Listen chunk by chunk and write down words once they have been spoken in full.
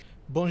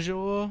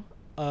Bonjour,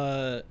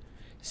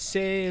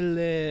 c'est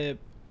le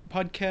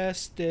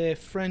podcast de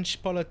French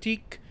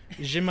politique.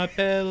 Je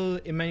m'appelle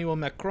Emmanuel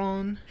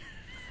Macron.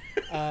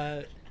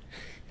 Euh,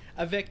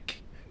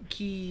 avec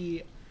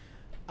qui,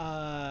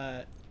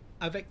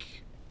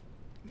 avec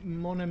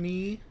mon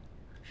ami.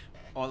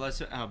 Hola,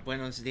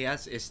 buenos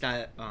días.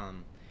 Está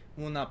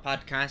una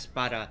podcast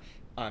para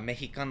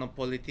Mexicano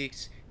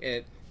Politics.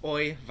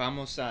 Hoy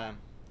vamos a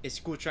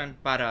escuchar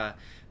para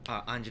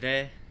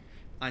Andrés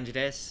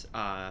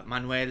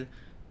Manuel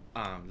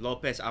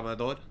López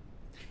Obrador.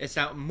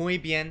 Está muy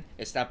bien.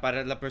 Está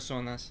para las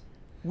personas.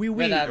 Oui,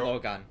 oui. ¿Verdad,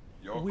 Logan?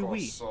 Oui, oui. ようこ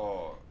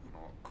そ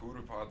クー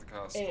ルポッドキ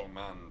ャスト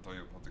マンとい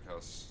うポッドキャ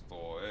ス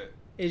トへ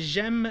Et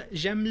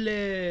j'aime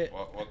le.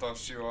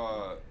 私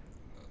は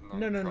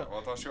No, no, no.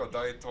 私は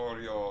大統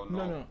領 No,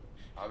 の no.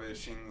 安倍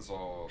晋三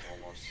と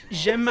申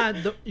しま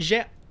す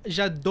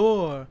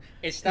J'adore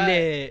Está...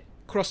 les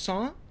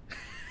croissants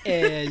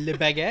et les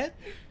baguettes.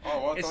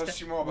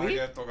 私もバゲ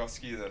ットが好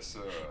きです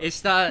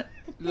Está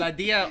la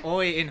día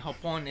hoy en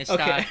Japón está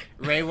Okay.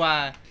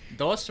 Reiwa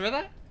 2,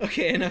 ¿verdad?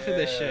 Okay, enough of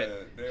this shit.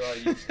 では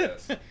1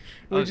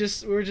で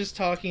す We're just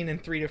talking in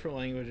 3 different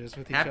languages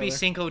with each Happy other.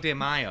 Cinco de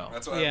Mayo.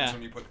 That's what Yeah. happens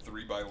when you put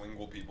 3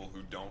 bilingual people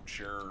who don't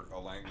share a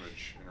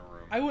language in a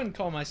room I wouldn't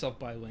call myself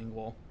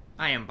bilingual.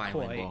 I am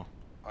bilingual.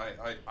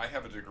 I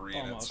have a degree in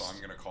it, so Almost. I'm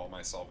going to call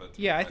myself it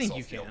to Yeah, I make think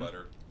myself you feel can.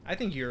 better. I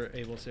think you're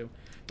able to.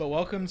 But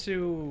welcome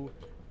to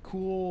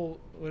Cool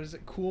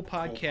Cool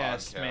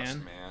Podcast,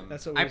 man.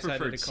 That's what we I decided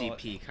preferred to call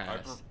CP,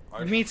 cast.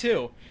 Me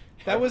too.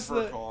 That was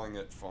prefer the calling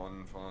it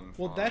fun.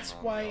 Well, that's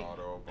on why the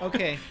Autobahn.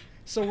 Okay.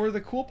 So we're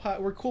Cool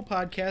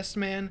Podcast,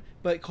 man,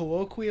 but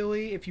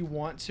colloquially if you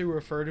want to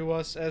refer to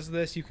us as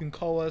this, you can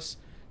call us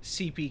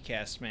CP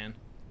Cast, man.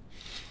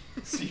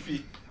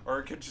 CP, or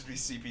it could just be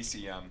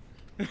CPCM.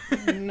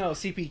 No,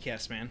 CP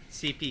Cast, man.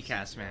 CP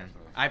cast, man.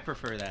 I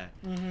prefer that.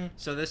 Mm-hmm.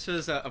 So this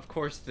was, of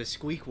course, the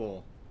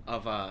squeakquel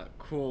of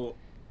cool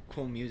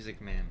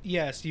music, man.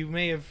 Yes, you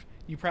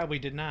probably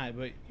did not,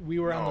 but we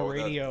were on the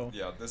radio.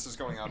 This is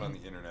going out on the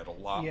internet. A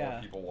lot Yeah.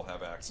 more people will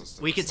have access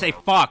to We this could than say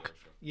our fuck.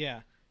 radio Yeah.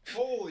 show.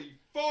 Holy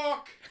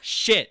fuck!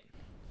 Shit.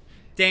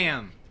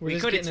 Damn. We're We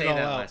just couldn't getting say it all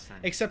that out. last time.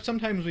 Except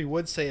sometimes we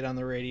would say it on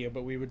the radio,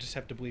 but we would just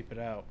have to bleep it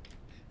out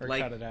or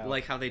cut it out.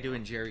 Like how they do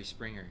in Jerry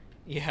Springer.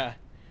 Yeah.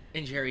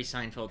 In Jerry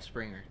Seinfeld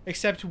Springer.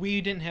 Except we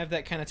didn't have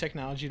that kind of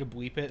technology to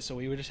bleep it, so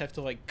we would just have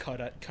to like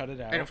cut it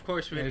out. And of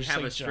course we Or didn't just,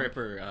 have like, a jump.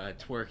 stripper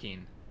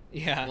twerking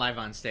Yeah. live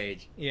on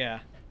stage. Yeah.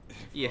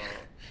 Yeah.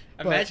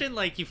 But- Imagine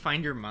like you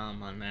find your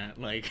mom on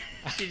that. Like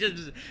she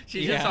just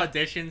Yeah.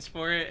 auditions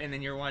for it, and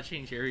then you're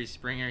watching Jerry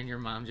Springer, and your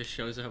mom just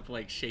shows up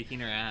like shaking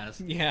her ass.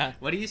 Yeah.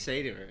 What do you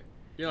say to her?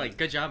 You're like,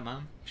 "Good job,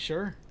 mom."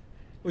 Sure.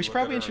 We should Look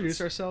probably at her introduce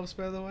and- ourselves,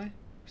 by the way,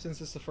 since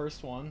it's the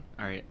first one.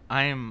 All right,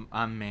 I'm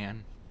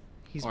man.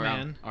 He's Or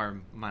man. Or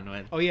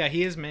Manuel. Oh yeah,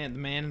 he is man. The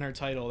man in our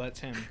title. That's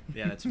him.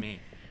 Yeah, that's me.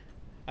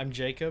 I'm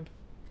Jacob.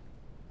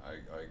 I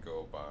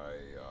go by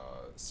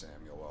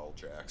Samuel L.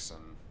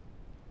 Jackson,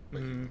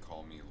 but you Mhm. can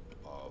call me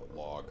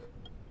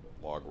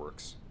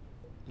Logworks.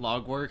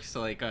 Logworks,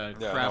 like Yeah,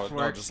 craft no,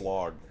 works. just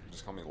Log.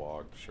 Just call me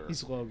Log, sure.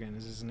 He's Logan.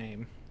 Is his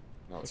name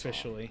no, it's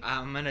officially?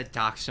 I'm gonna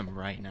dox him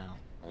right now.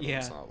 Not. I know Yeah.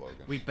 it's not Logan.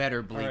 We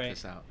better bleep Alright.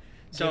 this out.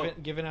 So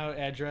Giving out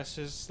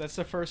addresses. That's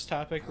the first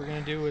topic we're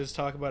gonna do is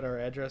talk about our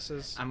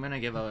addresses. I'm gonna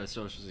give out a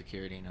social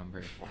security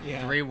number.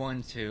 Yeah.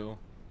 312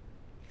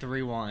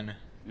 31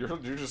 You're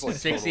just like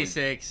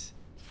 66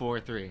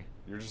 43.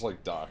 You're just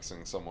like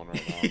doxing someone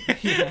right now.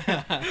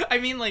 Yeah. I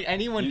mean, like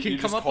anyone You can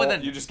just come up with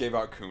a You just gave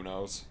out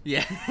kunos.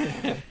 yeah.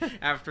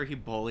 After he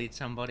bullied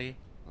somebody,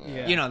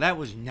 Yeah. you know that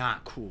was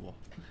not cool.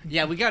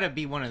 Yeah, we gotta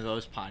be one of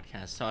those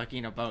podcasts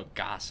talking about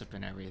gossip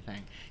and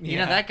everything. You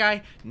know Yeah. that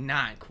guy,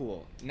 not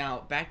cool.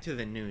 Now back to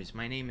the news.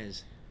 My name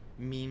is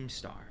Meme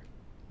Star.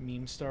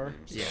 Meme star.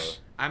 Memes. Yeah,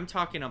 I'm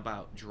talking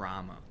about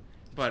drama,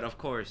 but of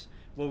course,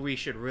 what we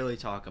should really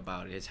talk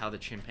about is how the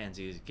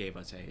chimpanzees gave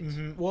us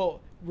AIDS.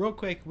 Well, real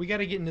quick, we got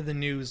to get into the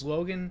news.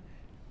 Logan.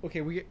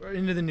 Okay, we get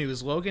into the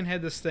news. Logan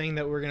had this thing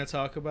that we're gonna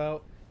talk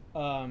about.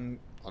 I'm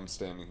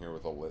standing here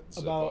with a lit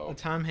Zippo. About a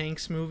Tom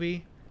Hanks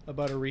movie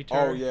about a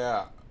retard. Oh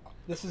yeah.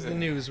 This is the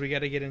news. We got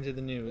to get into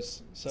the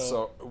news.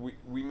 So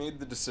we made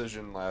the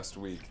decision last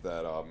week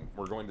that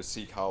we're going to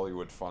seek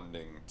Hollywood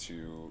funding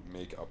to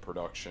make a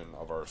production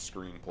of our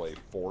screenplay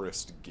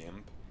Forrest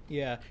Gimp.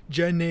 yeah,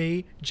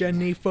 Jenny,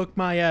 fuck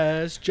my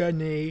ass,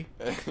 Jenny.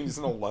 And he's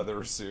in a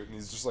leather suit and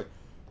he's just like,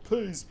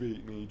 "Please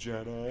beat me,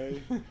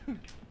 Jenny.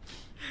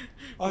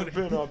 I've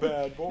been a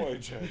bad boy,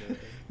 Jenny."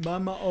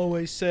 Mama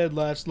always said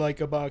life's like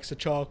a box of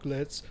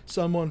chocolates.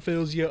 Someone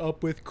fills you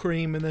up with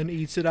cream and then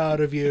eats it out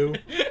of you.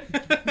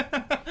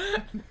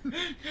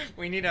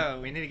 we need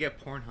to get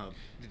Pornhub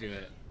to do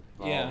it.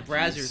 Yeah.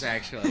 Brazzers jeez.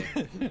 actually.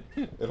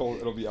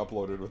 It'll be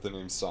uploaded with the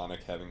name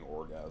Sonic having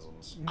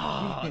orgasms.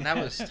 Oh, that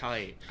was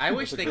tight. I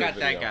wish a they great got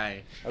that video.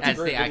 guy That's a as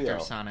the great actor video.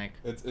 of Sonic.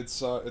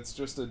 It's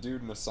just a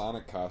dude in a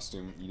Sonic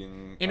costume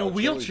eating In a chili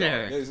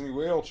wheelchair. dog. Yeah, he's in a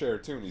wheelchair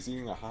too, and he's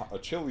eating a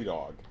chili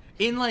dog.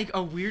 in like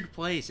a weird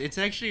place. It's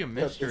actually a Yeah,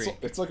 mystery.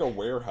 it's like a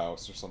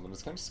warehouse or something.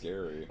 It's kind of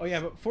scary. Oh yeah,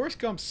 but Forrest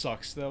Gump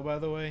sucks though. By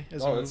the way,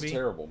 as a Oh, movie, it's a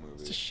terrible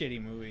movie. It's a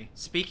shitty movie.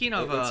 Speaking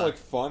of, It's like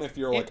fun if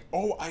you're like,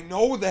 oh, I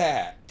know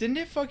that. Didn't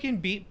it fucking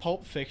beat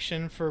Pulp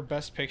Fiction for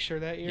Best Picture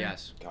that year?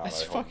 yes, God,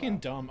 That's I hope fucking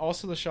not. dumb.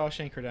 Also, The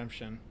Shawshank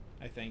Redemption,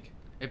 I think.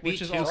 it which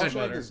beat is two also good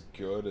better. Shawshank is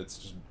good. It's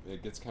just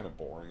it gets kind of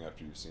boring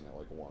after you've seen it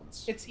like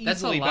once. It's That's a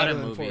easily lot better of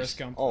than movies. Forrest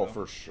Gump. Oh, though.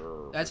 for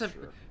sure. That's for a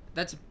sure.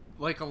 that's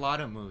like a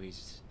lot of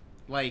movies.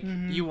 Like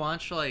Mhm. you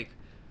watch like,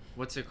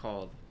 what's it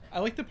called? I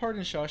like the part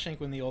in Shawshank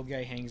when the old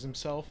guy hangs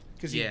himself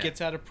because he Yeah.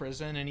 gets out of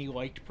prison and he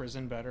liked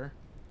prison better,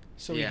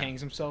 so Yeah. he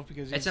hangs himself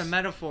because It's a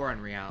metaphor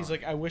on reality. he's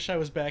like, I wish I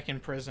was back in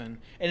prison,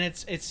 and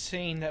it's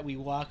saying that we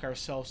lock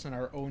ourselves in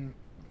our own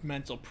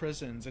mental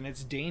prisons and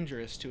it's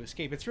dangerous to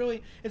escape. It's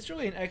really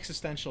an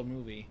existential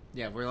movie.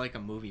 yeah, we're like a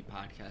movie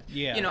podcast.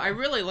 Yeah. You know, I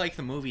really like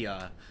the movie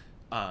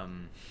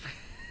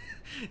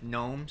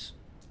Gnomes.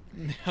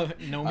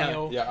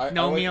 Nomeo. Yeah, I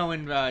Nomeo like,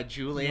 and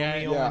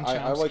Juliet. Nomeo. yeah, and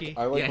I like Chomsky.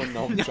 I like yeah. when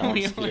Noam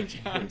Nomeo Chomsky. and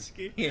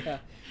Chomsky. Yeah.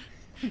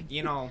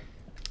 You know,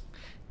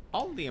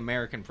 all the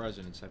American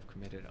presidents have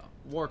committed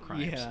war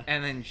crimes, Yeah.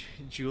 and then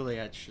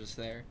Juliet's just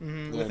there,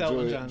 Mm-hmm. Yeah, With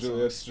Elton John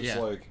Juliet's songs. just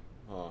Yeah. like,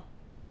 huh.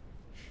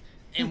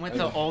 and with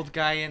the old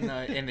guy in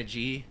the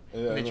G,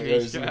 Yeah, the and the G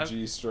guy's in the strap.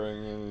 G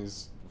string and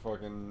he's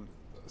fucking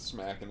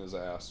smacking his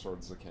ass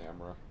towards the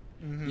camera.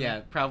 Mhm. Yeah,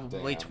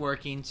 probably Damn.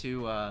 twerking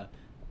to a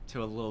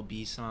Lil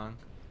B song.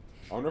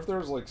 I wonder if there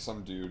was like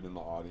some dude in the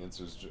audience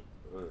who's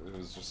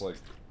just like,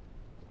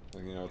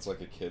 you know, it's like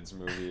a kids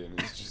movie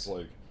and he's just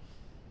like,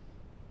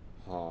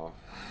 huh.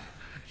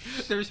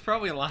 There's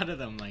probably a lot of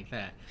them like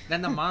that.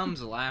 Then the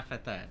moms laugh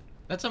at that.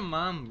 That's a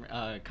mom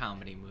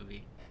comedy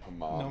movie. A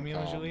mom. Nomeo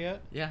and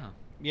Juliet. Yeah.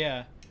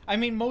 Yeah, I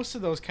mean most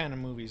of those kind of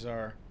movies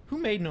are. Who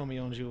made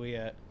Nomeo and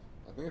Juliet?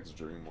 I think it's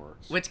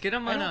DreamWorks. Let's get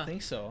him I on don't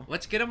think so.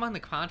 Let's get him on the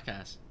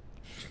podcast.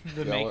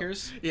 The Yeah,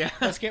 makers. Yeah.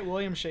 Let's get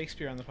William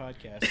Shakespeare on the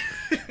podcast.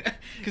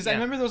 Because I Yeah.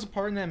 remember there was a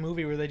part in that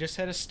movie where they just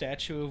had a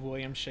statue of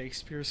William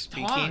Shakespeare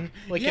speaking, Talk.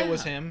 like Yeah. it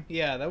was him.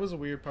 Yeah, that was a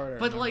weird part. I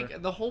But remember.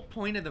 like the whole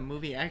point of the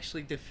movie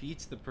actually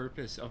defeats the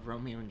purpose of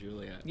Romeo and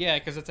Juliet. yeah,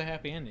 because it's a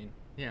happy ending.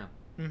 Yeah.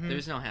 Mhm.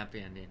 There's no happy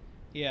ending.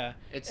 Yeah,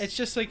 It's it's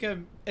just like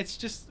it's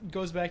just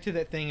goes back to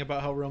that thing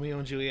about how Romeo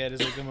and Juliet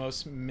is like the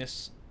most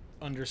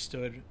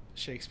misunderstood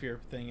Shakespeare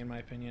thing, in my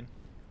opinion.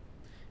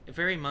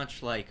 very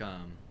much like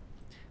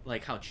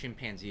how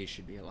chimpanzees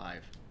should be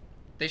alive.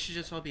 They should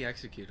just all be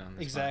executed on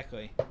this.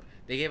 Exactly. spot.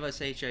 They gave us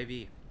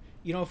HIV.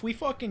 You know, if we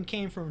fucking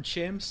came from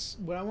chimps,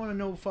 what I want to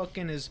know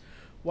fucking is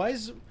why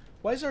is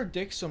our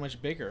dick so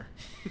much bigger?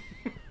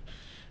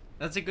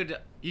 That's a good.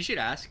 You should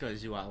ask a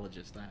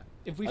zoologist that.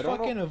 If we I don't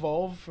fucking know.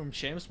 evolved from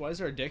chimps, why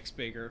is our dicks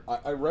bigger?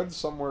 I read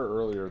somewhere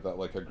earlier that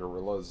like a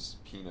gorilla's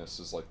penis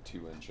is like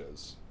 2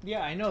 inches.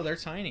 Yeah, I know they're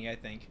tiny. I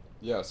think.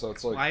 Yeah, so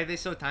it's like Why are they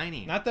so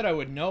tiny? Not that I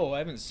would know. I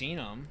haven't seen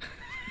them.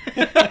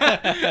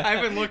 I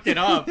haven't looked it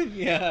up.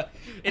 Yeah.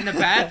 In the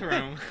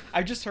bathroom.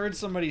 I just heard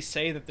somebody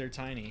say that they're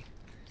tiny.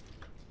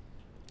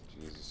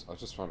 Jesus, I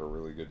just found a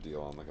really good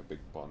deal on like a big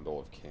bundle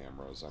of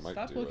cameras. I might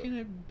Stop do looking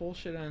it. at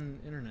bullshit on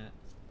internet.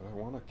 But I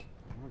want a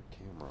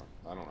camera.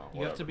 I don't know.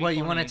 You have to whatever. be What,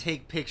 you want funny. to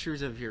take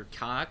pictures of your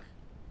cock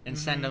and Mhm.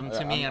 send them to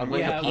Yeah, me I'm on like,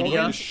 Yeah, I'm Wikipedia? gonna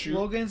Logan's, shoot-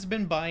 Logan's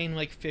been buying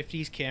like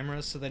 50s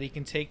cameras so that he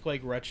can take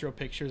like retro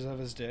pictures of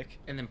his dick.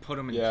 And then put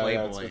them in Yeah,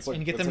 Playboy. it's like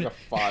And get it's them like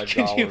to- a $5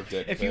 Could you-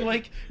 dick If you pic.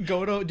 like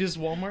go to, does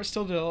Walmart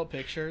still develop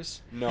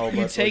pictures? No, you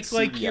but take,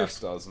 like like, your-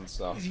 CVS does and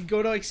stuff. You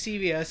go to like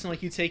CVS and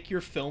like you take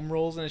your film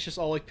rolls and it's just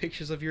all like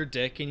pictures of your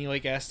dick and you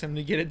like ask them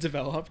to get it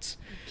developed.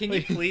 Can you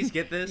Like- please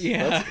get this?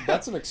 Yeah.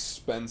 That's an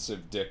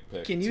expensive dick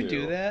pic. Can you too.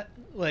 do that?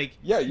 Like,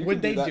 Yeah, you would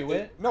can they that. do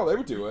it? No, they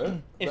would do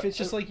it. If it's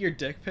just like your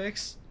dick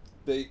pics?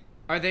 they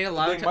Are they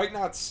allowed to? might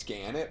not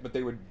scan it, but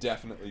they would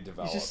definitely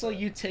develop. It's just like it.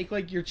 you take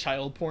like your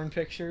child porn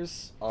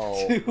pictures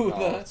Oh to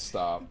no!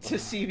 Stop. to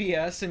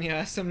CVS and you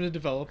ask them to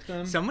develop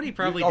them. Somebody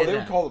probably oh, did they that.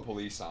 would call the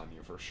police on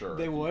you for sure.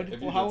 They if you- would? if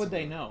you Well, how did would they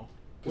something. know?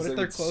 'Cause What if they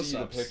they're would see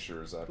close-ups? the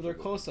pictures after Well, they're the-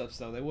 close-ups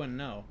though. They wouldn't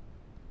know.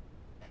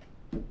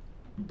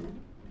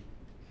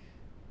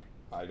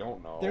 I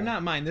don't know. They're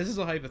not mine. This is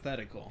a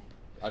hypothetical.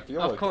 I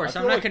feel Of like course, I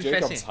I'm feel not like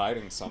confessing. Jacob's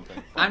hiding something.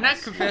 From I'm not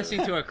us confessing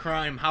here. to a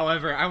crime.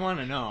 However, I want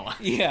to know.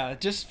 Yeah,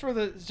 just for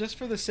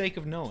the sake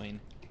of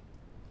knowing.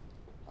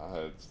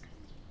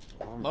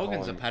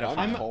 Logan's a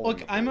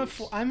pedophile.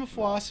 I'm a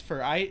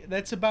philosopher.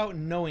 That's about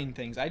knowing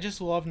things. I just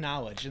love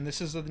knowledge, and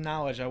this is the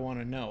knowledge I want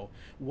to know.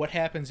 What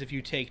happens if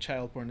you take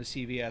child porn to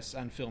CVS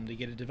on film to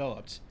get it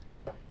developed?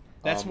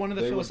 That's one of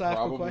the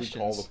philosophical They would probably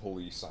questions. call the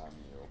police on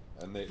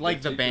you, and they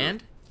Like they the take your-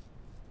 band?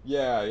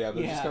 Yeah, they're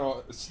just Yeah.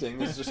 gonna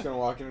Sting is just gonna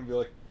walk in and be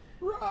like,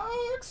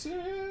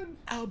 Roxanne.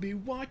 I'll be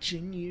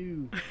watching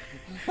you.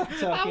 I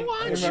Talking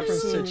want in you.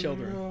 reference to So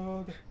children.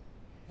 young,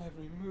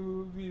 every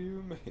move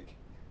you make.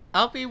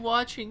 I'll be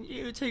watching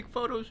you take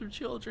photos of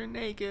children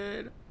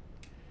naked.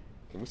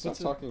 Can we stop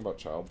What's talking about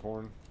child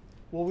porn?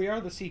 Well, we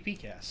are the CP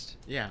cast.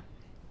 Yeah.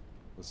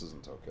 This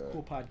isn't okay.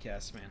 Cool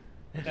podcast, man.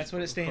 That's what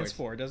it Of stands course.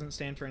 for. It doesn't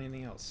stand for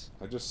anything else.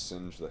 I just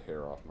singed the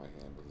hair off my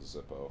hand with a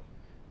Zippo.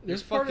 You're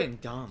There's part of- fucking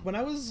dumb. When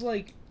I was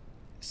like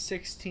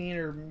 16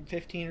 or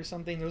 15 or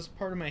something, there was a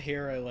part of my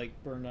hair I like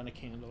burned on a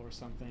candle or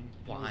something.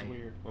 Why? It was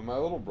weird. When my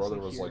little brother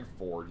like was here. like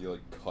 4, he like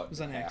cut was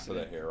an half of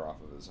the accident. hair off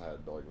of his head,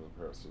 like with a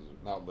pair of scissors.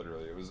 Not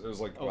literally. It was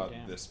like Oh, about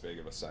damn. this big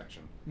of a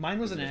section. Mine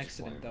was an He just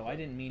accident playing though. with I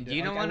didn't mean to. Do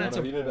you know like, I what went I- to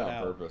No, he did pull it on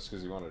out. purpose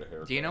because he wanted a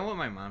haircut. Do you know what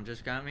my mom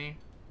just got me?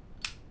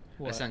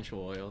 What? Essential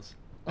oils.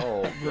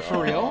 Oh,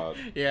 For real? God.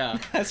 Yeah.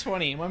 That's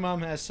funny. My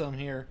mom has some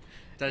here.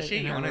 Does she?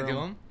 In You her want to do room.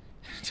 them?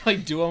 To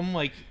like do them,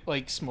 like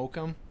smoke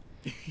them.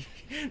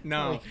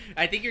 No, Like-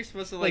 I think you're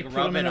supposed to like put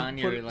rub 'em it in a- on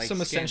put your like some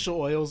skin. essential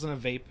oils in a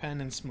vape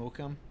pen and smoke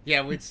them.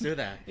 Yeah, let's do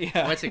that.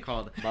 Yeah. What's it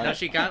called? My- No,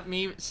 she got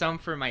me some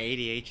for my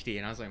ADHD,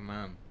 and I was like,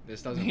 Mom,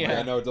 this doesn't Yeah. work.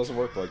 Yeah, no, it doesn't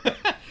work like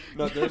that.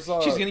 No, there's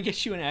She's gonna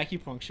get you an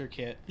acupuncture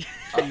kit.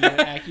 So you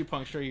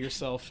acupuncture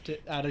yourself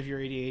out of your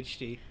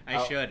ADHD.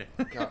 I should.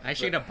 God, I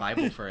should get a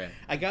Bible for it.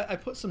 I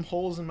put some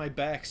holes in my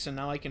back so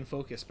now I can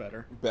focus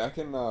better. back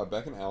in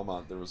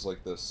Almont, there was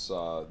like this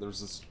there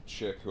was this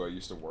chick who I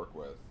used to work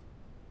with,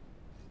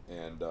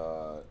 and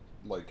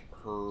like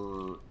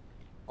her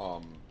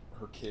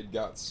kid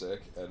got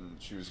sick, and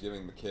she was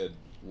giving the kid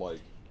like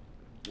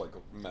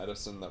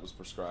medicine that was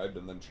prescribed,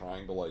 and then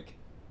trying to like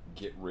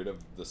get rid of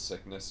the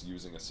sickness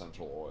using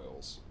essential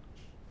oils.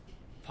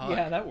 Fuck.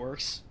 Yeah, that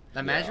works.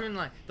 Imagine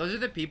like those are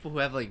the people who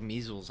have like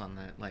measles on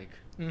that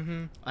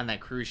Mm-hmm. on that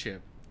cruise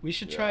ship. We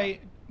should Yeah. try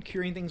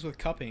curing things with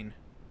cupping.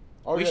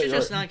 Oh, We yeah, should you're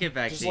just right. not get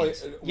Just like,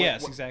 vaccines.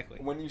 Yes, exactly.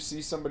 When you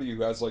see somebody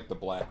who has like the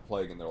Black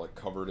Plague and they're like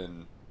covered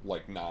in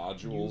like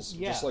nodules,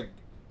 Yeah. just like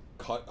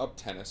cut up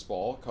tennis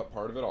ball, cut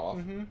part of it off,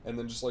 Mhm. and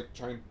then just like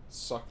try and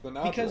suck the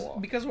nodule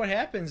off. Because what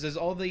happens is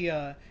all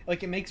the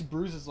like it makes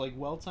bruises like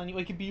welts on you.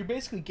 Like you're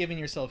basically giving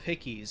yourself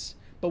hickeys.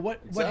 But what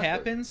Exactly.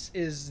 happens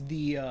is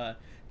the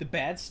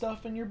bad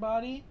stuff in your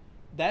body.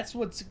 That's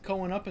what's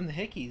going up in the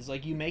hickeys.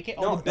 Like you make it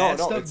all the bad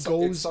stuff it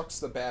goes sucks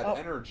the bad up.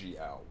 energy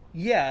out.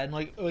 Yeah, and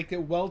like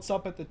it welts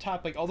up at the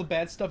top. Like all the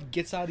bad stuff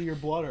gets out of your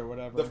blood or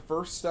whatever. The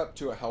first step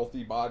to a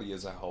healthy body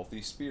is a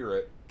healthy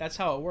spirit. That's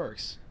how it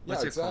works.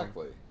 What's Yeah, it called?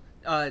 exactly.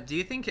 Do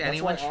you think That's why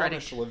anyone's trying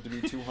Amish to? live to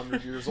be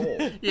 200 years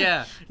old.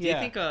 Yeah. Do you Yeah.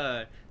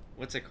 think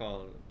what's it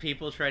called?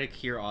 People try to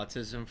cure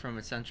autism from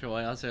essential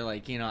oils. They're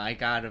like, I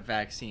got a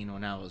vaccine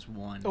when I was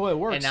 1. Oh, it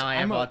works. And now I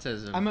have I'm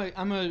autism.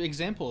 I'm an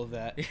example of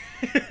that.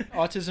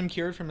 Autism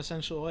cured from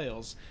essential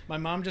oils. My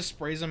mom just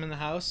sprays them in the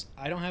house.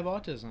 I don't have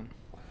autism.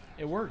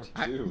 It worked.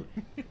 Dude.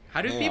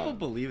 How do Man. people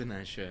believe in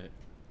that shit?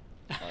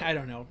 I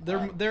don't know.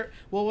 They're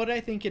well. What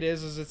I think it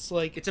is it's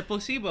like It's a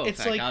placebo it's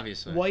effect, like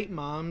obviously. white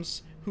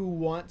moms who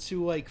want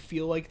to like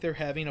feel like they're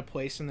having a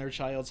place in their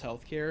child's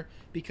healthcare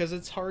because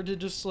it's hard to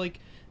just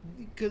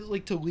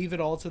to leave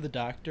it all to the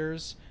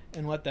doctors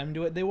and let them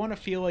do it. They want to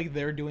feel like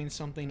they're doing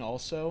something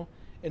also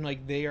and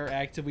like they are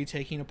actively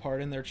taking a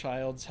part in their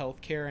child's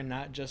healthcare and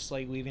not just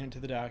like leaving it to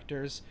the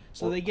doctors.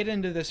 So they get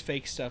into this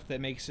fake stuff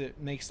that makes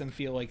them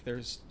feel like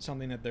there's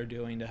something that they're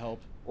doing to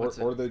help.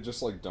 Or they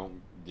just like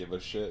don't give a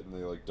shit and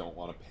they like don't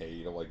want to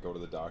pay to like go to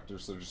the doctor,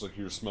 so they're just like,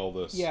 here, smell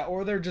this. Yeah,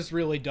 or they're just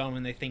really dumb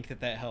and they think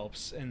that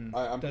helps, and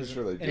I'm pretty doesn't-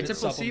 sure they and do. it It's a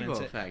placebo supplements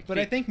it. effect. But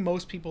I think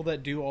most people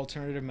that do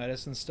alternative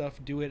medicine stuff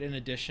do it in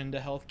addition to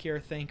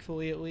healthcare,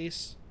 thankfully at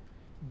least.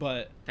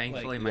 But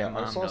Thankfully, like, my Yeah,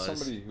 mom I saw does.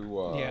 somebody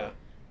who Yeah.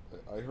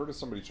 I heard of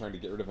somebody trying to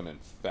get rid of an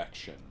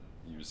infection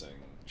using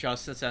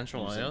Just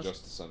essential oils?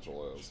 just essential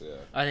oils. Yeah,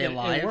 Are they it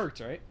alive? worked,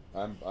 right?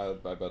 I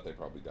bet they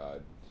probably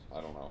died. I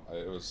don't know.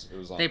 It was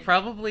on. They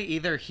probably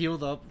either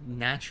healed up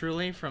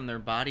naturally from their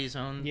body's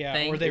own Yeah,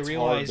 thing. or they It's hard to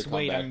realized, come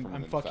wait, back I'm from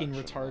an fucking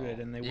infection, retarded,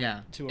 though. and they Yeah,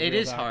 went to a it real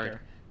is doctor. hard.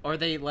 Or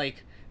they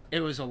it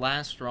was a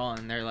last straw,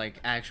 and their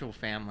actual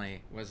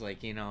family was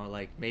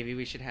maybe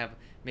we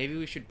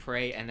should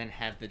pray and then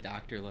have the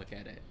doctor look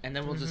at it, and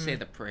then we'll just say Mhm.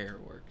 the prayer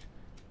worked.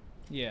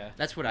 Yeah.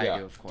 That's what Yeah, I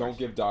do, of course. don't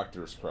give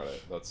doctors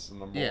credit. That's the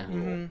number Yeah. one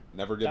rule. Mhm.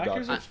 Never give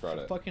Doctors doctors are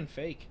credit. fucking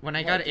fake. When I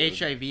Yeah, got dude.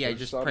 HIV, I There's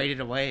just some- prayed it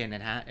away, and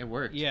it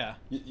worked. Yeah.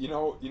 You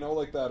know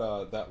like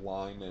that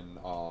line in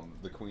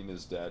 "The Queen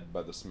Is Dead"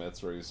 by the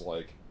Smiths, where he's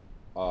like,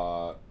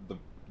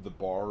 the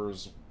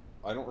bars.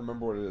 I don't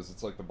remember what it is.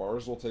 It's like the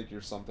bars will take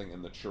your something,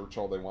 and the church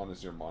all they want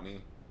is your money.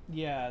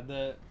 Yeah,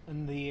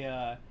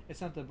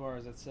 it's not the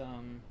bars, it's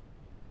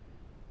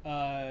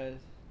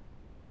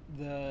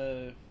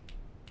the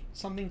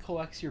something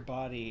collects your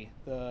body.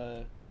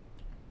 The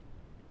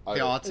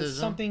Autism.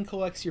 something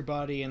collects your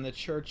body and the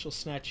church will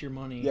snatch your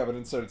money. Yeah, but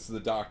instead it's the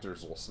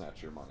doctors will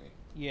snatch your money.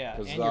 Yeah,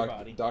 and Because your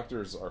body.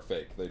 doctors are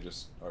fake. They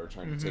just are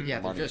trying to Mhm. take Yeah, your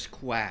they're money. just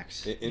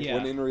quacks. Yeah.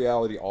 When in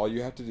reality, all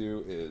you have to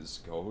do is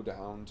go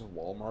down to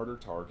Walmart or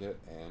Target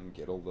and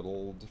get a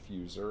little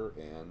diffuser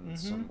and Mhm.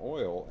 some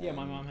oil. Yeah,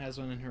 my and mom has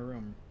one in her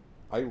room.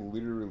 I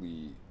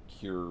literally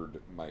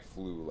cured my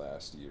flu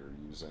last year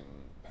using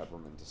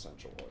peppermint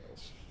essential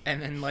oils. And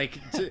then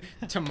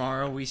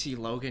tomorrow we see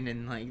Logan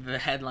in the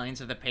headlines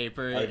of the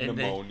paper. I have and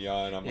pneumonia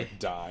and I'm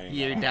dying.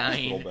 You're on a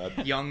hospital dying.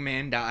 bed. Young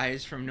man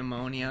dies from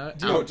pneumonia.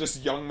 No,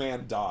 just young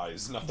man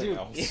dies, nothing Dude,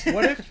 else.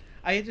 what if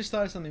I just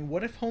thought of something?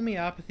 What if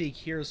homeopathy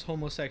cures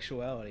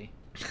homosexuality?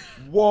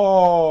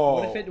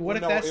 Whoa! What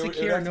if that's the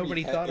cure have to be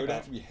nobody thought It would about?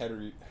 have to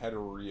be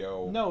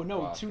hetero.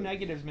 No, two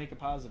negatives make a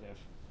positive.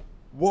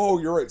 Whoa,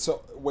 you're right.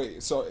 So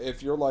wait, so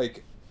if you're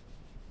like,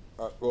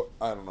 well,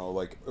 I don't know,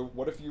 like,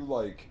 what if you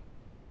like,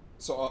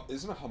 so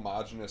isn't a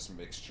homogeneous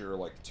mixture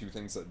like two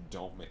things that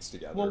don't mix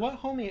together? Well, what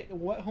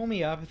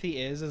homeopathy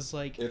is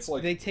like It's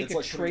like they take it's a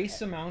like putting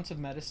trace amount of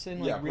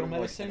medicine, yeah, like real putting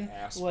medicine, like an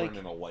aspirin like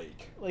in a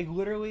lake.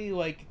 literally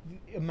like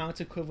amounts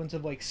equivalent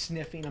of like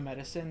sniffing a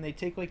medicine. They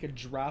take like a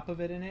drop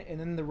of it in it, and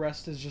then the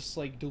rest is just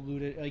like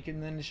diluted, like,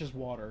 and then it's just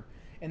water.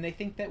 And they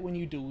think that when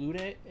you dilute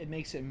it, it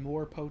makes it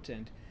more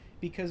potent.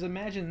 Because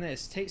imagine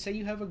this: say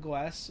you have a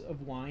glass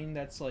of wine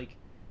that's like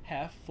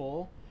half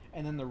full,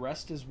 and then the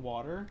rest is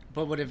water.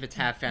 But what if it's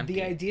half empty?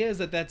 The idea is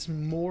that that's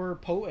more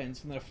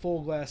potent than a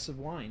full glass of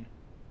wine.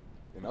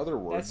 In other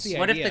words, the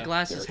What if idea. the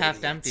glass They're is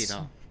half empty idiots.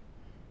 though?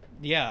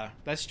 Yeah,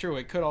 that's true.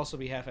 It could also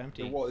be half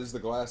empty. well, is the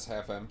glass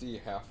half empty,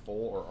 half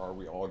full, or are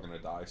we all gonna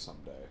die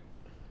someday?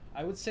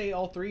 I would say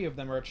all three of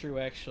them are true,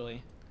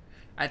 actually.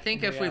 I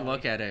think In if we reality.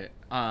 look at it,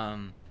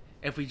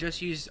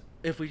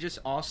 if we just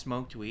all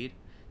smoked weed,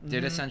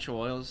 did Mhm. essential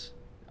oils,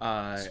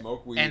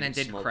 Smoke weed and then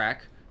did smoke,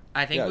 crack,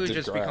 I think Yeah, we would did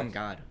just crack. become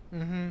God.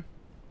 Mm-hmm.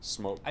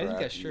 smoke I think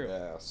crack, that's eat true.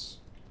 ass.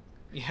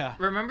 Yeah.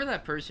 Remember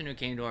that person who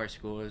came to our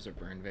school as a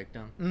burn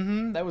victim?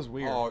 Mm-hmm. That was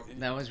weird. Oh,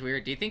 That was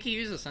weird. Do you think he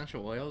used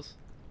essential oils?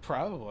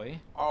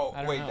 Probably. oh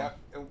I don't wait, know. that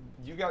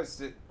you guys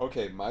did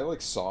okay. My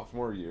like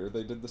sophomore year,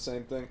 they did the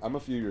same thing. I'm a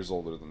few years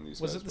older than these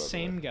Was guys. it the by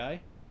same way.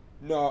 guy?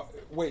 No,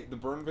 wait. The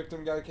burn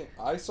victim guy came.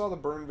 I saw the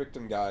burn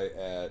victim guy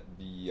at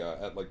the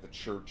at like the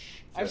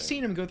church. I've thing.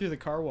 seen him go through the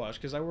car wash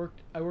because I worked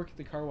at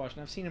the car wash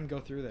and I've seen him go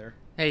through there.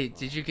 Hey,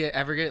 did you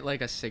ever get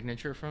like a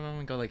signature from him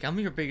and go like, "I'm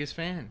your biggest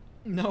fan"?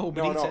 No,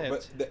 but No, he no,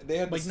 tipped. but they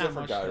had Like, this not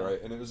different much, guy, though.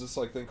 right? And it was this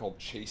like thing called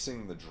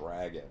chasing the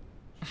dragon.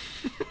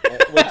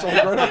 Which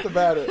like right off the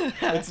bat,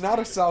 it's not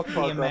a South The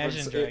Park Imagine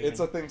reference. Dragon. It's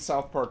a thing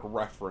South Park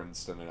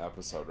referenced in an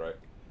episode, right?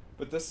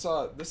 But this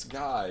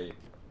guy,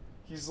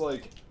 he's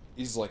like,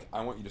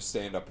 I want you to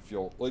stand up if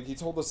you'll. Like he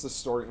told us this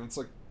story, and it's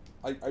like,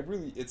 I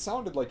really, it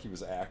sounded like he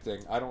was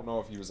acting. I don't know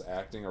if he was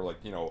acting or like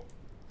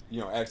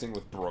acting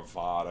with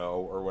bravado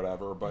or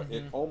whatever. But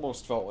it Mhm.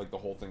 almost felt like the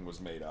whole thing was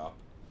made up.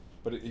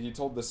 But he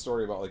told this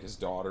story about like his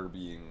daughter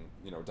being,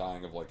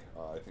 dying of like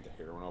I think a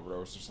heroin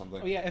overdose or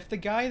something. Oh yeah, if the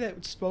guy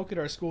that spoke at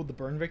our school, the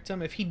burn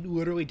victim, if he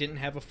literally didn't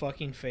have a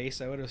fucking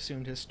face, I would have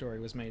assumed his story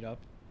was made up.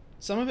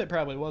 Some of it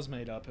probably was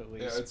made up at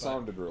least. Yeah, it but-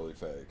 sounded really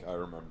fake. I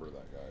remember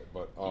that guy.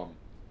 But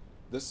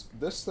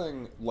this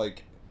thing,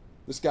 like,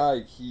 this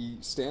guy, he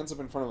stands up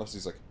in front of us.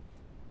 He's like,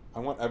 I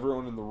want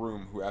everyone in the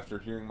room who, after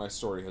hearing my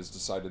story, has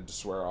decided to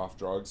swear off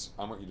drugs.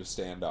 I want you to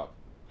stand up.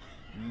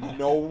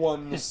 No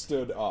one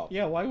stood up.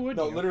 Yeah, why would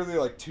No, you? literally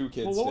like two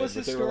kids Well, what did, was but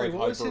his they story? were like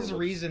What was his hyper-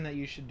 reason that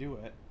you should do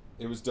it?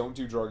 It was don't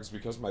do drugs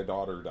because my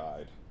daughter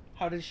died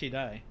How did she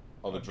die?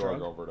 of a Of drug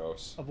drug?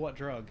 overdose. Of what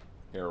drug?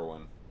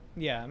 Heroin.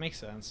 Yeah, it makes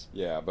sense.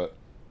 Yeah, but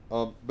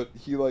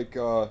he like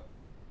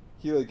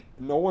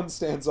no one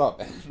stands up,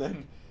 and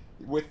then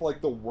with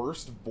like the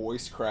worst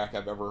voice crack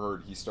I've ever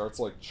heard, he starts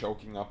like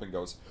choking up and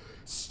goes,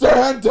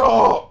 "Stand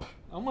up!"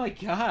 Oh my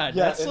god,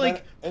 Yeah, that's and like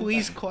then- and-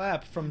 please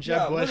clap from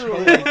Yeah, Jeb Bush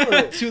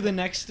literally. to the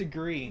next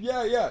degree.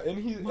 Yeah, yeah,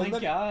 and My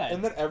God.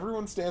 and then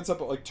everyone stands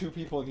up at like two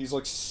people, and he's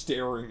like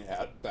staring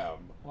at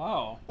them,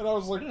 Wow. and I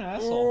was like, What an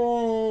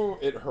asshole.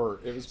 "Oh, it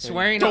hurt. It was painful.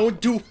 Swearing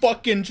Don't do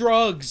fucking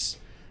drugs.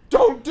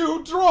 Don't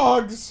do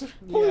drugs, Yeah.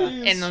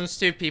 please." And those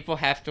two people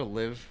have to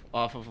live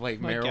off of like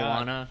My God.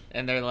 marijuana,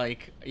 and they're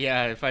like,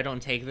 "Yeah, if I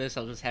don't take this,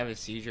 I'll just have a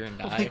seizure and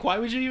die." Like, why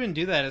would you even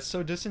do that? It's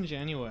so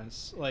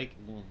disingenuous. Like,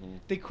 Mhm.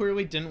 they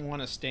clearly didn't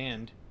want to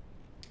stand.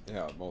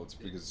 Yeah, well, it's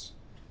because,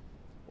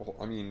 well,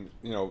 I mean,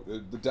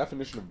 the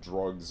definition of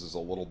drugs is a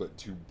little bit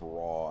too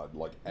broad.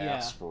 Like, Yeah.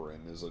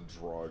 aspirin is a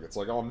drug. It's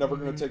like, oh, I'm never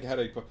going Mhm. to take a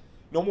headache. But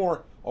no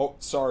more. Oh,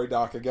 sorry,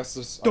 doc. I guess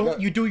this. Don't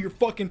you do your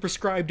fucking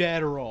prescribed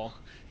Adderall.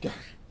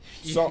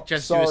 You So,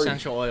 just sorry. do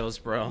essential oils,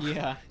 bro.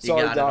 Yeah. You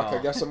Sorry, got it doc. all.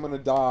 I guess I'm going to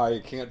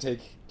die. Can't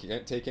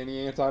take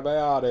any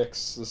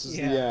antibiotics. This is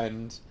Yeah. the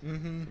end.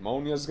 Mm-hmm.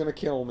 Pneumonia's going to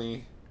kill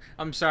me.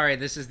 I'm sorry,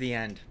 this is the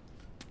end.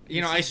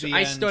 You know, I, This is the I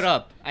end. stood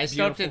up. I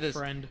stood up to Beautiful this.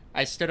 friend.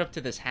 I stood up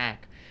to this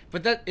hack.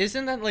 But that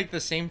isn't that like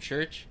the same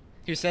church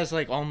who says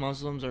like all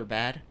Muslims are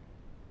bad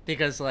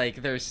because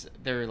like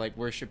they're like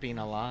worshiping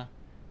Allah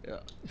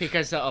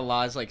because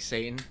Allah is like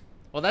Satan.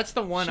 Well, that's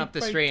the one She up the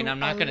pray street, to and I'm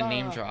not gonna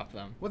name Allah. drop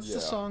them. What's Yeah.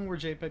 the song where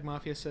JPEG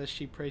Mafia says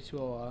she pray to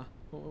Allah?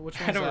 Which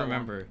one's I don't that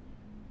remember. One?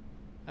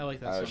 I like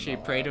that I song. don't She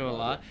know, pray I to have no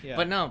Allah, idea. Yeah.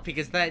 but no,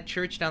 because that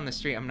church down the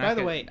street. I'm not. By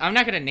the gonna, way- I'm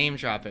not gonna name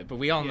drop it, but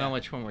we all know Yeah.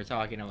 which one we're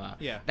talking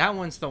about. Yeah. That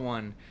one's the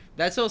one.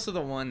 That's also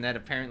the one that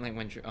apparently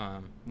when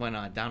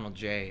Donald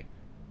J,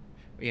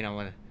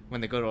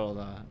 when the good old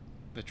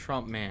the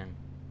Trump man,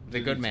 the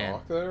Did good he man.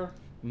 talk there?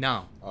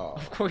 No, Oh.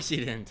 of course he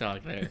didn't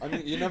talk there. I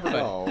mean, you never But-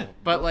 know.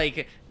 But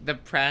like the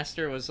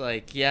pastor was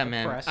like, yeah, The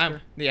man,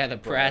 praster? the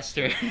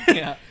praster.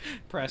 yeah,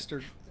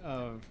 Prester.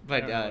 But, I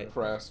don't know.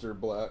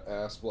 Praster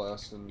ass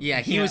blasting.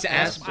 Yeah, he was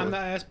ass. I'm the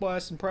ass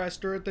blasting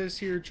pastor at this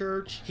here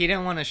church. He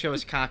didn't want to show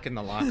his cock in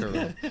the locker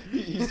room.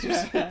 he's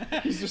just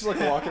like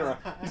walking around.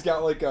 He's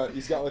got like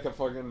a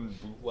fucking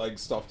bootleg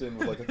stuffed in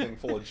with like a thing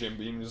full of Jim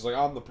Beam. He's like,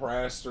 I'm the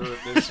praster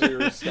at this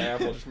here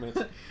establishment.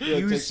 He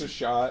like takes a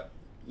shot.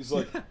 He's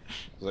like,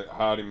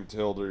 howdy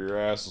Matilda, your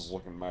ass is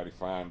looking mighty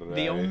fine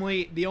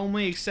today. The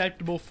only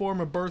acceptable form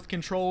of birth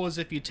control is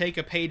if you take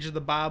a page of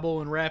the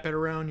Bible and wrap it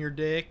around your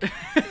dick.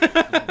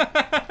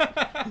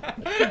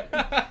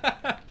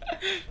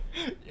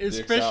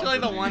 Especially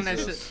the one that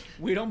says,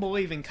 we don't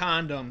believe in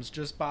condoms,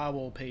 just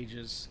Bible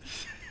pages.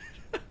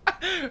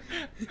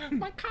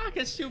 my cock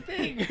is too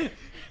big.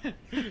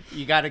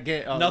 You gotta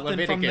get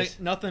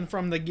nothing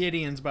from the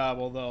Gideon's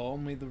Bible though,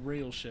 only the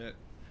real shit.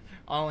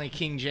 Only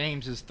King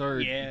James is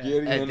third. Yeah.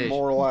 Gideon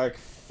more like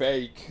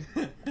fake.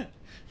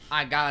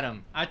 I got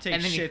him. I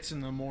take shits in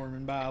the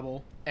Mormon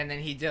Bible. And then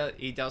he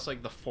does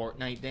like the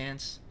Fortnite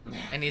dance,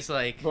 and he's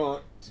like,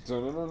 oh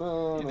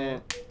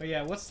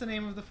yeah, what's the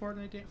name of the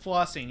Fortnite dance?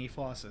 Flossing. He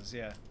flosses.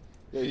 Yeah.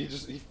 Yeah,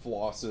 he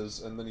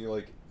flosses, and then he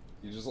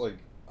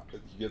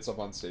gets up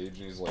on stage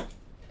and he's like,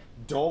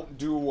 don't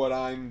do what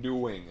I'm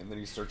doing, and then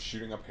he starts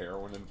shooting up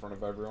heroin in front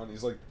of everyone.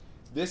 He's like,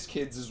 this,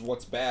 kids, is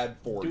what's bad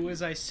for you. Do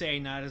as I say,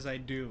 not as I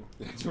do.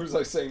 Do as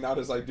I say, not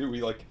as I do.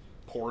 He like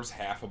pours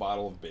half a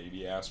bottle of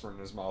baby aspirin in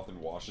his mouth and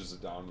washes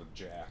it down with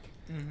Jack.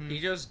 Mm-hmm. He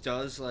just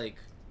does like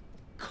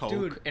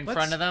coke in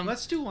front of them.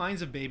 Let's do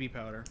lines of baby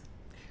powder.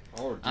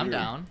 Oh, dude. I'm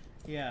down.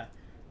 Yeah.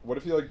 What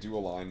if you like do a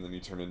line and then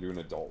you turn into an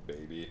adult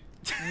baby?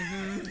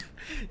 Mm-hmm.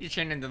 You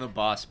turn into the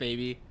boss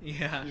baby.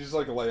 Yeah. You just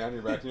like lay on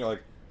your back and you're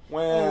like,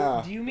 wah.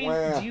 Oh, do you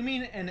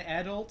mean an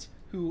adult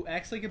who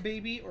acts like a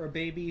baby or a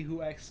baby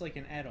who acts like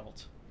an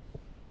adult?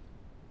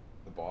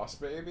 The boss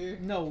baby?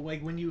 No,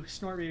 like when you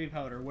snort baby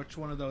powder, which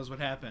one of those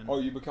would happen? Oh,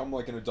 you become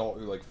like an adult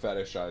who like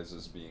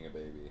fetishizes being a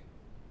baby.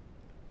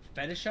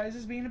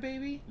 Fetishizes being a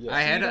baby?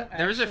 Yeah.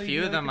 There was a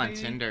few of them on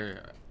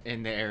Tinder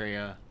in the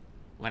area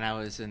when I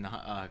was in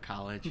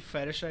college. Who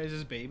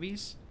fetishizes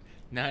babies?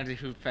 No,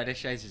 who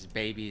fetishizes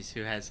babies,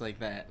 who has like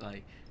that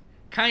like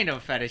kind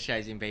of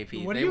fetishizing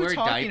baby. What are you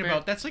talking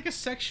about? That's like a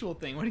sexual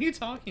thing. What are you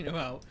talking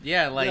about?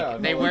 Yeah,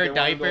 like they wear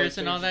diapers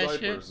and all that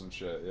shit. Diapers and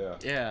shit, yeah.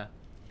 Yeah.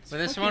 But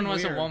this one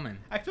was a woman.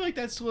 I feel like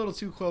that's a little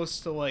too close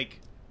to like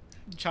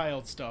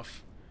child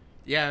stuff.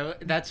 Yeah,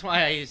 that's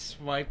why I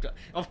swiped.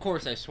 Of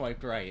course, I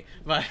swiped right.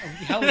 But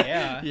hell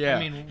yeah. Yeah. I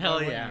mean,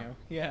 hell yeah. You?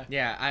 Yeah.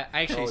 Yeah,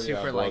 I actually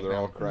super like them.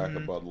 I'll crack a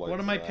Bud Light. One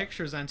of my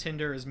pictures on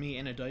Tinder is me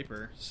in a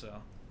diaper.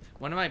 So.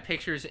 One of my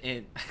pictures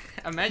in.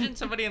 Imagine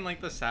somebody in like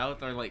the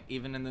South or like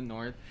even in the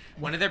North.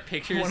 One of their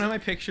pictures. One of my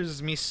pictures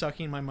is me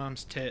sucking my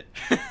mom's tit.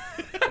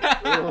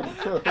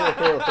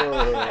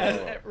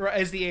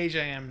 as the age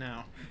I am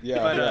now. Yeah,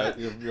 but,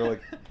 you're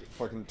like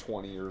fucking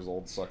 20 years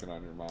old sucking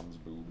on your mom's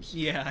boobs.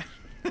 Yeah.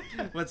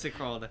 What's it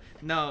called?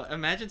 No,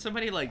 imagine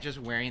somebody like just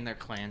wearing their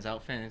Klan's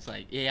outfit and it's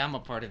like, yeah, I'm a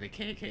part of the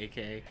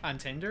KKK. On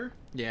Tinder?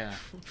 Yeah.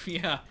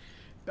 Yeah.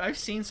 I've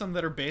seen some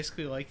that are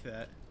basically like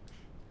that.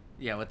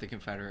 Yeah, with the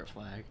Confederate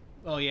flag.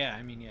 Oh, yeah,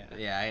 I mean, yeah.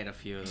 Yeah, I had a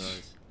few of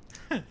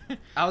those.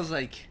 I was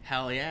like,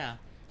 hell yeah.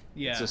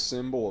 Yeah. It's a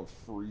symbol of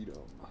freedom.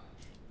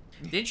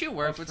 Didn't you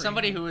work with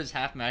somebody who was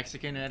half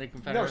Mexican and had a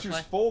Confederate flag? No, she was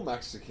full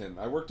Mexican.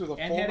 I worked with a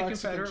and full had a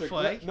Mexican Confederate chick.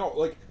 flag? No,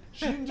 like,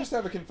 she didn't just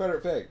have a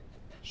Confederate flag.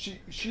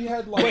 She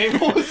had like... Wait,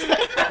 what was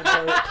that?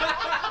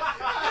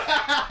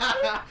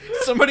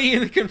 Somebody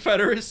in the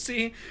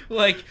Confederacy,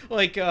 like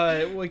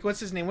what's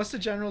his name? What's the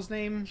general's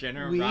name?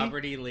 General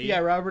Robert E. Lee. Yeah,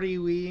 Robert E.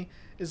 Lee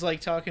is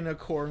like talking to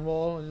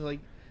Cornwall and like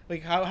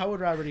how would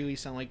Robert E. Lee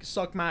sound? Like,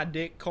 suck my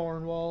dick,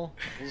 Cornwall.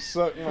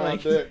 Suck my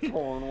dick,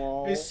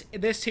 Cornwall.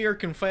 This here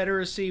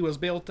Confederacy was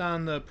built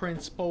on the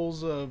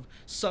principles of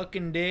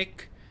sucking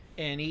dick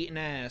and eating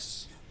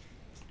ass.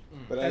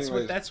 But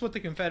that's what the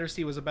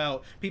Confederacy was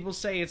about. People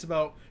say it's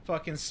about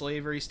fucking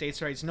slavery, states'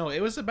 rights. No,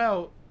 it was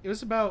about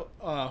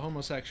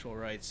homosexual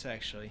rights,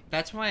 actually.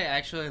 That's why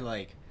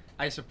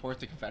I support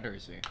the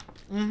Confederacy.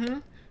 Mm-hmm.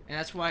 And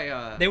that's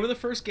why they were the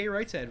first gay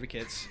rights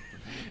advocates.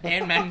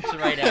 And men's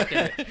rights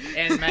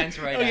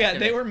activists. Oh yeah,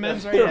 they were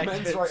men's rights activists.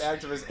 Men's rights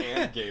activists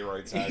and gay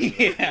rights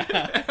activists.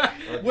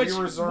 Yeah. We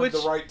reserve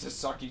the right to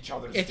suck each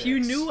other's dicks. If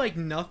you knew like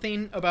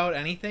nothing about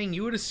anything,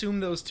 you would assume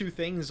those two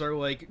things are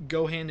like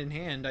go hand in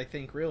hand, I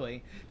think,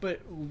 really.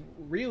 But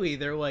really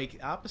they're like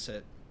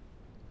opposite.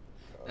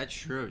 That's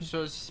true.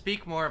 So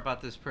speak more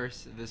about this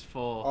person, this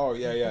full... Oh,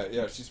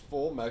 yeah. She's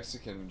full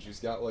Mexican. She's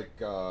got, like,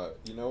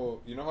 you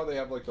know how they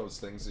have, like, those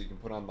things that you can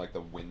put on, like,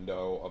 the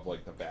window of,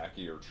 like, the back of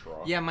your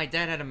truck? Yeah, my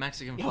dad had a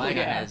Mexican flag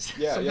on his.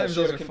 Yeah, sometimes she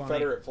had those a are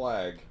Confederate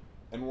flag,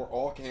 and we're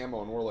all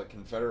camo, and we're, like,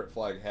 Confederate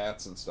flag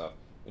hats and stuff.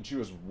 And she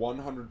was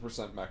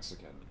 100%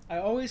 Mexican. I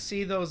always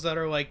see those that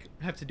are, like,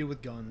 have to do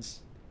with guns.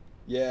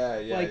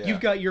 Yeah. Like you've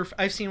got your.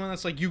 I've seen one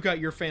that's like you got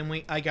your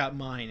family, I got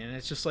mine, and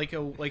it's just like a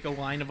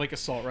line of like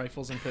assault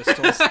rifles and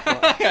pistols.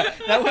 Yeah,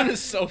 that one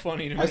is so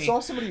funny to me. I saw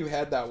somebody who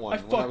had that one.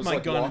 I when I fucked was my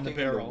like gun in the walking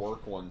barrel. into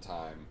work one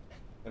time,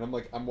 and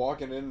I'm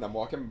walking in, and I'm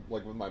walking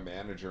like with my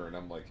manager, and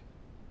I'm like,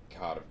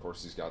 God, of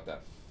course he's got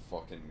that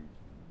fucking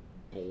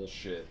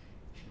bullshit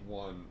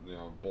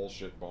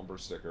bullshit bumper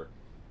sticker.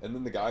 And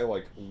then the guy,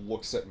 like,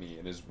 looks at me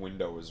and his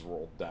window is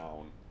rolled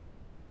down.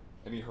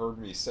 And he heard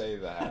me say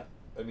that.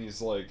 And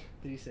he's like...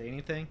 Did he say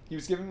anything? He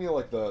was giving me,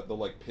 like, the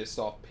like, pissed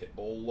off pit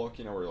bull look,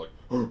 you know, where you're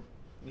like...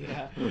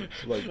 Yeah.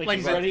 Like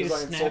he's ready to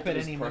snap at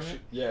any minute.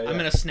 Yeah. I'm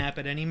gonna snap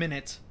at any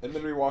minute. And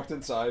then we walked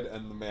inside,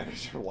 and the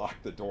manager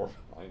locked the door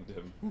behind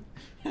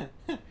him.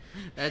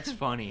 That's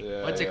funny.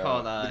 Yeah, What's it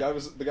called?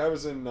 The guy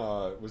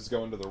was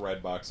going to the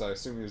Red Box. I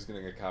assume he was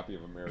getting a copy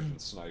of American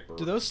Sniper.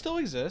 Do those still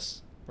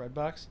exist?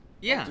 Redbox?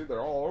 Yeah. Oh, dude,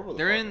 they're all over the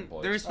They're fucking in.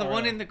 place. There's the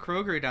one in the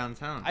Kroger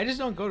downtown. I just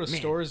don't go to Man.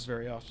 stores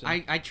very often.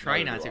 I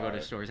try Neither not do to go I.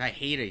 to stores. I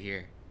hate it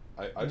here.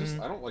 I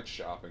don't like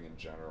shopping in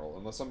general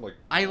unless I'm like.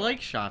 I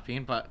like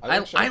shopping, but I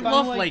like shopping. I If I'm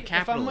love like like if I'm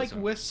capitalism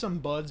like with some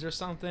buds or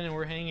something and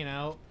we're hanging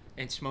out.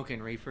 and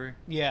smoking reefer.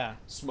 Yeah.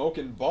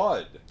 Smoking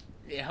bud.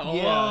 Yeah.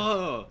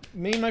 Yeah.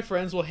 Me and my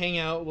friends will hang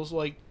out.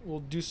 We'll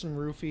do some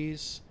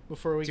roofies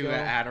before we Do go.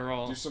 an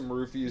Adderall. Do some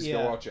roofies.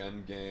 Yeah. Go watch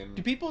Endgame.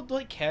 Do people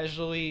like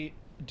casually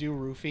do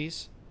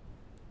roofies?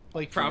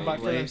 Like for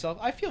Probably.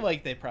 themselves? I feel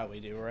like they probably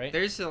do, right?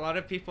 There's a lot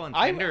of people on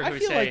I Tinder who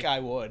feel say. like I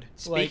would.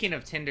 Speaking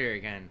of Tinder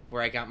again,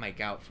 where I got my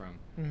gout from.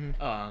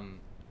 Mhm.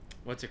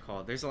 What's it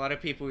called? There's a lot of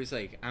people who's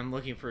like, I'm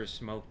looking for a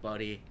smoke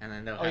buddy, and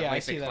then they'll Oh, have yeah, I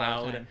like see the that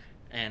all the cloud time.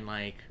 and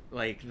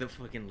like the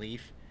fucking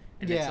leaf,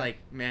 and Yeah. it's like,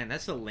 man,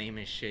 that's the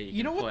lamest shit you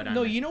You know can what? put on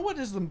No, it. you know what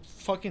is the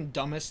fucking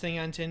dumbest thing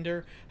on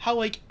Tinder? How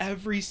like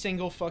every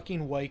single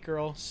fucking white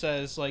girl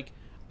says like,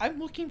 "I'm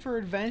looking for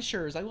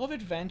adventures. I love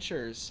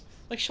adventures."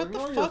 Like, shut the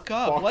Ignore fuck your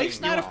up. fucking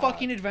Life's not a God.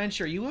 fucking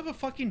adventure. You live a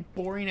fucking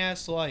boring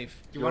ass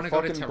life. You You're want a to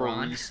go to fucking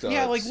Tehran? barista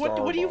Yeah, at like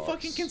what do you Starbucks.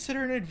 fucking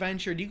consider an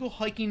adventure? Do you go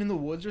hiking in the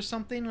woods or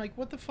something? Like,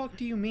 what the fuck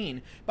do you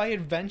mean? By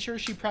adventure,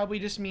 she probably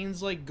just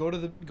means like go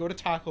to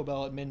Taco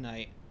Bell at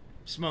midnight.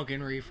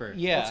 Smoking reefer.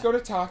 Yeah. Let's go to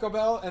Taco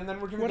Bell, and then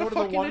we're gonna What a go to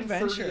the fucking 1:30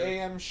 adventure.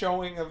 a.m.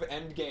 showing of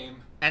Endgame.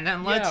 And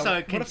then let's what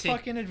a continue.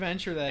 fucking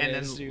adventure that And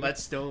is, then dude.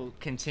 let's still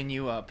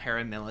continue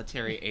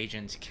paramilitary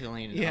agents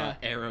killing Yeah.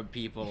 Arab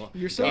people.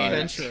 You're so Guys.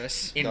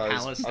 adventurous. in Guys,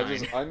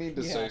 Palestine. I need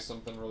to Yeah. say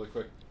something really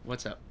quick.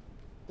 What's up?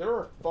 There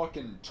are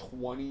fucking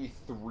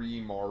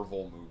 23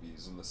 Marvel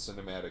movies in the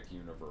cinematic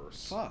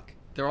universe. Fuck.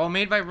 They're all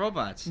made by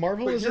robots.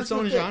 Marvel But is here's its the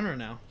own thing. genre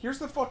now. Here's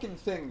the fucking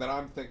thing that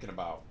I'm thinking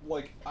about.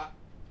 Like,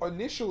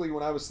 initially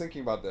when I was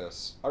thinking about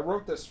this, I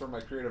wrote this for my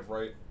creative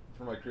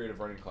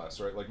writing class,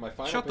 right? Like my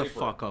final Shut paper. the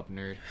fuck up,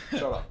 nerd.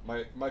 Shut up.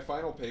 My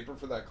final paper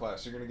for that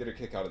class, you're gonna get a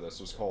kick out of this,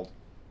 was called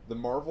 "The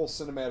Marvel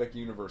Cinematic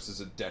Universe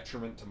is a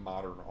Detriment to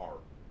Modern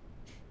Art."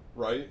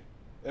 Right?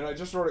 And I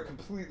just wrote it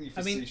completely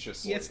I mean,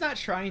 facetiously. yeah, it's not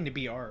trying to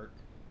be art.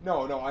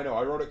 No, I know.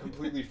 I wrote it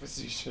completely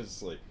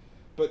facetiously.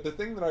 But the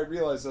thing that I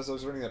realized as I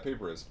was writing that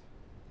paper is,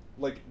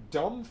 like,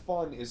 dumb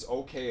fun is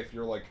okay if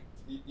you're like,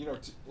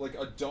 like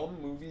a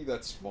dumb movie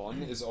that's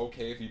fun is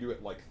okay if you do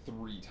it like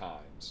 3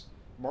 times.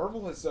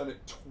 Marvel has done it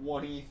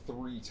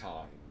 23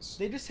 times.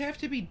 They just have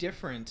to be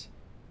different.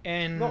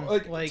 And No,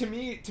 like to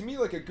me,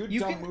 like a good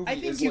you dumb can, movie I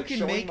think is you like can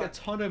showing make my... a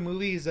ton of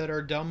movies that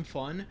are dumb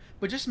fun,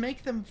 but just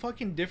make them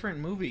fucking different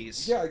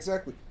movies. Yeah,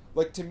 exactly.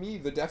 Like to me,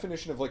 the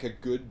definition of like a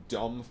good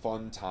dumb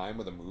fun time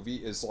with a movie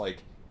is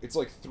like it's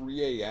like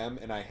 3 a.m.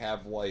 and I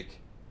have like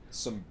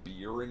some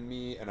beer in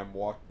me and I'm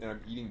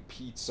eating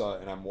pizza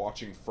and I'm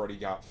watching Freddy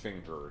Got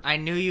Fingered. I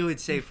knew you would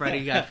say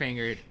Freddy got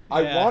fingered.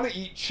 I Yeah. want to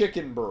eat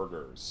chicken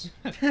burgers.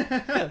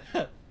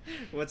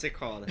 What's it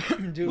called?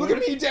 Dude, Look what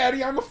at me,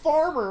 Daddy! I'm a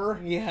farmer.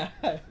 Yeah.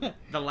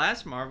 The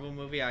last Marvel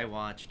movie I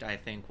watched, I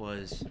think,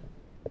 was.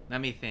 Let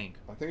me think.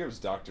 I think it was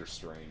Doctor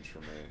Strange for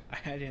me.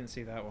 I didn't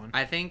see that one.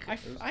 I think.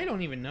 I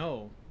don't even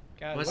know.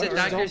 God, Was what it are-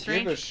 Doctor Don't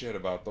Strange? give a shit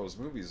about those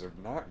movies. They're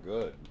not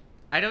good.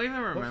 I don't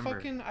even What remember.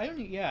 fucking? I don't.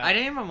 Yeah. I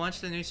didn't even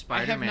watch the new I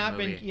Spider-Man have not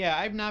movie. been. Yeah,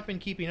 I've not been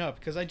keeping up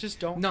because I just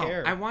don't No,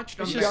 care. I watched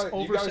It's them. just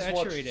you guys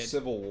watched oversaturated.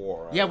 Civil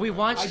War. I Yeah, we remember.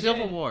 watched I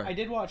Civil did, War. I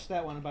did watch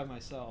that one by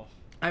myself.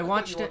 I thought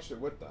watched you it. watched it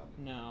with them.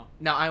 No.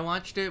 No, I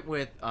watched it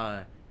with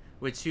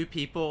 2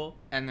 people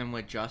and then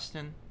with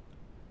Justin,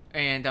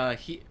 and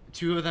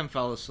 2 of them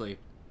fell asleep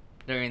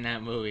during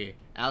that movie.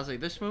 I was like,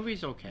 this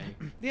movie's okay.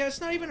 Yeah,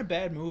 it's not even a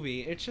bad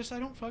movie. It's just I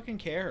don't fucking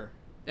care.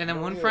 And then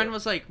No, one yeah. friend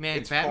was like, man,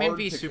 It's Batman hard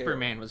v to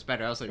Superman was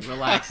better. I was like,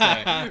 relax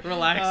there.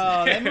 Relax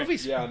Oh, there. that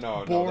movie's Yeah,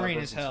 no, boring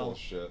that as person's full hell. of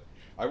shit.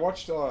 I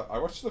watched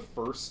the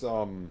first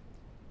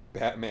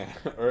Batman,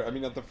 or I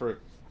mean not the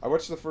first. I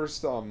watched the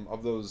first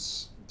of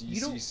those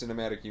You don't- DC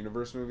Cinematic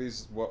Universe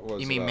movies. What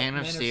was You it? mean Man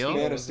of Steel?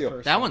 Man of was the Steel.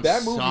 first That one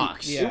That movie,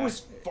 sucks. Yeah. it was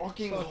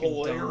fucking Fucking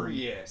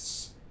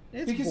hilarious.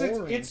 It's Because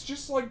boring. it's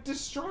just like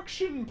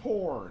destruction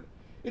porn.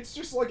 It's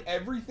just like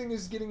everything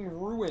is getting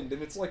ruined,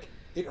 and it's like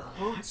it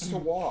hurts to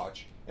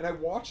watch. And I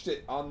watched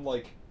it on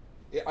like,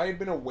 I had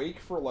been awake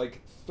for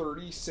like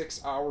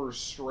 36 hours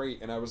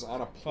straight, and I was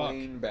on a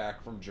plane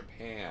back from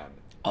Japan.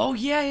 Oh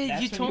yeah,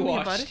 That's you when told me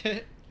about watched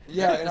it.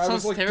 Yeah, and That I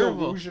was sounds like terrible.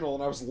 delusional,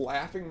 and I was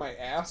laughing my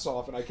ass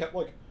off, and I kept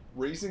like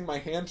raising my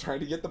hand trying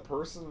to get the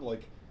person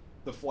like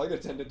the flight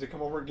attendant to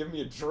come over and give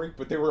me a drink,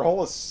 but they were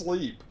all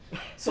asleep.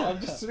 So I'm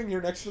just sitting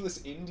here next to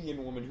this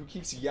Indian woman who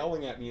keeps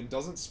yelling at me and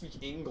doesn't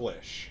speak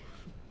English.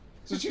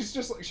 So she's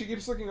just like, she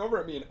keeps looking over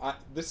at me, and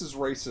this is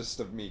racist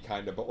of me,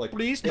 kind of, but like,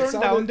 Please it turn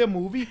sounded- down the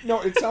movie.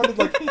 No, it sounded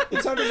like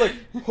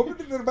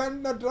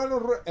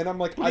and I'm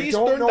like, I Please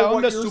don't turn know down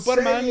what the you're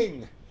Superman.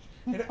 saying.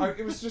 And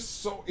it was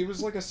just so, it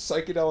was like a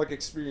psychedelic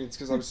experience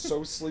because I was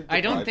so sleep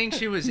I deprived. don't think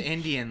she was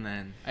Indian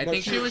then. I No,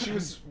 think she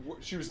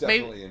was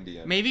definitely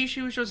Indian. Maybe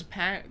she was just She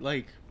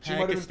might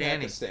have been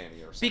Pakistani.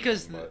 Pakistani or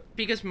something.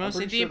 Because most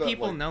pretty Indian sure that,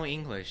 people like- know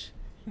English.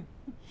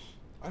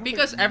 I don't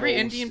Because think every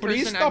most- Indian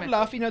Please person I stop met-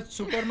 laughing at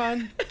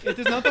Superman. It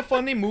is not a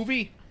funny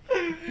movie.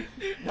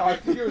 No, I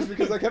think it was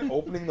because I kept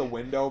opening the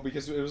window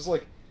because it was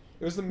like,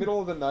 it was the middle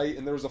of the night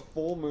and there was a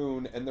full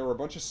moon and there were a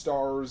bunch of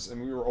stars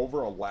and we were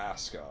over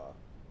Alaska.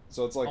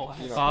 So it's like, Oh,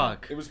 you know,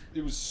 fuck. it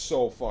was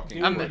so fucking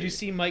Dude, pretty. did you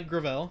see Mike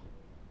Gravel?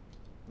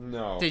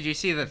 No. Did you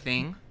see The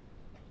Thing?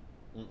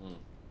 Mm-mm.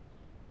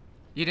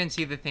 You didn't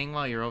see The Thing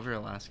while you're over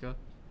Alaska?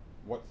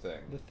 What thing?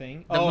 The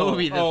Thing? The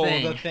movie, The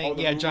Thing. The Thing. Oh,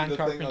 the yeah, movie, John The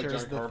Thing, like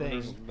Carpenter's John The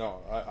Carpenter's- Thing. No,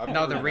 I've No,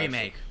 never the even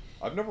remake.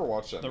 I've never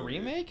watched that The movie.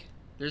 remake?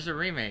 There's a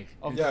remake.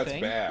 Of Yeah, The it's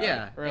Thing? bad.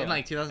 Yeah, Really? in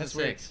like That's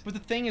weird. 2006. But The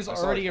Thing is I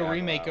saw already like a half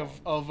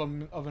of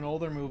remake that of an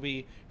older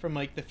movie from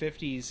like the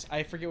 50s.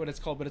 I forget what it's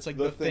called, but it's like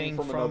The The Thing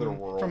Thing from Another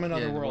World. From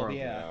Another Yeah, the World, world,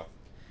 yeah.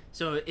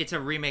 So it's a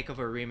remake of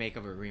a remake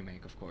of a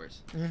remake, of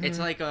course. Mhm. It's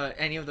like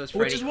any of those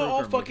Which Freddy is what all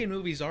Krueger fucking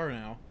movies. movies are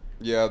now.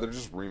 Yeah, they're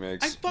just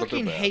remakes. I but they're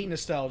fucking bad. hate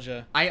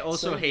nostalgia. I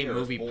also Same hate here,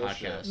 movie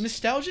bullshit. podcasts.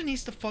 Nostalgia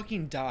needs to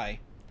fucking die.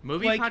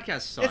 Movie Like,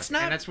 podcasts suck, it's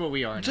not and that's what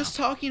we are Just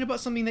now. talking about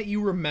something that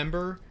you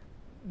remember,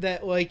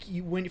 that like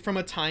you when from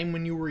a time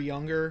when you were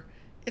younger,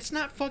 it's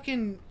not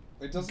fucking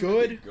It doesn't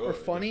good, make it or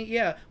funny.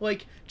 Yeah,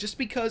 like just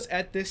because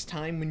at this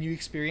time when you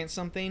experience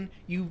something,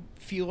 you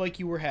feel like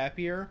you were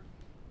happier,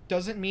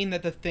 doesn't mean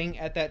that the thing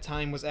at that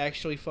time was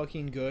actually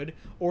fucking good,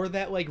 or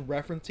that like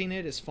referencing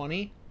it is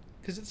funny,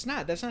 because it's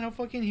not. That's not how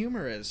fucking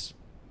humor is.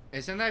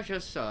 Isn't that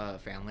just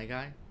Family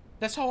Guy?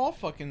 That's how all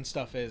fucking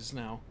stuff is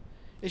now.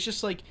 It's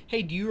just like,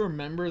 hey, do you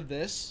remember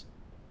this?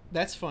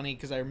 That's funny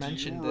because I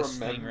mentioned this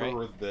thing, right? Do you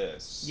remember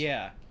this?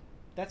 Yeah.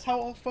 That's how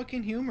all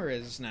fucking humor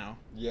is now.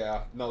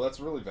 Yeah. No, that's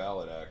really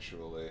valid,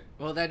 actually.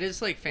 Well, that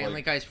is like Family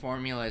Like- Guy's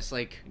formula. It's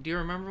like, do you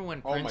remember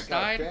when Oh my Prince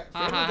god. died?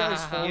 Family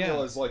Guy's formula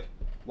Yeah. is like,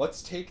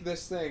 let's take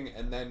this thing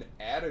and then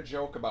add a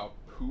joke about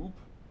poop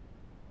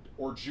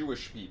or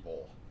Jewish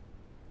people.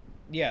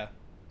 Yeah.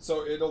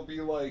 So it'll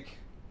be like,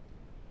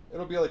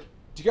 do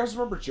you guys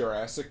remember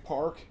Jurassic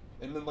Park?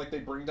 And then like they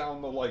bring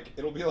down the like,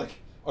 it'll be like,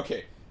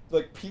 okay,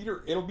 like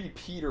Peter, it'll be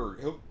Peter.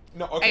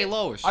 No, okay. Hey,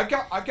 Lois. I've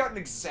got an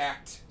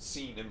exact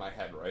scene in my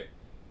head, right?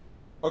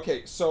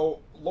 Okay, so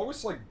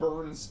Lois like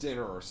burns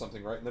dinner or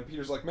something, right? And then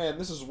Peter's like, "Man,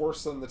 this is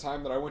worse than the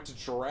time that I went to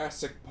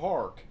Jurassic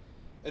Park."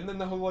 And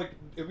then it'll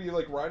be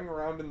like riding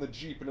around in the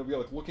Jeep, and it'll be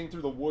like looking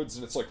through the woods,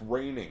 and it's like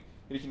raining,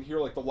 and you can hear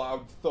like the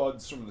loud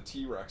thuds from the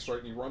T-Rex, right?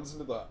 And he runs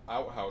into the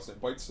outhouse, and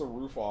it bites the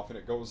roof off, and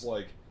it goes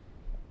like,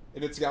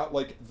 and it's got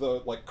like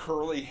the like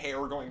curly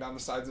hair going down the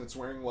sides, and it's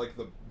wearing like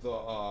the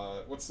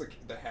what's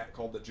the hat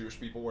called that Jewish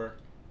people wear?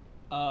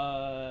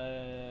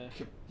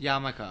 Yarmulke.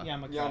 Yarmulke.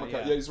 Yarmulke.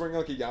 Yeah, he's wearing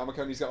like a yarmulke,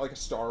 and he's got like a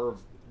Star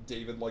of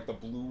David, like the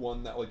blue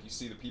one that like you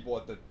see the people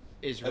at the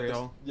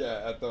Israel.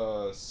 at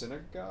the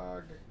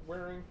synagogue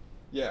wearing.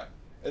 Yeah,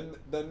 and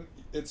then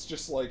it's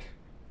just like,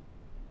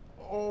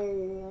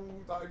 oh,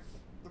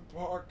 the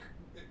park,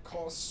 it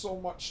costs so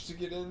much to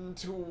get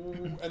into.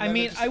 And I then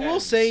mean, it just I will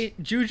ends. say,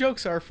 Jew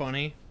jokes are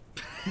funny.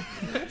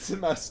 It's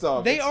messed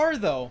up. They It's- are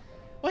though.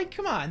 Like,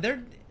 come on,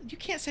 you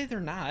can't say they're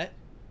not.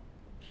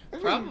 I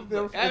mean, Probably-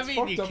 I it's mean,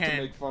 fucked you up can.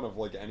 to make fun of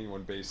like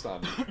anyone based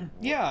on.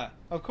 Yeah,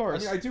 of I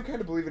course. mean, I do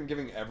kind of believe in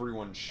giving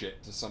everyone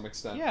shit to some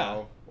extent, Yeah.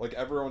 though. Like,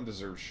 everyone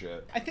deserves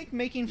shit. I think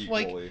making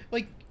Equally.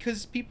 like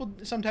because people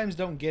sometimes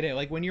don't get it.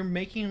 Like when you're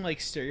making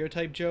like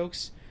stereotype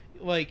jokes,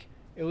 like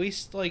at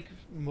least like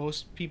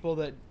most people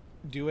that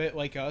do it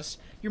like us,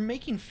 you're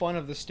making fun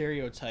of the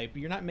stereotype.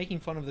 You're not making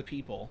fun of the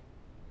people.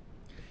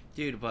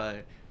 Dude,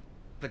 but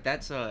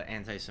that's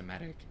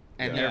anti-Semitic,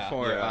 and Yeah.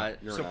 therefore Yeah,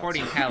 you're an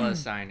supporting Nazi.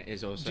 Palestine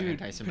is also Dude,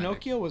 anti-Semitic.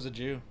 Pinocchio was a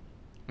Jew.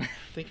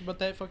 Think about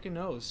that fucking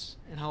nose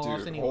and how Dude,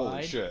 often he holy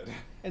lied. shit.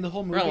 And the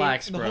whole movie,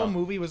 Relax, the bro. whole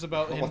movie was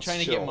about him Let's trying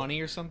to chill. get money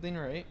or something,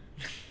 right?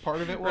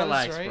 Part of it was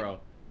Relax, right. bro.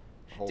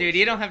 Holy Dude,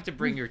 you shit. don't have to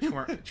bring your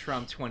Trump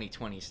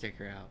 2020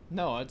 sticker out.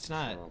 No, it's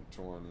not. Trump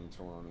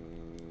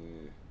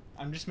 2020.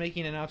 I'm just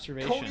making an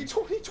observation. Coney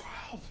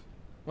 2012.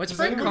 Let's Does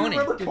bring anyone Coney.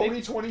 remember Did Coney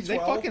Did 2012? they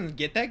fucking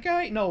get that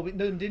guy? No,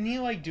 didn't he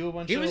like do a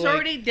bunch He of was like,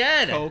 already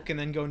dead. coke and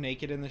then go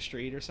naked in the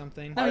street or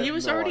something? No, I he have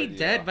was no already idea.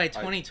 dead by I-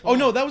 2012. Oh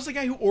no, that was the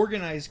guy who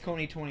organized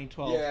Coney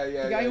 2012. Yeah,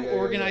 yeah, The guy yeah, who yeah, yeah,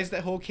 organized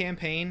that whole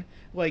campaign,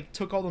 like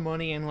took all the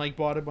money and like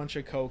bought a bunch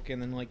of coke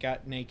and then like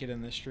got naked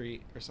in the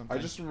street or something.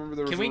 I just remember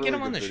there was Can a we get really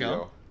him on good the video.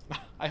 show?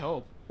 I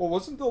hope. Well,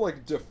 wasn't the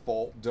like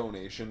default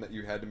donation that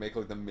you had to make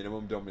like the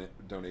minimum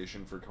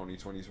donation for Coney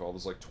 2012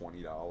 was like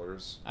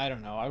 $20? I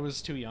don't know. I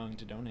was too young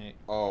to donate.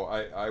 Oh,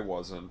 I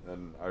wasn't,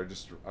 and I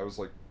was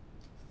like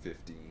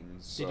 15.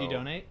 So. Did you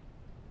donate?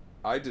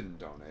 I didn't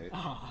donate.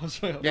 Oh, I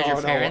was like, Did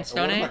your parents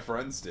one of my donate?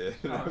 friends did.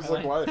 And Oh, I was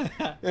really? like,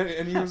 why?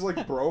 And he was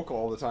like broke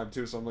all the time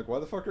too. So I'm like, why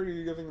the fuck are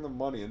you giving them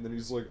money? And then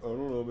he's like, I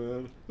don't know,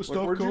 man. Like,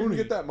 Stop where'd you even Coney.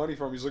 get that money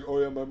from? He's like,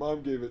 oh yeah, my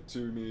mom gave it to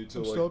me to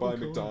I'm like stopping buy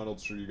Coney.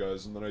 McDonald's for you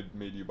guys, and then I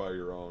made you buy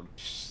your own.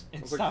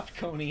 And was like, stopped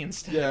Coney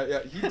instead.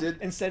 Yeah, he did.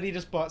 Instead, he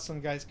just bought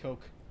some guy's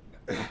Coke.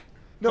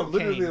 No, Cocaine.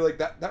 literally, like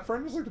that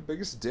friend was like the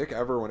biggest dick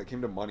ever when it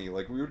came to money.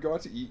 Like we would go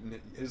out to eat, and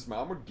his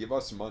mom would give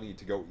us money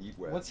to go eat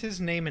with. What's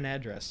his name and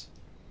address?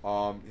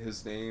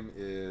 His name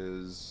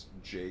is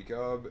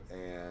Jacob,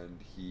 and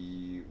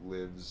he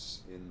lives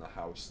in the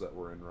house that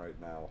we're in right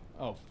now.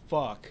 Oh,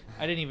 fuck.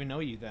 I didn't even know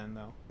you then,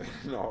 though.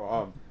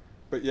 No,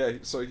 but yeah,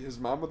 so his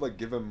mom would like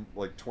give him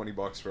like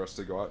 $20 for us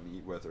to go out and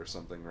eat with or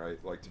something,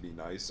 right? Like to be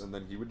nice, and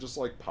then he would just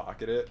like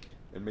pocket it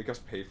and make us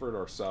pay for it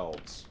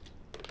ourselves.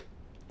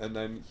 And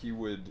then he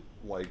would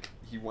like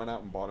he went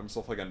out and bought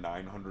himself like a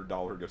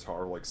 $900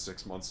 guitar like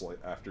 6 months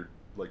after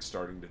like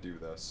starting to do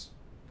this.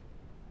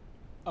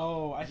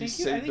 Oh, I He think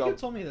you saved you up-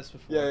 told me this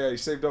before. Yeah, he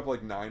saved up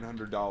like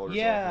 $900.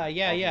 Yeah, off of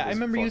I his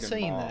remember you fucking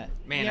saying mom. that.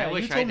 Man, yeah, I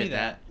wish you I told me did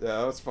that.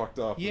 Yeah, that's fucked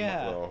up.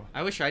 Yeah. Though.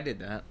 I wish I did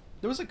that.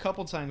 There was a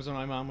couple times when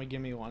my mom would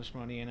give me lunch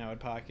money and I would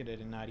pocket it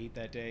and not eat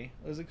that day.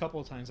 There was a couple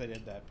of times I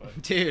did that,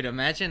 but Dude,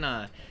 imagine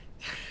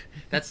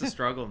that's the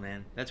struggle,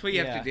 man. That's what you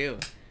have Yeah. to do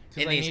 'cause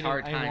in I these needed-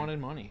 hard I times. wanted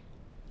money.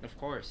 Of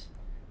course.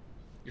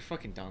 You're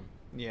fucking dumb.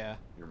 Yeah.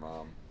 Your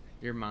mom.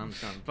 Your mom's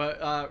dumb.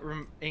 But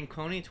in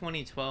Coney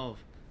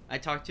 2012, I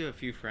talked to a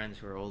few friends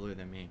who were older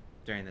than me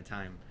during the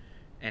time,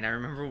 and I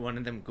remember one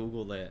of them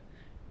Googled it,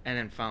 and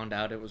then found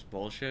out it was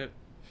bullshit.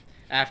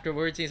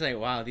 Afterwards, he's like,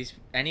 "Wow,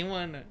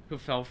 anyone who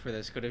fell for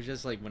this could have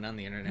just like went on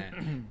the internet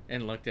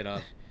and looked it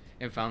up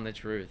and found the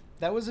truth."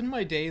 That was in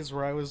my days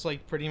where I was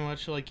like pretty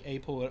much like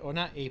apolitical, or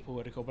not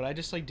apolitical, but I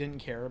just like didn't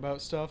care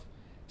about stuff.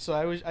 So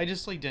I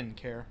just like didn't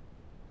care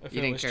if You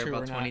it didn't was care true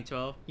about or not.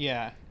 2012.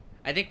 Yeah,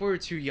 I think we were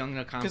too young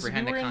to because we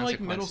comprehend were the in like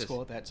consequences. middle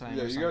school at that time.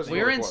 Yeah, or you something. guys We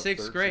were like, in what,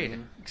 6th grade.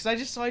 13? Because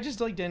I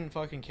just like didn't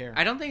fucking care.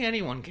 I don't think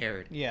anyone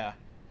cared. Yeah.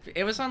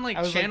 It was on like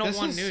I was Channel like,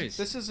 1 News.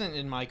 This isn't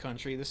in my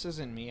country. This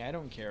isn't me. I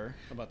don't care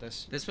about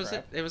this. This was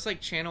crap. it was like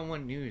Channel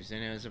 1 News,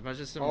 and it was a bunch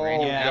of some Oh,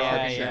 random yeah,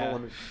 African yeah.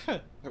 Channel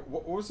One-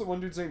 what was the one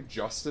dude's name?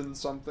 Justin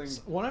something?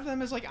 One of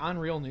them is like on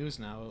Real News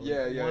now.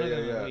 Yeah, One of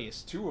them yeah. at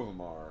least. Two of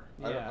them are.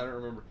 Yeah. I don't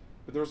remember.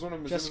 But there was one of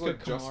them. His Jessica name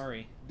was like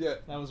Kamari. Yeah.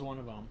 That was one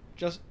of them.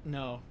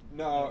 No,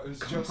 it was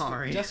Justin.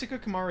 Kamari. Jessica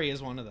Kamari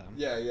is one of them.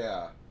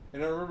 Yeah.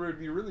 And I remember it'd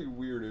be really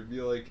weird. It'd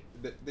be like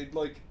they'd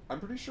like. I'm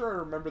pretty sure I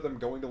remember them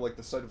going to like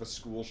the site of a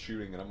school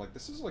shooting, and I'm like,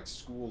 this is like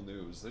school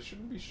news. They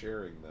shouldn't be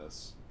sharing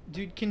this.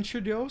 Dude, can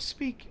Trudeau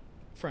speak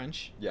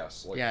French?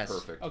 Yes, like Yes.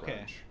 perfect Okay.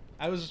 French.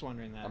 I was just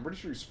wondering that. I'm pretty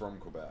sure he's from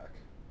Quebec.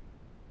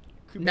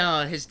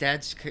 No, his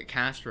dad's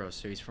Castro,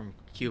 so he's from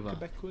Cuba.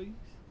 Quebecois?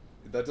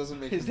 That doesn't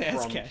make His him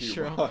dad's from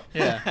Castro. Cuba.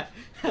 Yeah.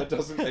 That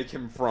doesn't make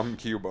him from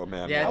Cuba,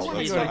 man. Yeah, That's it's-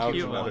 not he's how from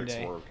Cuba one genetics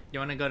day. work. You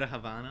want to go to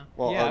Havana?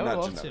 Well, Yeah, I would not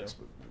love genetics, to.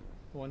 but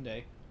One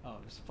day. Oh,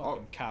 this Oh.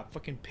 fucking cop,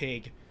 fucking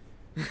pig.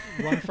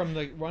 run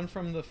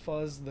from the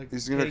fuzz. The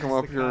he's gonna pigs, come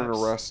up the here and cops.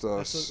 arrest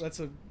us. That's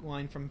a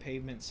line from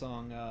Pavement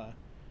song,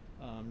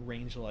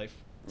 Range Life.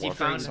 It's He a Well,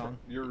 great found- song.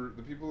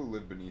 the people who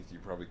live beneath you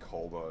probably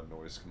called a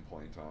noise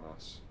complaint on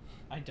us.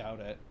 I doubt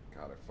it.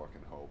 God, I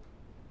fucking hope.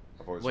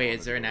 I've always Wait, wanted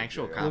is there to an go to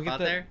actual jail. cop Look at out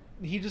the- there?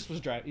 He just was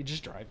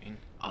driving.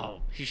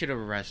 Oh, he should have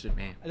arrested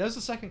me. That was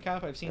the second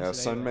cop I've seen Yeah, today.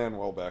 send though.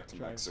 Manuel back to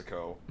Drive.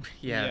 Mexico.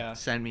 Yeah, Yeah.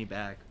 send me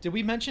back. Did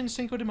we mention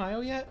Cinco de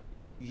Mayo yet?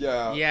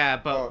 Yeah. Yeah,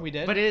 but We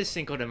did? But it is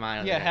Cinco de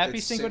Mayo. Yeah, there. happy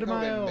It's Cinco de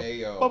Mayo.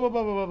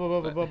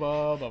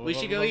 We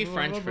should go eat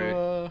French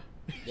food.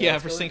 Yeah,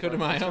 let's for go Cinco de eat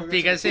French- let's Mayo. go get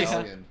Because some it's-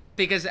 Italian.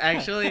 Because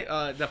actually,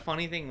 the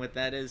funny thing with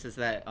that is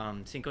that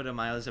Cinco de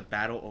Mayo is a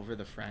battle over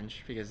the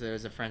French because there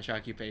was a French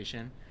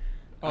occupation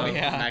Oh, of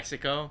yeah.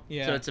 Mexico.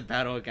 Yeah. So it's a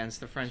battle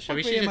against the French. So Fuck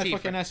we me should in my just eat.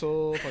 fucking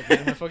asshole. Fuck me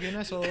in my fucking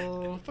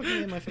asshole. Fuck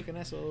me in my fucking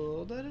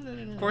asshole.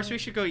 Of course, we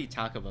should go eat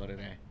Taco Bell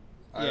today.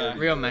 I Yeah. already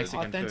Real did.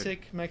 Mexican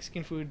Authentic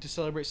Mexican food to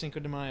celebrate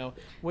Cinco de Mayo,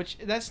 which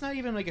that's not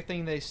even like a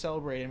thing they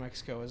celebrate in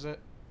Mexico, is it?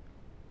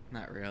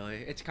 Not really.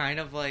 It's kind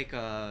of like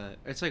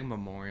it's like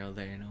Memorial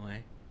Day in a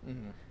way.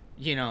 Mm-hmm.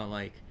 You know,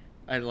 like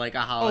a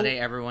holiday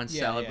everyone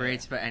yeah,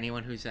 celebrates, but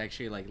anyone who's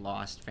actually like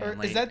lost Or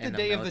family. is that the in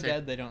Day of the military-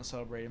 Dead they don't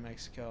celebrate in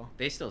Mexico?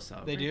 They still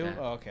celebrate. They do? that.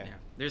 Oh, okay. Yeah.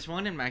 There's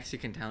one in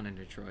Mexican town in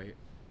Detroit.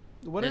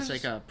 What It's is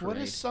like a what parade.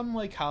 is some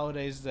like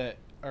holidays that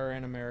are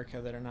in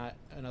America that are not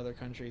in other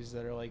countries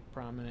that are like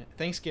prominent?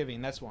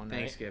 Thanksgiving, that's one, right?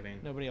 Thanksgiving.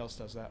 Nobody else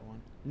does that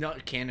one. No,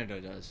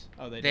 Canada does.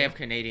 Oh, they They do? have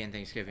Canadian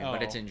Thanksgiving,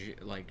 but it's Oh. in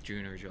like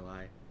June or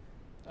July.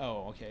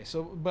 Oh, okay.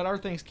 So, but our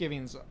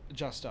Thanksgiving's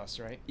just us,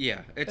 right?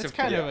 Yeah, it's It's a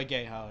kind yeah. of a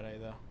gay holiday,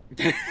 though.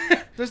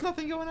 There's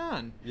nothing going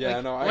on. Yeah,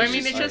 Like, no, Well, I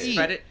mean, it's just eat.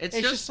 spread it. It's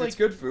It's just just like it's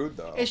good food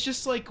though. It's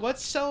just like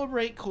let's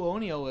celebrate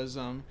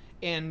colonialism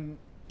and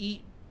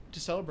eat to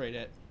celebrate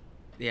it.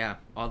 yeah.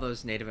 All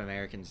those Native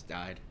Americans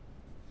died.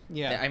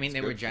 Yeah. I mean, It's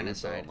they were good food, though,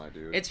 genocide. my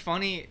dude. It's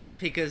funny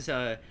because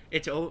I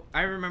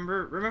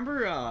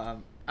remember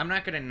I'm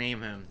not gonna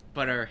name him,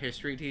 but our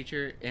history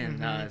teacher in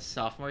Mhm.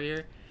 sophomore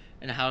year,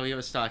 and how he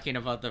was talking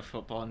about the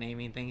football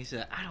naming thing. He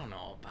said, "I don't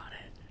know about it."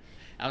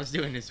 I was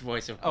doing his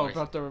voice, of Oh, course.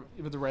 about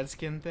the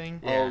redskin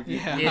thing. Yeah.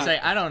 yeah. He's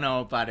like, I don't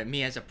know about it.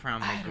 Me as a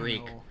prominent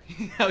Greek.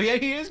 Oh yeah,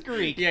 he is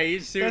Greek. Yeah,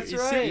 he's That's he's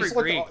right. super He's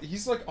Greek. like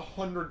he's like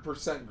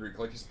 100% Greek.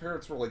 Like his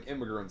parents were like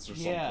immigrants or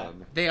Yeah.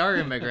 something. They are Oh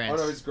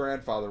immigrants. no, his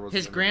grandfather was.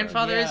 His an immigrant.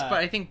 grandfather is, Yeah. but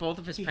I think both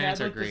of his parents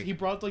had, are like, Greek. he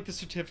brought like the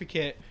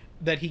certificate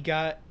that he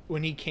got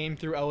when he came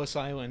through Ellis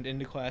Island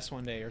into class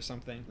one day or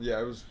something.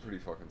 Yeah, it was pretty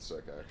fucking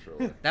sick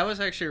actually. That was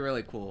actually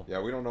really cool.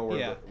 Yeah, we don't know where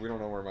Yeah. we don't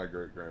know where my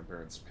great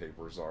grandparents'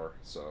 papers are.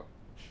 So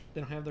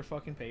They don't have their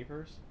fucking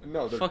papers.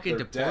 no, they're Fucking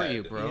they're deport dead.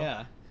 you, bro.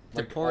 Yeah.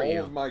 Like, Deport all you.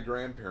 of my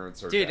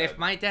grandparents are Dude, dead. if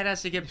my dad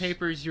has to get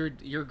papers, your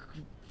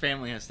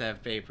family has to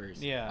have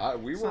papers. Yeah.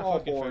 We It's were not all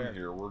fucking born fair.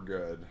 here. We're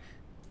good.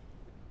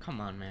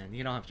 Come on, man.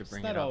 You don't have to It's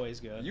bring not it up. always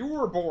good. You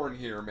were born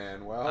here,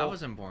 Manuel. I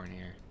wasn't born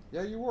here.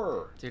 Yeah, you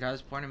were. Dude, I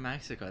was born in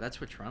Mexico.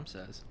 That's what Trump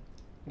says.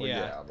 Well, Yeah.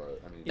 yeah,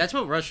 but I mean, That's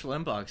what Rush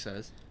Limbaugh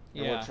says.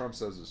 and Yeah. what Trump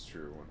says is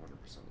true,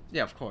 100%.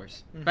 Yeah, of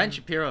course. Mhm. Ben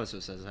Shapiro also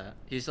says that.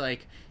 He's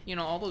like,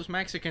 all those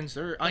Mexicans,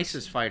 they're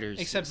ISIS fighters.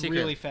 Except Secret.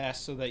 really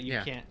fast so that you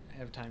Yeah. can't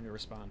have time to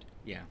respond.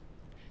 Yeah.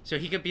 So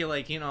he could be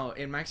like,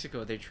 in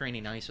Mexico, they're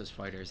training ISIS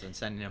fighters and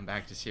sending them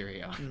back to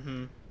Syria.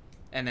 Mm-hmm.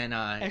 And then,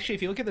 Actually,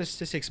 if you look at the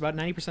statistics, about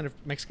 90% of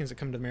Mexicans that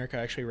come to America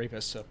are actually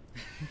rapists. So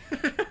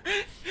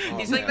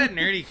he's Oh, like man. that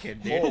nerdy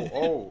kid, dude.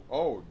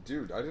 Oh,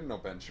 dude! I didn't know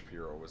Ben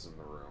Shapiro was in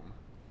the room.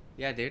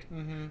 Yeah, dude.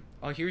 mm-hmm.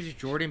 Oh, here's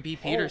Jordan B.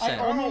 Peterson.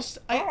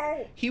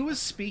 He was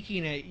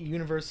speaking at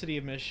University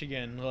of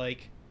Michigan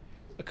like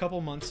a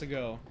couple months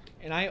ago,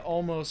 and I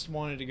almost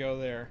wanted to go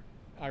there,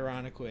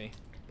 ironically,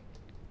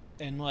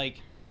 and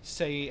like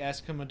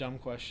ask him a dumb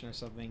question or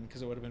something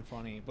because it would have been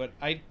funny, but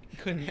I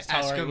couldn't Ask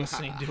tolerate him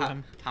listening to how,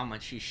 him. how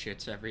much he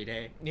shits every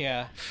day.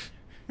 Yeah.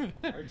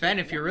 Ben,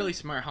 if you're really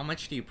smart, how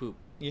much do you poop?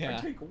 Yeah.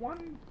 I take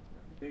one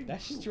big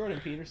That's just poop.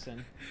 Jordan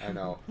Peterson. I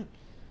know.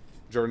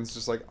 Jordan's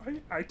just like,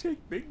 I take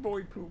big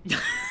boy poop.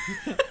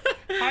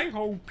 Hi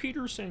ho,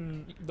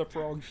 Peterson the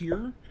frog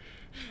here.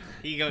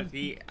 He goes,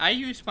 I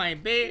use my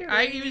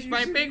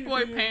big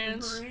boy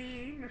pants.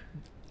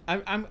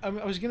 I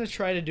was gonna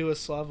try to do a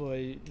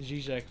Slavoj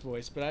Žižek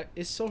voice, but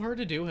it's so hard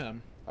to do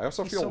him. I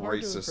also He's feel so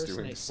hard to racist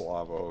doing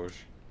impersonate.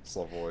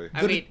 Slavoj.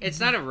 I mean, it's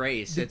not a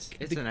race. It's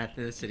the- an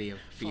ethnicity of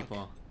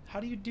people. How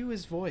do you do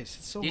his voice?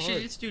 It's so You hard.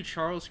 should just do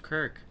Charles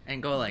Kirk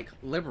and go like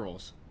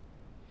liberals.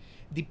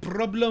 The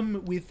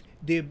problem with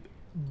the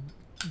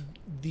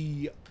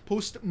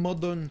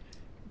postmodern,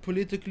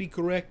 politically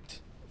correct.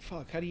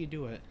 Fuck, how do you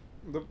do it?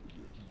 The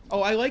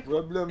Oh, I like.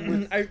 problem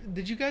with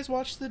Did you guys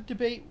watch the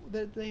debate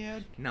that they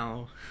had?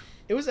 No.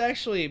 It was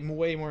actually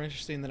way more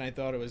interesting than I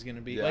thought it was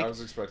gonna be. yeah, like, I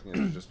was expecting it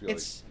to just be like,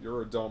 it's-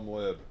 you're a dumb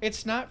lib.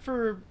 it's not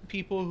for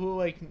people who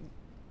like.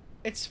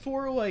 It's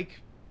for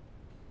like.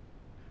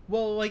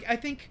 Well, like I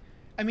think,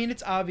 I mean,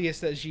 it's obvious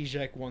that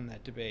Zizek won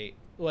that debate.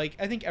 Like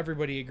I think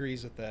everybody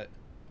agrees with that.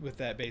 With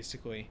that,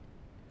 basically,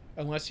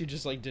 unless you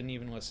just like didn't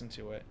even listen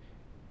to it,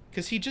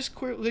 because he just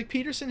like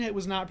Peterson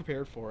was not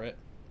prepared for it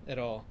at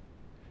all.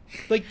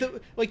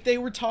 Like they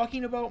were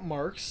talking about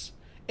Marx,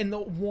 and the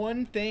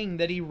one thing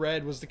that he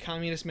read was the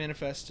Communist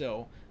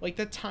Manifesto, like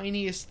the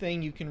tiniest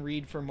thing you can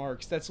read for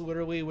Marx. That's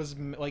literally was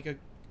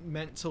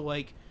meant to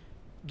like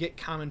get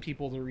common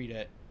people to read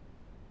it,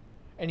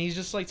 and he's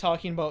just like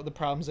talking about the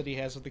problems that he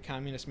has with the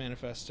Communist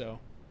Manifesto.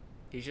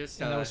 He's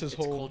just And that was his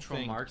it's whole cultural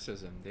thing.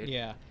 Marxism, dude.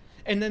 Yeah.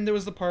 And then there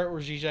was the part where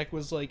Zizek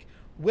was like,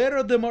 where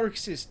are the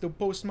Marxists, the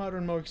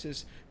postmodern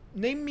Marxists?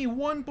 Name me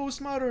one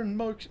postmodern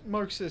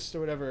Marxist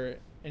or whatever.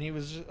 And he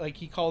was just, like,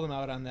 he called him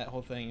out on that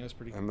whole thing. It was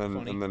pretty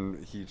funny. And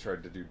then he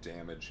tried to do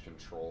damage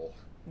control.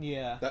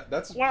 Yeah.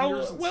 That's Well,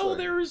 Peterson's well, thing.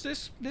 there's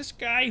this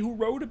guy who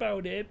wrote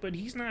about it, but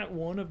he's not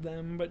one of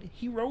them. But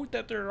he wrote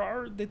that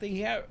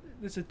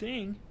it's a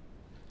thing.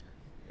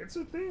 It's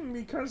a thing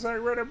because I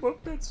read a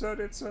book that said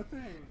it's a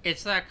thing.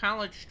 It's that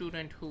college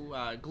student who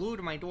glued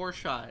my door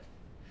shut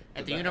at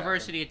Did the that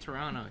University of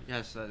Toronto.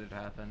 Yes, that did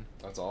happen.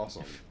 That's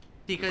awesome.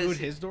 Because Glued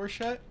his door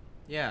shut?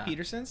 yeah,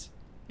 Peterson's?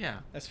 yeah,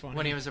 That's funny.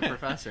 when he was a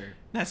professor.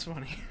 That's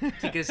funny.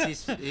 Because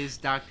he's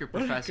Dr.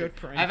 What a Professor. good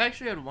prank. I've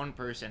actually had one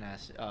person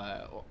ask.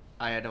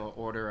 I had to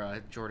order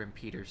a Jordan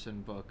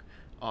Peterson book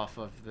off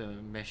of the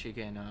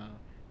Michigan,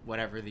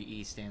 whatever the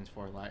E stands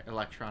for,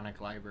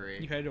 electronic library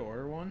You had to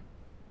order one?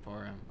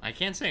 for him. I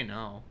can't say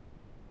no.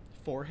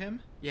 For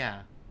him?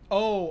 Yeah.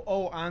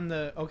 On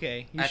the...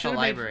 Okay. You At the should've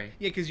library.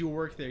 Yeah, because you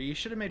work there. You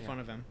should have made Yeah. fun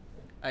of him.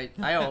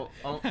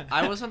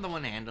 I wasn't the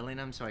one handling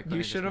him, so I couldn't.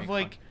 You just should have,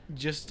 make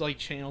like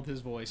channeled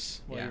his voice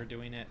while Yeah. you were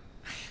doing it.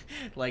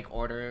 fun. Like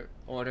order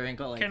and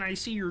go like. Can I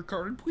see your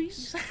card,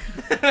 please?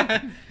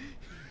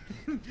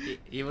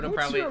 He would have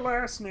What's probably. your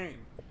last name?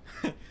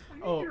 I need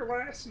Oh. your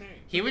last name.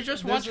 He would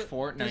just There's watch there's a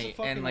Fortnite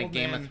fucking and like old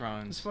Game man- of This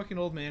Thrones. fucking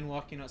old man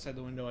walking outside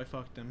the window. I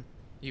fucked him.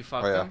 You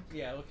fucked Oh, yeah. him.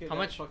 Yeah, look at How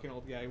that much- fucking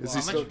old guy. Is How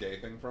he much- still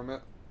gaping from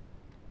it?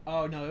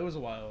 Oh no, it was a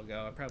while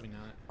ago. Probably not.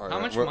 Oh, How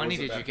yeah. much What money was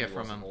it did you back get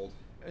when he from wasn't him? old?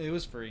 It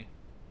was free.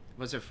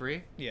 Was it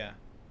free? Yeah,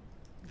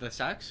 The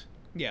sex?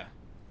 yeah.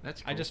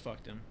 That's cool. I just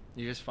fucked him.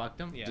 You just fucked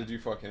him? Yeah, Did you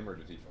fuck him or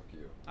did he fuck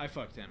you? I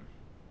fucked him.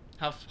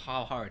 How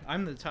hard?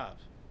 I'm the top.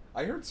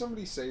 I heard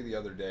somebody say the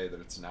other day that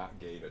it's not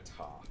gay to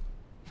top.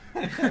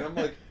 And I'm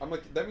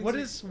like, that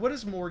means what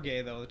is more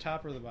gay though, the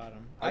top or the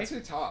bottom? I'd say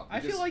top. I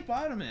feel like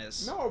bottom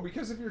is. No,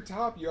 because if you're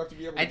top, you have to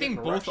be able to I get think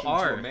an both erection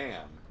are. to a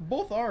man.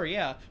 Both are,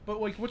 yeah.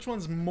 But like, which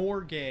one's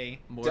more gay?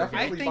 Definitely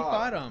I think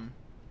bottom.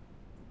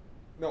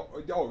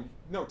 bottom.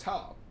 No,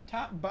 top.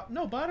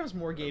 No, bottom's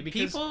more gay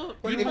because People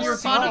But people if are you're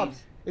bottom. top,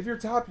 if you're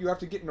top, you have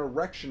to get an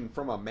erection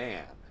from a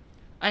man.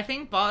 I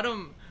think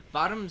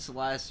bottom's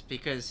less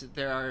because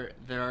there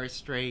are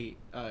straight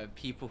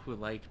people who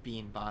like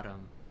being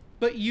bottom.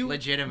 but you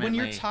Legitimately. when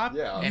you're top,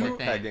 Yeah, And you, the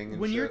thing. pegging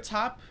and when shit. you're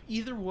top,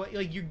 either way,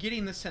 like you're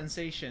getting the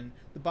sensation.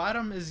 The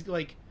bottom is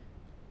like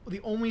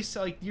the only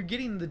like you're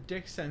getting the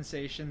dick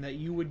sensation that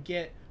you would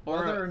get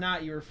whether or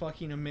not you were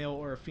fucking a male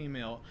or a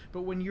female.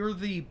 But when you're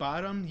the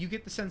bottom, you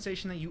get the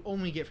sensation that you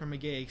only get from a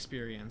gay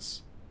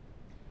experience.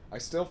 I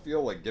still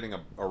feel like getting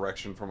an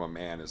erection from a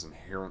man is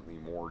inherently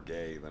more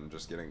gay than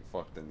just getting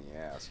fucked in the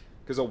ass.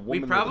 Because a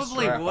woman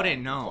probably with a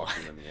wouldn't know.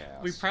 fucking in the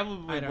ass. We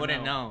probably I don't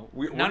wouldn't know. know.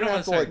 We're None gonna of have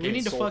us to, are like, We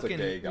need to insult a fucking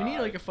gay we need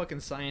guy. like a fucking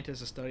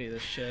scientist to study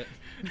this shit.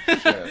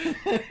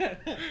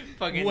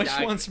 Fucking Which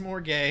doc- one's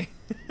more gay?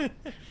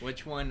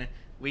 Which one?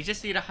 We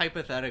just need to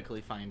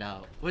hypothetically find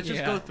out. Let's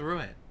just Yeah. go through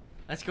it.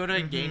 Let's go to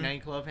a gay Mhm.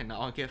 nightclub and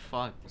all get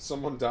fucked.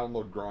 Someone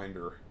download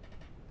Grinder.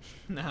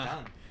 Nah.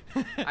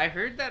 Done. I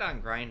heard that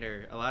on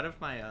Grinder, a lot of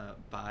my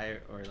bi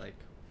or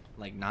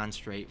like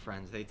non-straight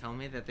friends, they tell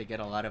me that they get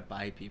a lot of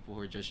bi people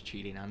who are just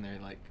cheating on their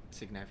like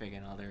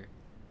significant other.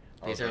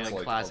 These are that's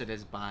like closeted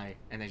as bi,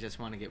 and they just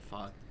want to get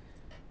fucked.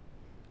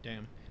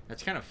 Damn.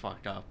 That's kind of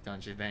fucked up,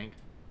 don't you think?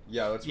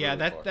 Yeah, that's Yeah, really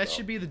that fucked that up.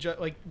 should be the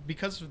like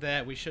because of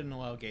that we shouldn't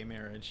allow gay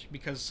marriage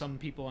because some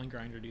people on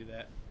Grindr do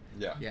that.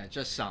 Yeah. Yeah,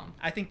 just some.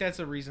 I think that's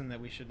a reason that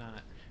we should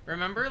not.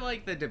 Remember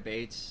like the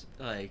debates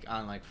like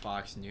on like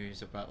Fox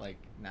News about like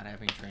not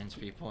having trans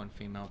people in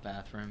female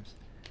bathrooms?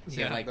 So,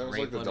 Yeah. like That was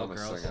rape like the little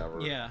dumbest girls. thing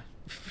ever. Yeah.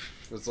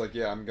 It's like,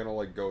 yeah, I'm gonna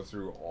like go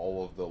through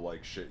all of the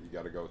like shit you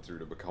gotta go through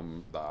to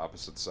become the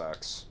opposite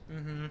sex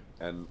Mm-hmm.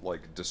 and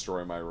like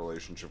destroy my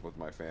relationship with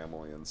my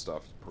family and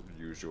stuff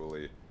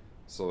usually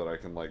so that I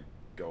can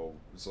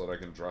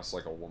dress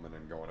like a woman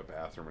and go in a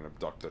bathroom and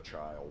abduct a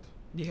child.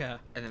 Yeah.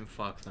 And then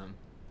fuck them.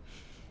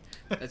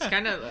 It's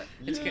kind of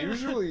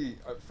Usually,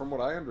 from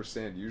what I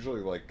understand,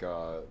 usually like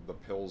the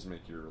pills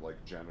make your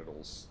like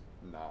genitals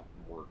not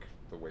work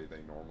the way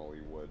they normally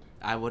would.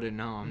 I wouldn't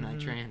know. I'm not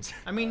Mhm. trans.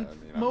 I mean,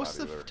 I'm most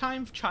not of the either.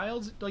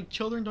 time,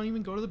 children don't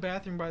even go to the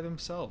bathroom by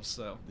themselves.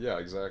 So Yeah,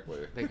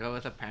 exactly. They go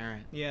with a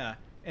parent. yeah,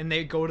 and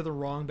they go to the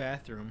wrong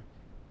bathroom.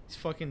 These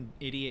fucking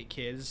idiot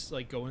kids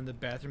like go in the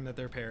bathroom that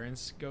their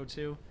parents go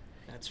to.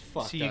 That's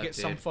fucked So you up, get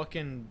some dude.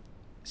 fucking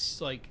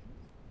like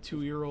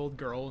 2-year-old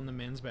girl in the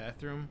men's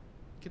bathroom.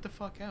 Get the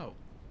fuck out.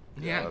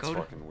 Yeah, that's go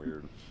fucking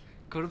weird.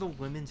 to the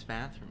women's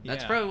bathroom.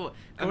 That's Yeah. probably what,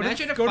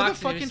 imagine if go to the Fox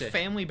fucking News did.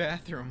 family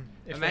bathroom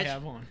if they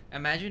have one.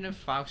 Imagine if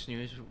Fox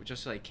News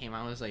just like came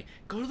out and was like,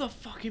 "Go to the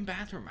fucking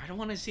bathroom. I don't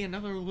want to see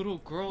another little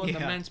girl in the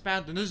Yeah. men's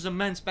bathroom. This is a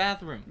men's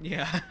bathroom."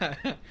 Yeah.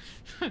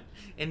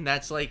 And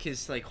that's like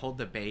his like whole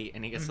debate,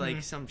 and he gets like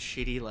Mhm. some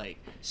shitty like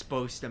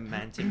supposed to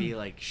meant to be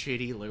like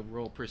shitty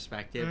liberal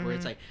perspective where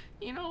it's Mhm. like,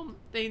 you know,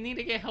 they need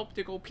to get help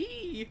to go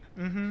pee.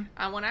 Mm-hmm.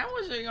 And when I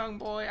was a young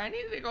boy, I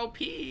needed to go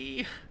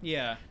pee.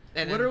 Yeah.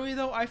 And then- Literally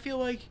though, I feel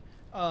like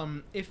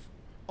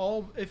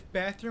if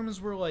bathrooms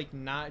were like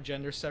not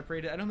gender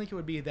separated, I don't think it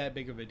would be that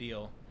big of a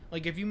deal.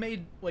 Like if you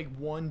made like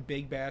one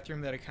big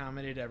bathroom that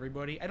accommodated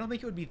everybody, I don't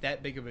think it would be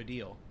that big of a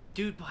deal.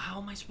 Dude, but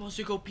how am I supposed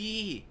to go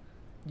pee?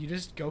 You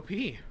just go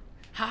pee.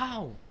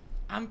 How?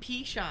 I'm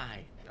pee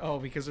shy. Oh,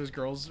 because there's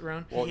girls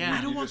around. Well, Yeah. you,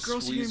 I don't you want just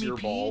girls to hear squeeze me your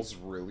pee. balls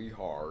really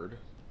hard.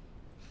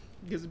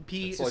 Because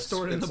pee It's is like-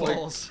 stored in the it's like-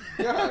 balls.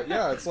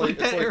 Yeah, it's like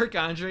like that Eric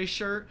Andre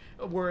shirt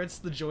where it's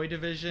the Joy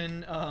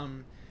Division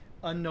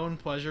Unknown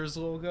Pleasures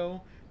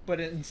logo, but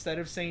instead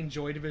of saying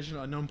Joy Division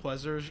Unknown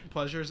Pleasures,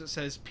 it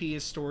says pee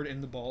is stored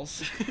in the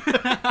balls.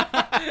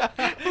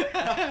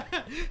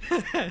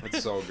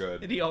 It's so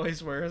good. And he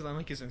always wears on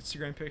like his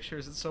Instagram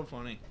pictures. It's so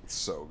funny. It's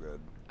so good.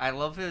 I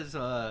love his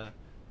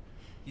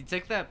he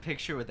took that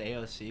picture with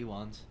AOC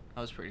once.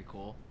 That was pretty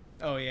cool.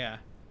 Oh yeah,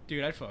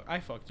 dude, I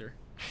fucked her.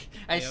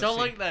 I still AOC.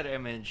 like that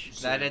image.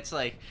 That Same. it's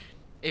like,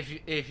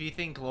 if you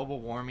think global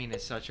warming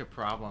is such a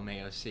problem,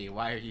 AOC,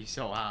 why are you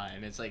so hot?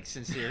 And it's like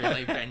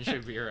sincerely Ben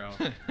Shapiro.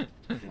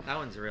 That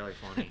one's really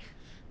funny.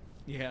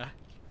 Yeah,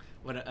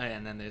 What?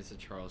 And then there's the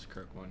Charles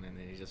Kirk one, and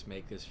then he just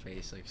make his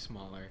face like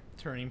smaller.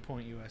 Turning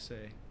Point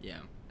USA. Yeah.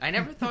 I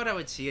never thought I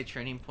would see a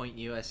Turning Point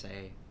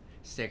USA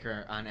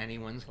sticker on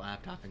anyone's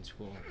laptop in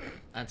school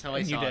until I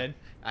And you saw it. did?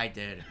 I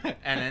did.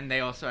 And then they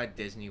also had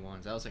Disney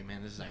ones. I was like,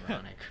 man, this is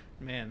ironic.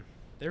 Man,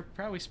 they're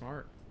probably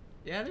smart.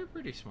 Yeah, they're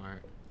pretty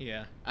smart.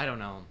 Yeah. I don't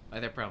know.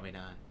 They're probably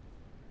not.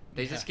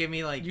 They Yeah. just give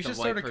me like You the should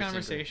white start a person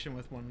conversation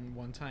with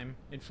one time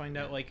and find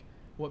out like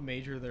what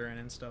major they're in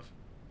and stuff.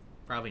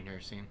 Probably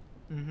nursing.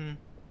 Mm-hmm.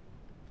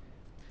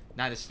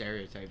 Not a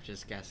stereotype,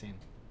 just guessing.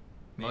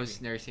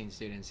 Most nursing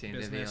students seem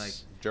to be like.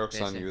 Joke's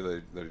on Basic.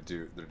 you.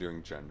 They're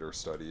doing gender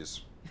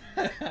studies.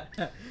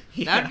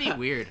 That'd be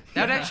weird.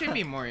 That would actually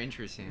be more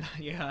interesting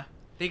Yeah.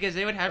 because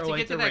they would have Or to like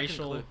get to the that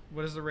racial. conclusion.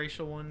 What is the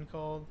racial one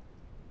called?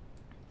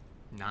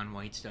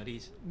 Non-white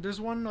studies. There's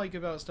one like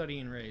about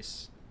studying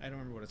race. I don't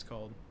remember what it's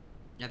called.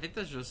 I think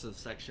there's just a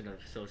section of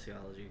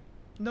sociology.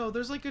 No,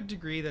 there's like a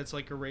degree that's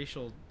like a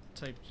racial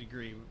type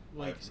degree,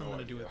 like have something no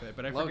to do with idea. it,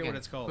 but I Logan, forget what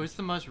it's called. Who's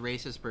the most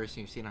racist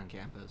person you've seen on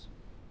campus?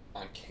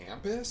 On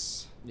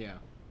campus? Yeah.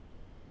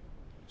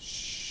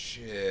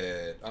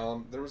 Shit.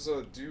 There was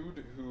a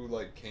dude who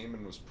like came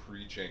and was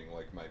preaching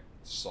like my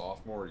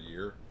sophomore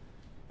year,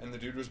 and the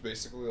dude was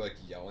basically like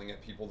yelling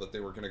at people that they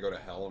were gonna go to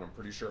hell, and I'm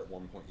pretty sure at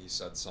one point he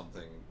said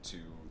something to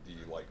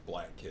the like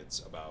black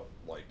kids about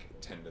like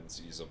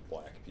tendencies of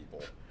black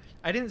people.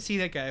 I didn't see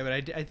that guy, but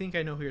I think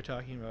I know who you're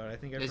talking about. I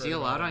think I've Is heard he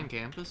about allowed him. on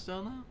campus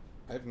still now?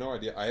 I have no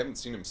idea. I haven't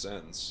seen him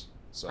since.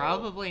 So.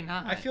 Probably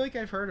not. I feel like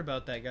I've heard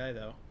about that guy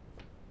though.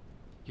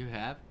 You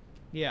have?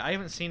 Yeah, I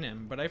haven't seen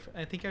him, but I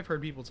think I've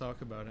heard people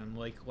talk about him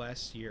like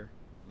last year.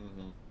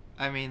 Mm-hmm.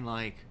 I mean,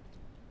 like,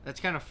 that's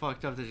kind of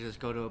fucked up to just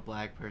go to a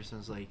black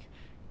person's like,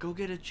 go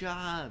get a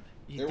job.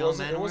 You dumb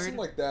N-word. It wasn't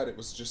like that. It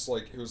was just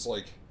like, it was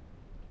like,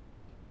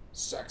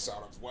 sex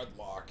out of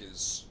wedlock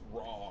is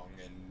wrong,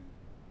 and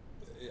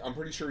I'm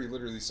pretty sure he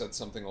literally said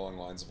something along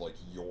the lines of like,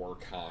 your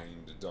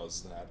kind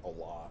does that a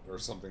lot, or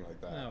something like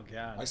that. Oh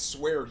God! I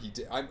swear he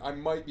did. I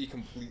might be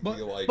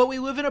completely like. But we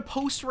live in a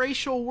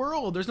post-racial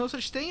world. There's no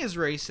such thing as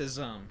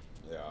racism.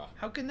 Yeah.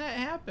 How can that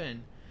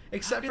happen?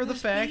 How can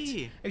this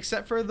be?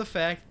 Except for the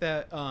fact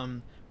that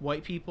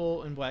white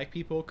people and black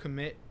people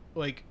commit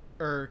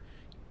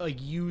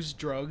use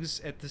drugs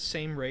at the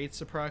same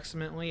rates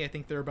approximately. I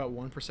think they're about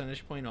 1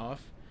 percentage point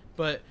off,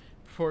 but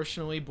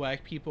proportionally,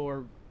 black people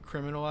are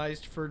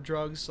criminalized for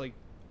drugs like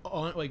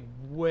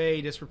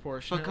way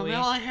disproportionately. But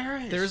Kamala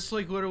Harris. There's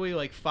like literally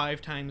like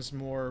 5 times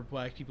more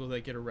black people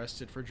that get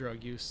arrested for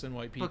drug use than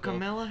white people. But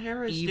Kamala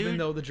Harris, even dude,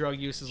 though the drug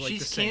use is like she's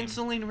the same.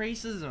 canceling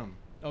racism.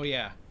 Oh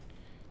yeah,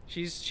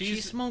 She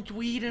smoked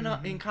weed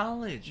in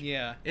college.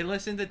 Yeah. And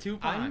listened to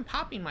Tupac. I'm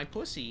popping my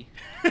pussy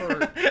for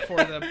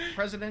the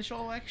presidential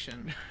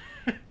election.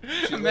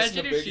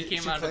 Imagine if she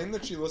came out. She claimed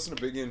that she listened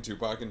to Biggie and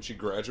Tupac, and she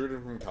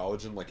graduated from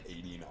college in like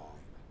 '89.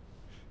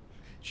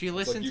 She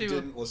listened you to.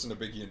 didn't listen to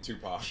Biggie and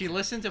Tupac. She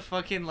listened to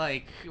fucking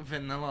like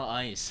Vanilla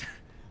Ice.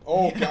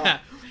 Oh Yeah.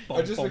 God!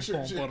 I just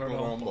pictured she. And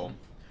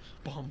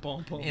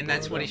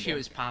that's when she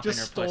was popping Just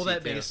her stole pussy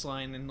that too. bass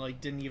line and like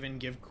didn't even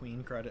give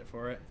Queen credit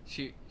for it.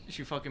 She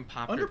fucking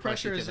popped Under her pussy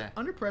Pressure to is that.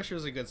 Under Pressure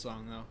is a good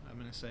song though. I'm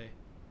gonna say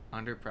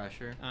Under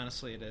Pressure.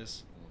 honestly it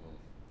is.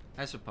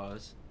 I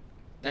suppose.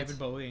 David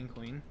Bowie and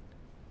Queen.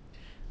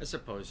 I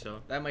suppose so.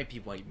 That might be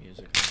white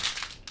music.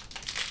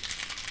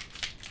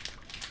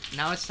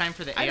 Now it's time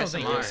for the I don't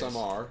think ASMR.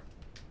 ASMR.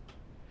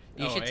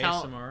 You Oh, should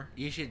ASMR.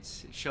 You should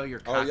show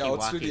your Oh cocky yeah,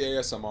 let's do walkie. the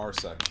ASMR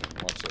section.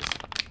 Watch this.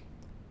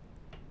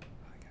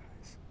 Hi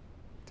guys.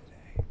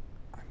 Today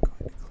I'm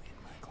going to clean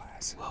my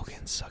glasses.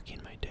 Logan's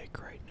sucking my dick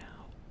right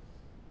now.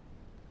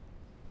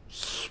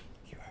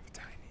 You have a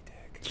tiny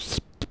dick.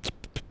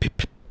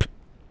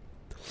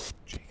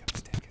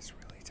 Jacob's dick is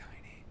really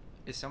tiny.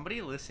 Is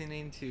somebody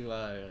listening to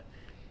I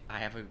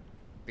have a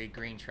big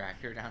green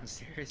tractor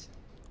downstairs?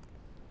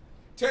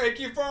 Take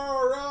you for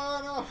a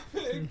ride on a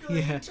big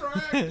green Yeah.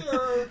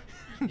 tractor.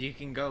 You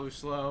can go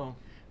slow,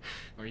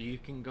 or you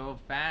can go No,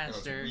 it's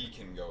faster. we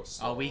can go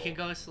slow. Oh, we can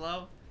go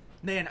slow.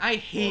 Man, I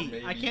hate.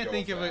 maybe I can't go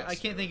think of a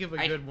faster.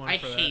 good one I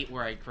for hate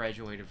where I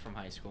graduated from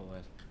high school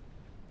with.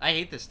 I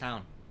hate this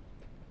town.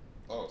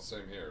 Oh,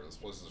 same here. This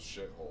place is a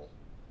shithole.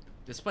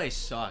 This place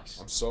sucks.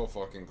 I'm so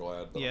fucking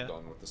glad that Yeah. I'm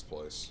done with this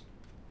place.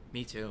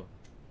 Me too.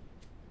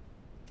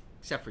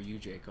 Except for you,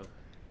 Jacob.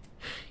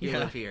 that. You Yeah.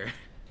 live here.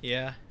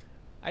 Yeah.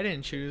 I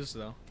didn't choose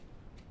though.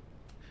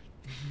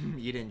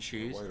 You didn't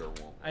choose. Later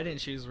won't. I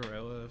didn't choose where I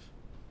live.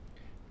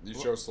 You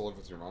chose to live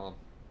with your mom.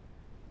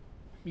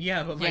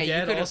 Yeah, but Yeah, my you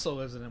dad could've- also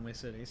lives in Imlay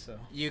City, so.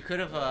 You could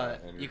have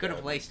and your you could have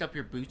dad. laced up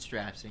your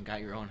bootstraps and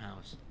got your own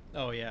house.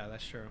 Oh yeah,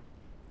 that's true.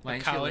 Why A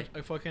didn't you college,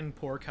 a fucking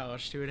poor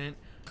college student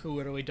who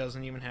literally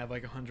doesn't even have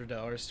like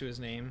 $100 to his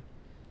name.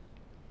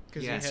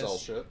 Because Yeah. he Sell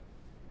has shit.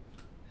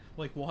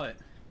 like what?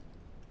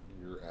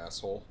 Your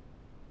asshole.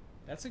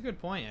 That's a good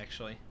point,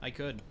 actually. I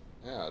could.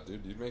 Yeah,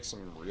 dude, you'd make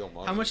some real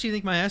money. How much do you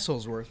think my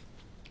asshole's worth?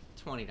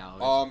 $20.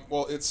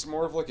 Well, it's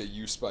more of like a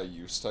use by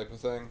use type of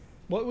thing.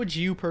 What would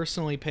you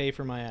personally pay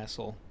for my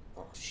asshole?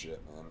 Oh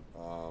shit,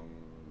 man.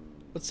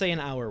 Let's say an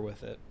hour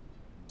with it.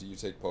 Do you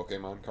take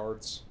Pokemon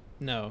cards?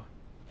 No.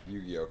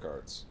 Yu-Gi-Oh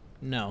cards?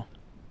 No.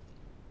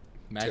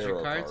 Magic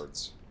Tarot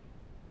cards?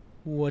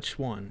 Which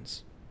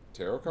ones?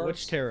 Tarot cards?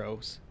 Which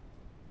tarots?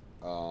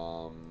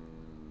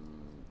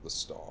 The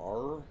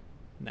Star,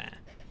 Nah.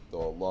 the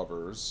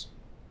Lovers,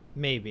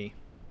 Maybe.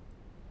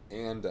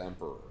 and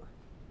Emperor.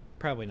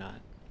 Probably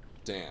not.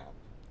 Damn.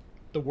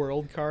 The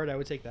world card, I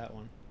would take that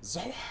one.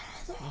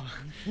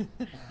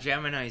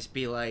 Gemini's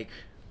be like,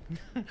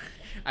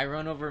 I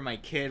run over my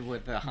kid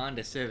with a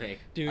Honda Civic.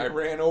 Dude, I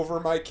ran over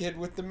my kid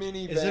with the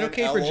minivan. is it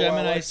okay for LOL,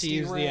 Geminis to XD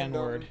use the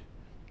random. N-word?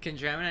 Can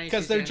Gemini?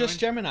 Because they're just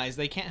Geminis.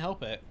 They can't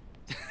help it.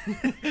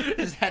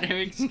 Is that an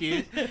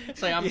excuse?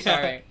 It's like, I'm Yeah.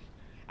 sorry.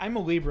 I'm a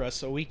Libra,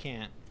 so we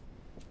can't.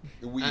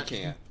 We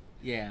can't.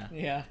 Yeah,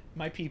 Yeah,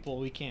 my people,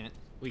 we can't.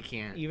 we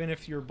can't. Even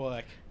if you're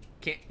black.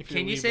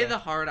 Can you say the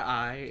hard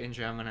I in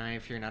Gemini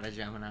if you're not a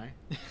Gemini?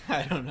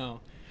 I don't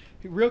know.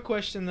 Real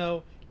question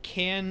though,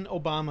 can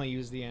Obama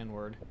use the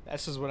N-word?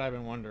 This is what I've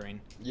been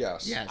wondering.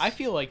 Yes. Yes. I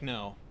feel like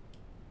no.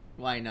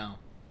 Why no?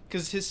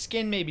 Because his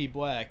skin may be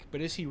black,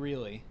 but is he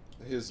really?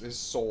 His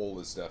soul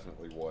is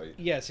definitely white.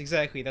 Yes,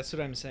 exactly. That's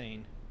what I'm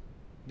saying.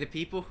 The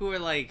people who are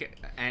like,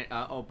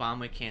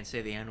 Obama can't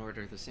say the N-word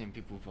are the same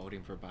people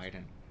voting for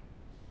Biden.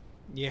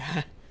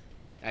 Yeah.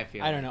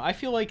 I don't know. I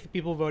feel like the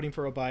people voting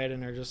for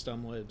Biden are just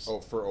dumb libs. Oh,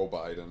 for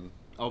Biden.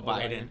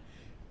 Biden.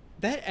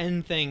 That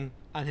end thing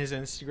on his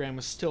Instagram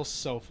was still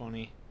so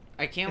funny.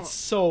 I can't. It's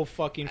so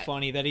fucking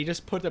funny that he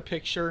just put a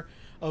picture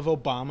of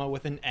Obama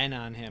with an N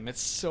on him.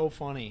 It's so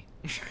funny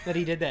that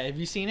he did that. Have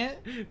you seen it?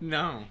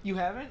 No. You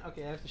haven't?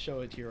 Okay, I have to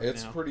show it to you right now.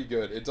 It's pretty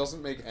good. It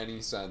doesn't make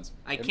any sense.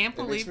 I can't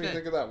believe it makes me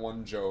think of that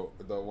one joke,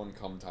 the one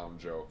Come Town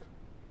joke,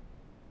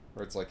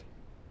 where it's like,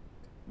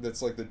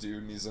 that's like the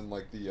dude and he's in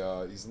like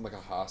he's in like a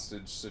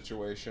hostage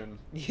situation.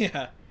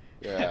 Yeah.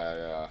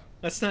 Yeah.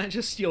 Let's not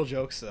just steal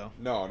jokes though.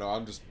 No,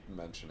 I'm just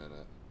mentioning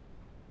it.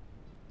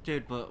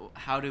 Dude, but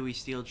how do we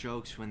steal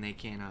jokes when they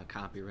can't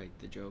copyright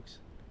the jokes?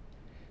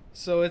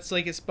 So it's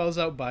like it spells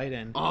out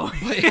Biden. Oh,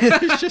 But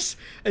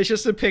it's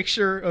just a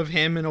picture of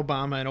him and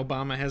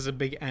Obama has a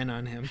big N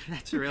on him.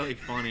 That's really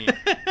funny.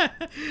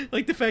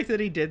 Like the fact that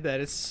he did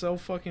that, it's so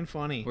fucking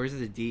funny. Where's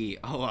the D?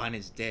 Oh, on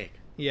his dick.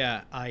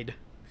 Yeah, I'd.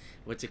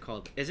 What's it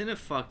called? Isn't it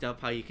fucked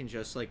up how you can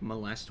just like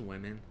molest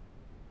women?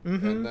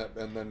 Mm-hmm.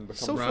 And then become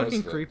So president.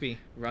 fucking creepy.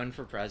 Run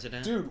for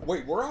president? Dude,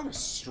 wait, we're on a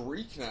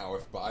streak now.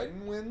 If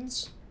Biden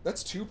wins,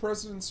 that's 2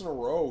 presidents in a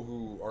row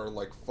who are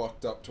like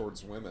fucked up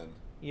towards women.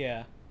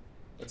 Yeah.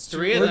 That's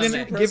Three of We're them-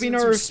 gonna, presidents giving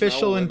our who smell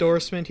official women.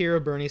 endorsement here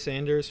of Bernie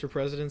Sanders for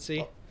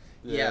presidency.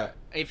 Yeah.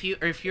 If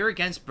you're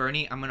against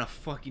Bernie, I'm gonna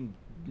fucking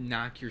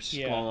knock your skull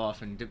Yeah.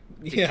 off and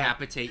Yeah.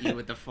 decapitate you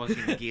with the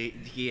fucking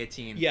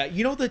guillotine. Yeah,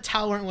 you know the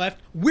tolerant left?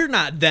 We're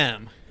not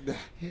them.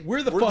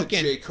 We're the We're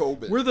fucking. the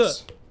Jacobins. We're the.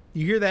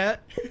 You hear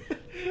that?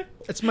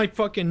 That's my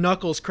fucking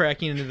knuckles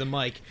cracking into the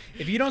mic.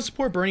 If you don't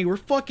support Bernie, we're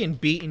fucking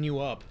beating you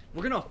up.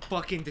 We're gonna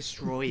fucking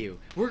destroy you.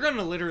 We're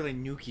gonna literally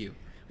nuke you.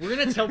 We're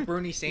gonna tell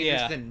Bernie Sanders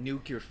Yeah. to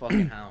nuke your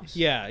fucking house.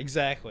 Yeah,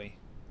 exactly.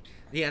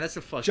 Yeah, that's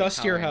a fucking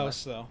Just your tolerant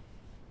house, though.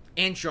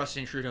 and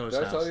Justin Trudeau's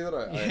Did I house. tell you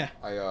that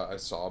Yeah. I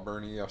saw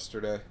Bernie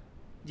yesterday?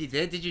 You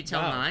did? Did you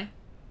tell Wow. Nye?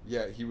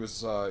 Yeah, he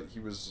was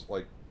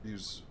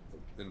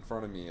in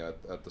front of me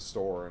at the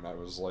store, and I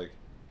was like,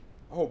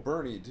 "Oh,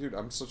 Bernie, dude,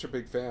 I'm such a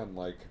big fan.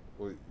 Like,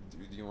 will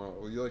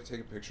you like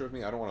take a picture with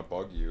me? I don't want to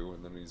bug you."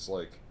 And then he's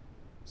like,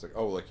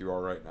 "Oh, like you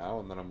are right now?"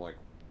 And then I'm like,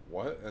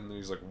 "What?" And then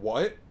he's like,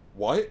 "What?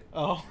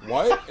 Oh.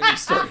 What?" And he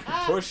started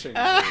pushing me.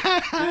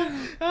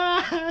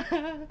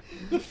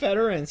 The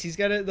Federants. He's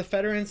got the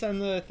Federants on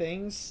the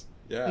things.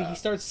 Yeah. He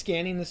starts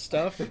scanning the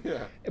stuff,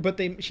 Yeah. but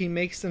she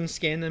makes them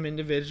scan them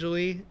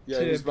individually Yeah,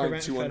 to he was buying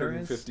prevent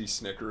 250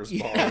 Snickers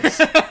Yeah. bars.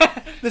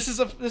 This is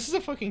a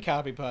fucking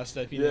copy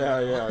pasta. If you Yeah,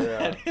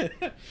 know.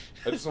 yeah.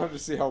 I just wanted to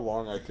see how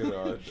long I could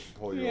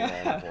pull you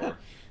along for.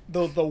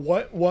 The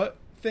what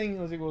thing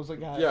was a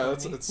guy. Yeah,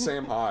 it's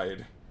Sam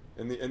Hyde.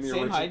 In the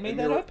Sam Hyde made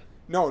that up?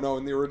 No,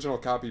 in the original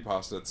copy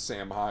pasta, it's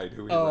Sam Hyde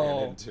who he Oh.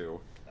 ran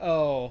into.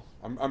 Oh,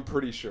 I'm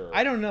pretty sure.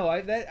 I don't know.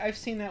 I've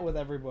seen that with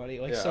everybody,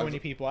 like Yeah, so I've- many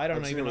people. I don't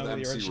I've seen even it know with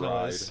who the MC original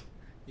Ride. is.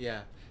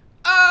 Yeah.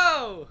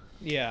 Oh!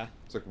 Yeah,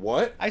 It's like,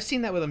 what? I've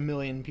seen that with a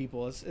million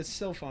people. It's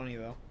so funny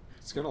though.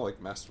 It's gonna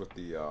like mess with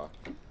the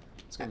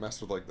it's gonna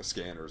mess with like the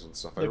scanners and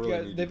stuff. I They've really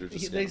got- need they've- you to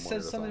just scan they them one said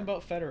at a something time.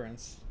 about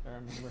Federants. I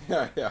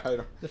remember. Yeah, I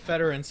don't. The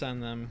Federants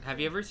on them. Have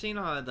you ever seen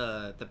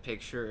the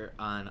picture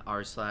on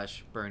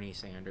r/Bernie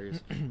Sanders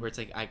where it's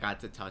like I got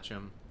to touch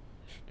him,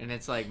 and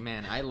it's like,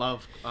 man, I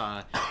love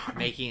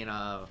making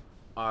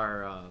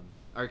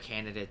our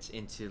candidates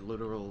into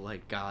literal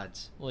like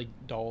gods. Like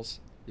dolls.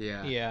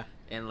 Yeah. Yeah.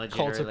 And Cult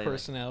legitimately. of like,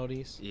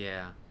 personalities.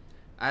 yeah.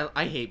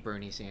 I hate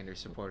Bernie Sanders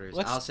supporters.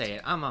 Let's- I'll say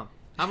it. I'm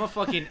a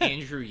fucking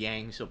Andrew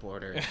Yang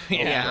supporter.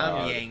 Yeah. Yeah, I'm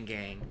God. Yang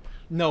gang.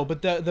 No,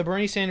 but the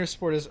Bernie Sanders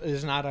support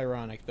is not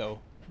ironic though.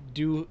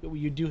 You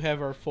do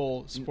have our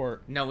full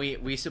support. No,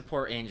 we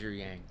support Andrew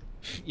Yang.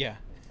 Yeah.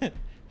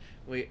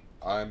 We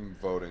I'm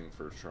voting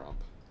for Trump.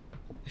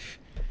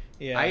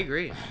 Yeah. I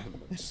agree.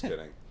 Just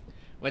kidding.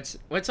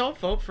 Let's all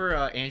vote for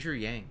Andrew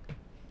Yang.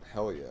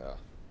 Hell yeah.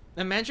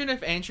 Imagine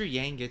if Andrew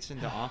Yang gets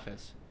into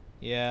office.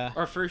 Yeah.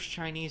 Our first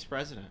Chinese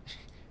president.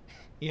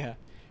 Yeah.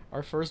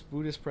 Our first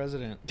Buddhist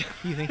president.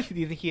 Do you think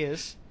he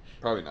is?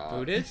 Probably not.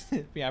 Buddhist?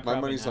 Yeah, My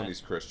probably money's not. on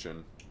he's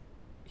Christian.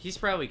 He's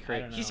probably I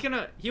crazy. don't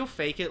know. He'll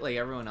fake it like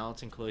everyone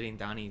else, including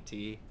Donnie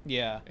T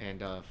Yeah.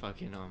 and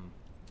fucking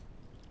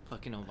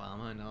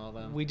Obama and all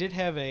them. We did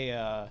have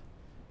a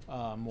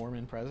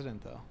Mormon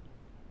president though.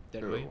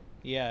 Did Who? we?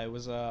 Yeah, it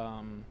was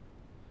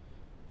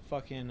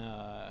fucking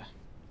The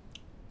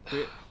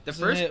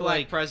Isn't first it, black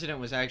like- president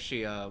was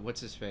actually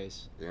what's his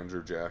face?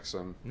 Andrew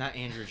Jackson. Not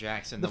Andrew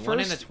Jackson. the The first one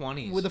in the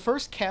 20s. Well, the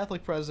first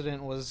Catholic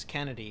president was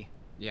Kennedy.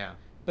 Yeah.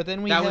 But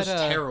then we That had was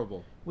a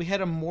terrible. we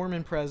had a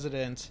Mormon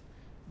president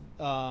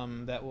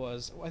that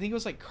was I think it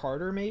was like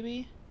Carter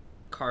maybe?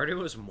 Carter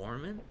was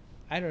Mormon?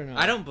 I don't know.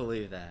 I don't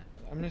believe that.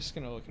 I'm just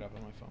gonna look it up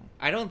on my phone.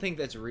 I don't think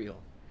that's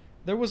real.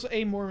 There was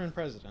a Mormon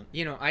president.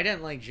 You know, I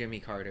didn't like Jimmy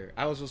Carter.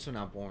 I was also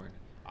not born.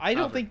 I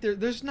don't Albert. think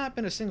there's not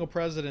been a single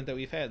president that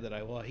we've had that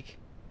I like.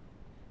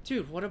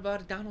 Dude, what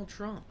about Donald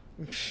Trump?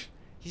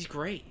 He's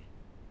great.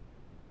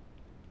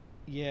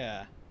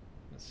 Yeah.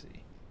 Let's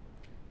see.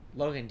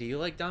 Logan, do you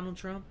like Donald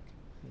Trump?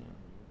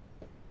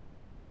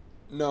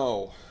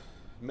 No,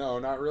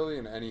 not really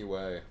in any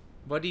way.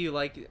 What do you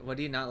like? What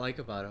do you not like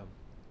about him?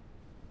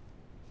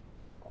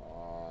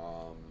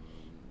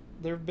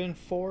 There have been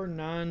 4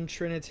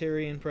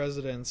 non-Trinitarian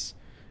presidents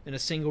and a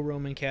single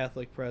Roman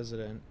Catholic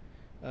president.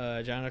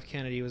 John F.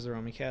 Kennedy was a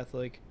Roman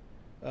Catholic.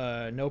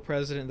 No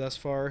president thus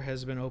far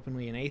has been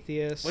openly an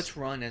atheist. What's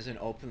run as an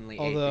openly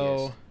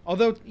although,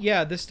 atheist?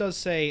 Yeah, this does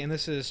say, and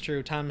this is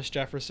true, Thomas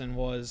Jefferson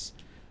was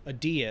a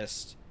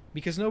deist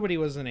because nobody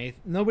was an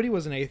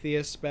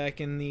atheist back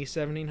in the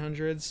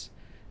 1700s.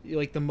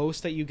 Like the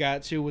most that you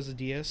got to was a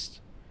deist.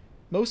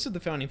 Most of the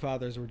founding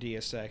fathers were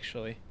deists,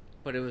 actually.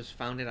 But it was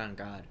founded on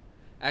God.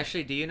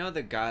 Actually, do you know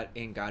that God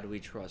in God We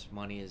Trust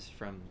money is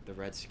from the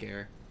Red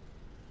Scare?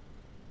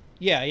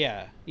 Yeah.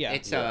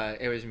 It's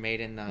it was made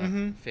in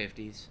the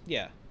 50s.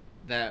 Yeah.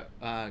 That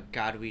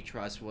God We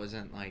Trust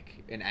wasn't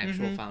like an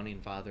actual founding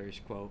fathers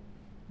quote.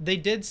 They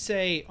did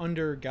say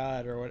under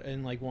God or what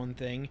in like one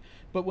thing,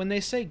 but when they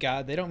say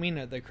God, they don't mean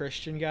the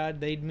Christian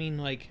God. They'd mean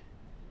like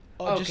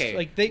Okay, just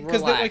like they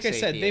because relax, like I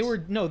said,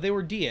 atheist. they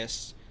were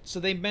deists. So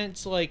they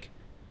meant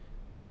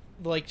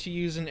like to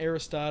use an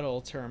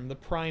Aristotle term, the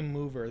prime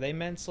mover. They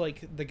meant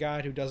like the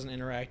God who doesn't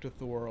interact with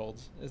the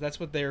world.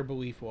 That's what their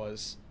belief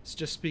was. It's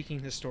just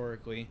speaking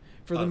historically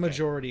for the Okay.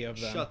 majority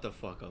of them. Shut the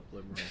fuck up,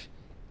 liberal.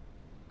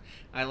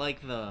 I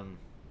like the.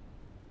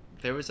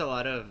 There was a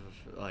lot of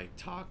like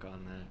talk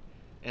on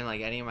that, in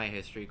like any of my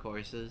history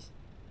courses.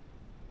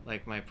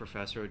 Like my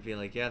professor would be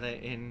like, "Yeah,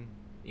 that in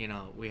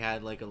we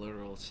had like a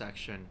literal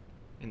section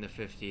in the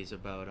 50s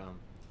about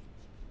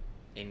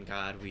in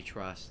God We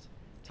Trust,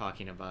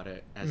 talking about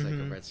it as like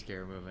a Red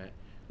Scare movement."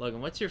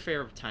 Logan, what's your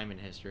favorite time in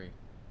history?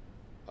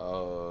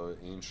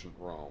 Ancient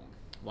Rome.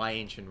 Why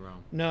ancient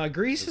Rome? No,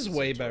 Greece This is is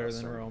way better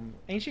than interesting. Rome.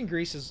 Ancient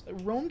Greece is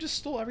Rome just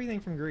stole everything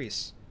from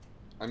Greece.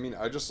 I mean,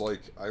 I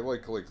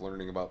like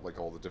learning about like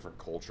all the different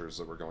cultures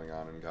that were going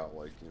on and got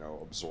like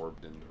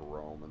absorbed into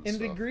Rome and And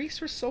stuff. the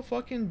Greeks were so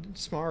fucking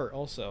smart,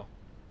 also.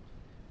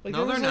 Like,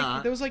 No, there was they're like,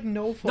 not. There was like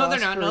no No, philosophers.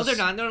 they're not. No, they're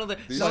not. No,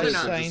 These no, they're guys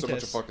not. are just a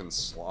bunch of Scientists. fucking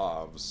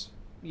Slavs.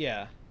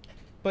 Yeah,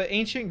 but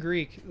ancient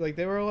Greek, like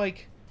they were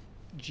like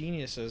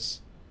geniuses.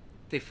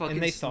 They fucking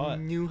they thought.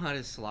 knew how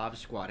to Slav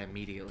squat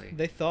immediately.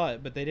 They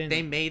thought, but they didn't.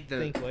 They made the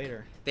think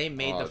later. They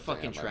made the Oh,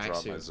 fucking damn, I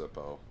dropped my tracksuit.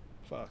 Zippo.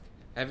 Fuck.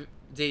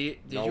 Did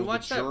No, you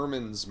watch the that?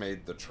 Germans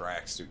made the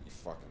tracksuit, you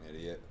fucking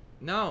idiot.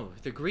 No,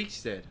 the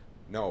Greeks did.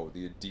 No,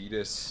 the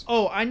Adidas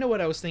Oh, I know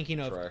what I was thinking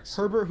of. Tracksuit.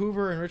 Herbert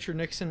Hoover and Richard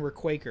Nixon were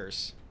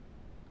Quakers.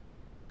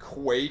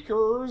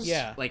 Quakers?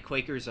 Yeah, Like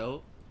Quaker's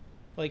Oat.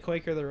 like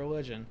Quaker the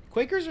religion.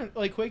 Quakers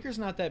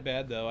not that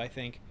bad though. I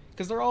think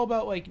because they're all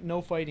about like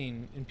no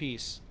fighting and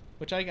peace,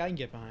 which I can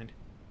get behind.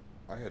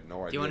 I had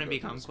no idea. you wanna that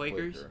become it was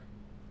Quakers? Quaker.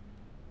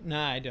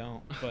 Nah, I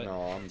don't. But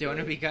No, I'm Do you want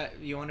to good.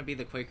 be You want to be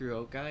the Quaker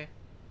Oat guy?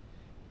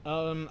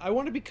 I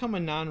want to become a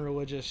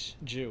non-religious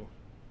Jew,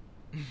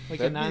 like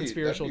a That'd be-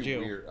 non-spiritual that'd be Jew.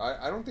 weird.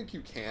 I don't think you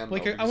can.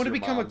 Like though, I because want to your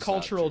become a mom's not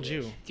cultural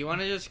Jewish. Jew. Do you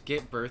want to just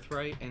get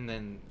birthright and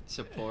then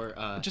support?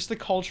 Just a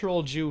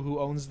cultural Jew who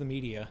owns the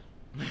media.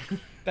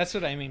 That's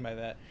what I mean by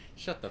that.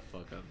 Shut the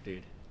fuck up,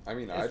 dude. I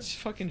mean, It's a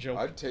fucking joke.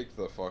 I'd take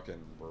the fucking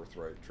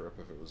birthright trip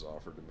if it was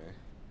offered to me.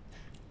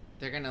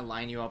 They're gonna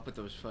line you up with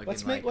those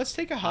fucking Let's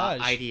take a Hajj.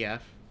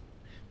 IDF.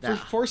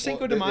 For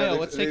Cinco de Mayo.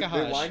 Let's take a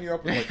Hajj. They line you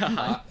up with like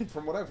hot.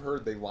 From what I've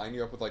heard, they line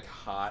you up with like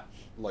hot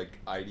like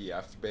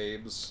IDF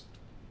babes,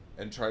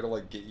 and try to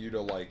like get you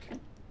to like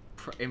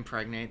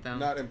Impregnate them.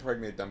 not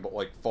impregnate them, but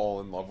like fall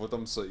in love with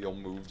them so that you'll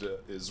move to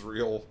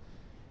Israel.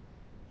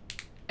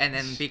 And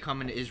then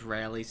become an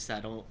Israeli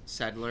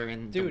settler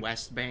in the Dude.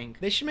 West Bank.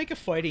 They should make a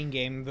fighting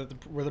game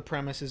where the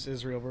premise is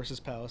Israel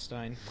versus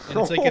Palestine, and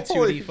it's like a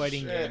 2D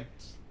fighting game.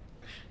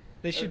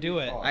 They should That'd do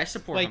be it. fun. I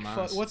support Like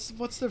Hamas.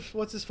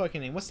 what's his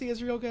fucking name? What's the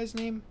Israel guy's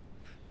name?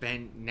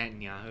 Ben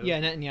Netanyahu.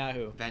 Yeah,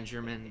 Netanyahu.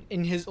 Benjamin.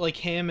 In his like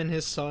him and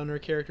his son are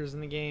characters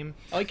in the game.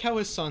 I like how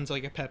his son's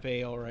like a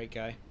Pepe alright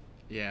guy.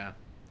 Yeah.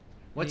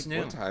 What's new?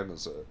 What time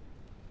is it?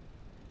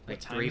 Like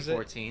What time is it?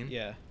 3:14.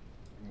 Yeah.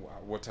 Wow,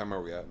 what time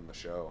are we at in the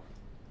show?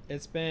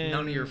 It's been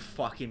None of your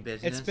fucking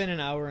business. It's been an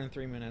hour and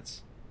 3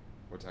 minutes.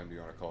 What time do you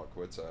want to call it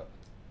quits at?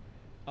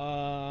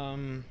 I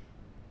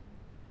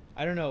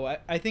don't know.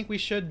 I think we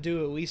should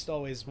do at least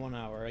always 1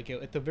 hour. Like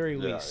at the very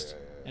Yeah, least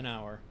yeah. an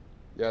hour.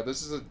 Yeah,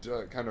 this is a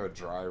kind of a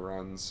dry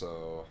run,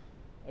 so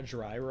A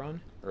dry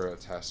run. or a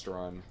test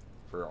run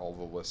for all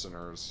the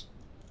listeners.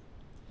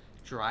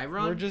 Dry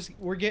run.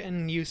 We're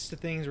getting used to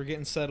things. We're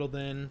getting settled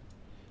in.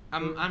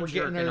 I'm we're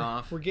jerking getting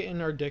off. We're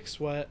getting our dicks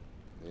wet.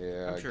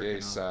 Yeah, I'm sure gay I know.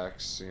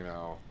 sex, you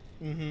know.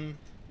 Mm-hmm.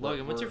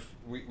 Logan, what's your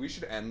we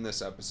should end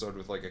this episode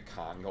with like a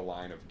conga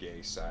line of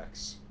gay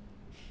sex.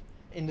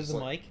 Into Just the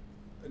like- mic.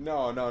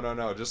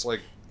 No, just like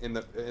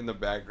in the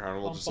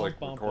background, we'll just like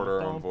record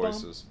our own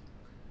voices.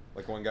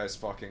 Like one guy's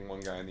fucking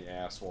one guy in the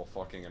ass while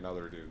fucking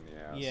another dude in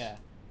the ass. Yeah.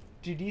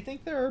 Do you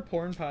think there are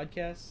porn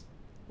podcasts?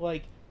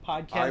 Like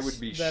podcasts I would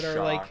be that shocked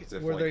are like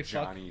if where like they fuck,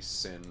 Johnny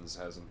Sins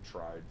hasn't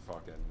tried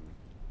fucking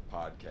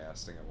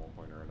podcasting at one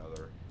point or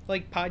another.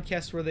 like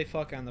podcasts where they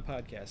fuck on the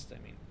podcast.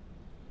 I mean,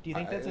 do you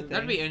think that's a thing?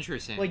 That'd be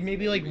interesting. Like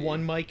maybe like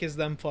one mic is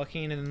them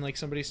fucking and then like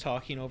somebody's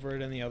talking over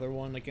it and the other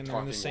one like and they're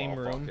in the Talking same while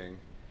room. fucking.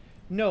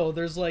 No,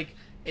 there's like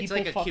It's people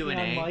like a fucking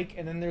Q&A. on mic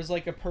and then there's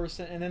like a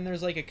person and then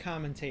there's like a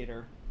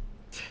commentator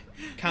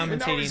And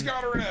now he's commentating.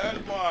 got her in a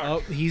headlock. Oh,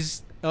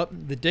 he's up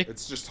the dick.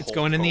 It's just It's Hulk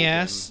going in the Hogan.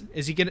 ass.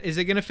 Is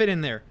it gonna fit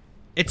in there?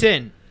 It's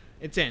in.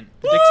 It's in.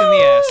 The dick's in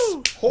the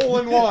ass. Hole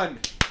in one.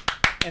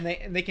 And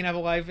they can have a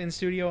live in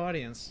studio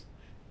audience.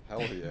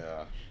 Hell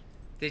yeah.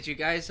 Did you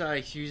guys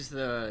use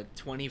the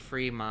 20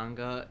 free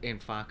manga in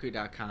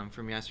Faku.com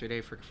from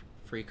yesterday for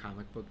free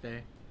comic book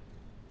day?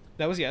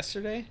 That was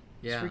yesterday? It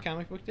was Yeah. free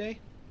comic book day?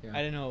 Yeah. I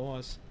didn't know it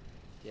was.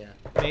 Yeah.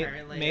 May,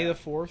 Apparently, May the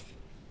 4th.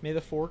 May the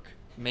fork.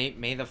 May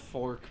the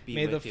fork be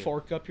May the with you.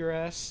 fork up your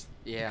ass.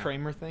 Yeah. The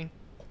Kramer thing.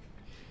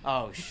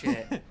 Oh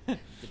shit. You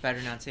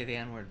better not say the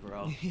N-word,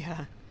 bro.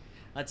 Yeah.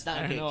 Let's not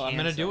I don't get know. I'm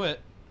gonna do canceled.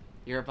 it.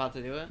 You're about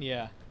to do it?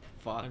 Yeah.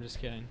 Fuck. I'm just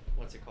kidding.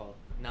 What's it called?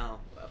 No.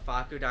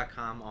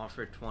 Faku.com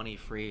offered 20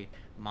 free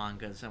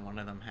mangas and one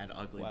of them had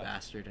Ugly Wow.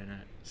 Bastard in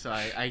it. So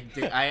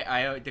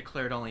I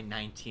declared only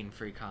 19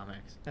 free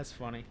comics. That's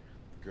funny.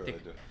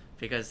 Good.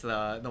 Because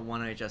the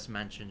one I just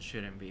mentioned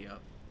shouldn't be a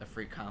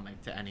free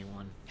comic to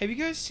anyone. Have you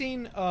guys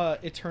seen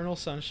Eternal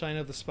Sunshine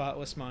of the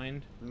Spotless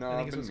Mind? No, I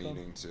think I've it's been what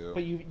it's called. meaning to.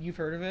 But you've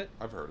heard of it?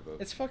 I've heard of it.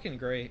 It's fucking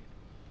great.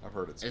 I've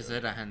heard it's Is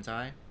good. it a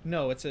hentai?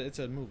 No, it's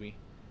a movie.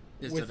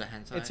 Is With- it a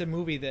hentai? It's a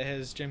movie that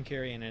has Jim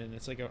Carrey in it, and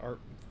it's like an art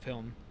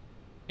film.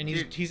 And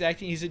Dude. he's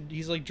acting.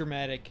 He's like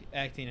dramatic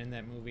acting in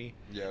that movie.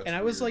 Yeah, it's And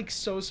I was weird. like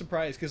so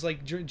surprised because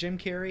like Jim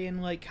Carrey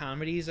in like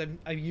comedies,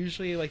 I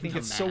usually like think The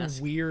it's Mask.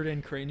 so weird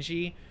and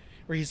cringy,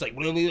 where he's like,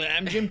 blah, blah, blah,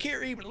 I'm Jim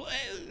Carrey. Blah, blah."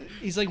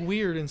 He's like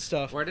weird and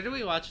stuff. Where did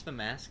we watch The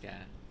Mask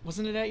at?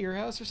 Wasn't it at your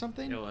house or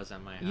something? It was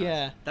at my house.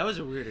 Yeah. That was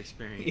a weird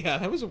experience. Yeah,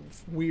 that was a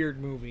weird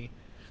movie.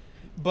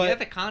 He But had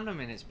the condom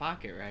in his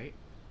pocket, right?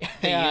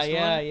 yeah, used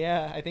yeah, one?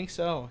 yeah. I think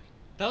so.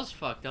 That was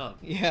fucked up.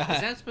 Yeah.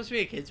 Is that supposed to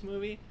be a kids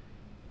movie?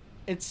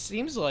 It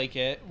seems like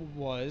it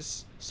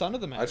was Son of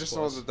the Mask. I just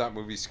know was. that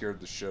movie scared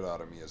the shit out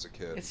of me as a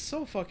kid. It's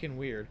so fucking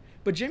weird.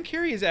 But Jim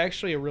Carrey is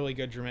actually a really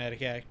good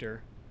dramatic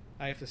actor,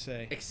 I have to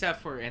say.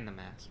 Except for In the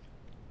Mask.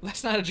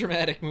 That's not a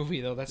dramatic movie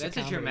though. That's a a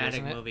comedy, dramatic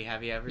isn't it? movie.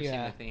 Have you ever seen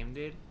Yeah. the theme,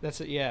 dude?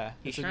 That's it. Yeah.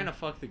 He's it's trying a, to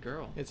fuck the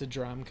girl. It's a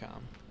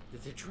drum-com.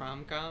 It's a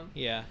trom-com.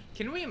 Yeah.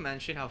 Can we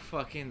mention how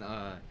fucking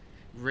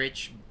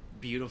rich,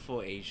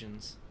 beautiful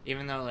Asians?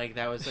 Even though like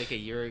that was like a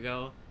year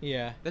ago.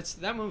 Yeah.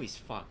 That movie's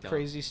fucked up.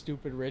 Crazy,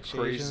 stupid, rich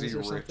Crazy Asians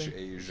or rich something.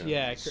 Asians.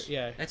 Yeah.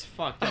 Yeah. That's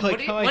fucked I up. like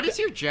What, how I what ca- does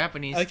your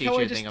Japanese I like teacher how I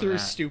think just of threw that?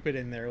 stupid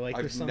in there. Like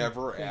I've there's some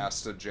never thing.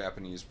 asked a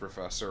Japanese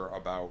professor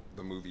about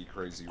the movie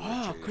Crazy Rich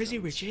Oh, Asians. crazy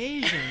rich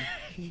Asian.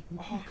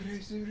 Oh,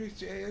 Crazy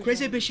Rich Asians.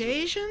 Crazy bitch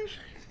Asian?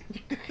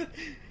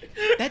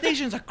 That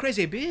Asian's a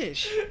crazy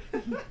bitch.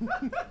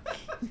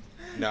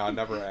 No, I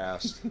never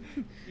asked.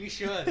 You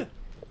should.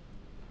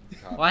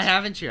 God, Why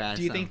haven't you asked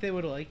Do you them? think they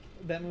would like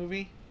that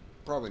movie?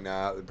 Probably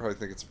not. They probably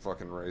think it's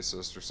fucking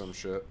racist or some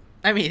shit.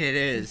 I mean, it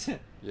is.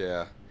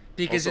 Yeah.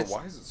 Because also, it's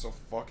why is it so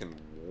fucking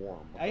warm?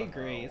 What I the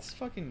agree. hell? It's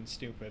fucking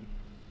stupid.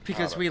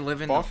 because God, we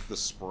live in fuck the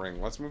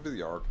spring. Let's move to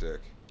the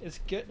Arctic. It's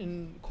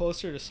getting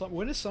closer to summer.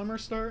 When does summer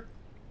start?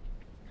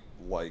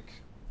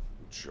 Like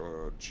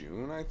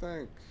June, I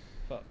think.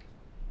 Fuck.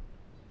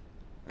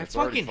 I It's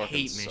already fucking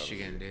hate 70.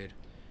 Michigan, dude.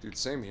 Dude,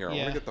 same here. I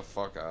Yeah. want to get the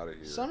fuck out of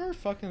here. Summer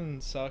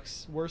fucking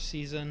sucks. Worst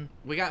season.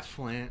 We got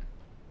Flint.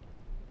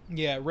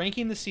 Yeah,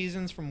 ranking the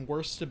seasons from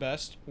worst to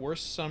best.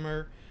 Worst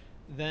summer,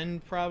 then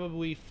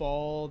probably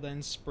fall,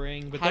 then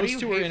spring. But How do those you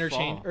two are hate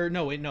interchangeable. fall? Or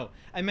no, wait, no.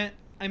 I meant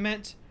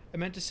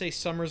to say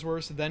summer's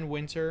worst, then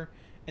winter,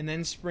 and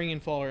then spring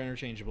and fall are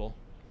interchangeable,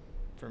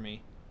 for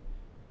me.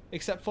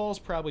 Except fall's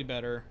probably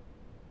better,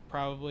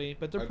 probably,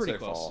 but they're I'd pretty say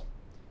close. fall.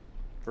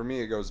 For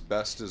me, it goes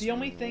best as The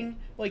only thing,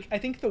 like, I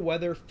think the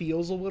weather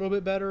feels a little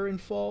bit better in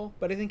fall,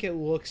 but I think it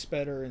looks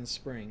better in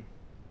spring.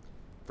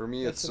 For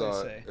me, That's what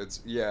I say.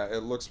 it's yeah,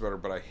 it looks better,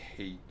 but I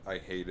hate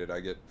it. I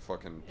get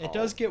fucking. It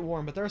does get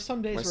warm, but there are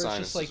some days My where it's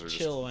just like sinuses are just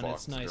chill and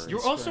it's fucked nice. during in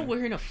You're also spring.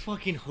 wearing a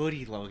fucking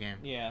hoodie, Logan.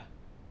 Yeah.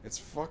 It's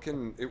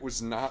fucking. It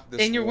was not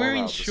this. And you're warm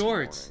wearing out this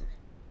shorts. morning.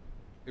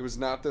 It was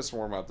not this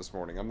warm out this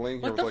morning. I'm laying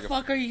here What with the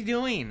like fuck are you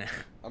doing?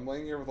 I'm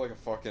laying here with like a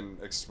fucking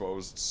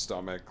exposed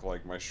stomach.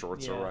 Like my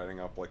shorts Yeah. are riding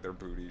up like they're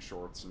booty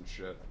shorts and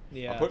shit.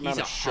 Yeah. I'm putting He's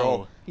on a a show.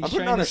 hoe. He's I'm putting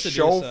trying on to a seduce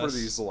show for us.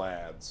 these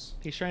lads.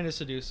 He's trying to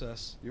seduce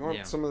us. You want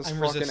Yeah. some of this I'm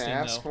fucking resisting,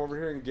 ass? though. Come over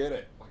here and get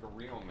it, like a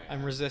real man.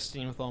 I'm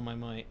resisting with all my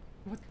might.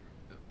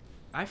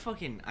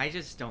 I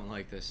just don't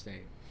like this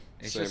state.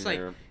 It's Same just like,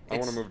 here. I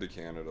want it's- to move to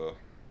Canada.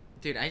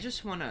 dude, I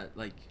just want to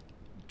like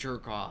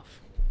jerk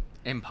off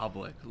in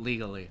public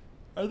legally.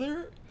 Are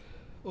there,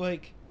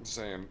 like,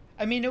 Same.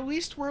 I mean, at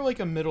least we're like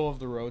a middle of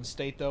the road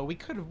state, though. We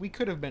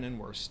could have been in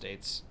worse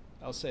states.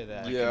 I'll say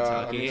that. Yeah, I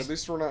Kentucky? mean, at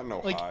least we're not in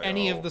Ohio. Like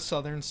any of the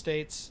southern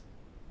states.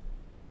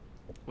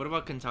 What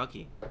about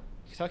Kentucky?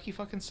 Kentucky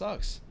fucking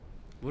sucks.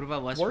 What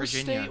about West Worst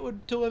Virginia?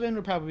 state to live in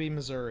would probably be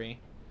Missouri.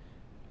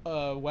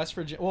 West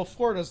Virginia. Well,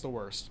 Florida's the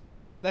worst.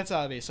 That's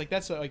obvious. Like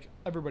that's like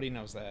everybody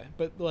knows that.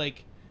 But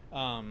like,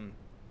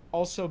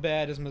 also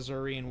bad as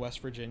Missouri and West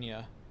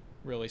Virginia,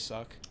 really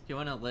suck. You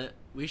want to live?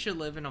 We should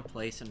live in a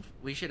place, and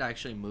we should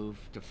actually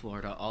move to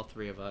Florida, all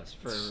three of us,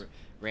 for a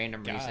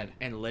random God. reason,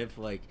 and live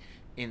like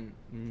in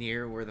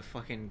near where the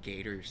fucking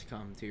gators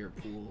come to your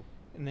pool.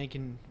 And they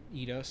can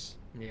eat us.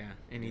 Yeah,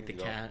 and eat the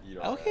Eat our- cat. eat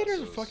our Alligators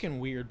are asses. fucking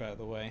weird, by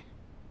the way.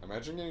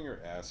 Imagine getting your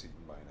ass eaten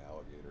by an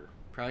alligator.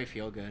 Probably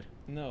feel good.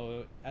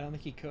 No, I don't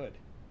think he could.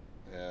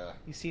 Yeah.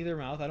 You see their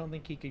mouth? I don't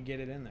think he could get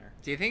it in there.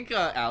 Do you think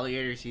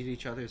alligators eat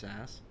each other's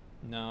ass?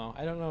 No,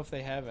 I don't know if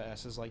they have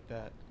asses like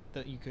that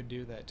you could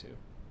do that to.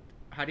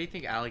 How do you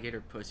think alligator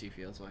pussy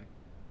feels like?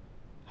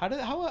 How do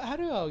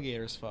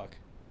alligators fuck?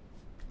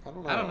 I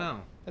don't know. I don't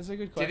know. That's a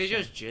good Do question. they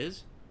just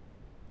jizz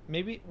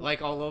maybe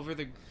like all over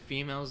the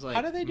females? Like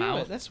how do they do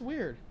mouth? it? That's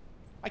weird.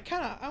 I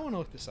want to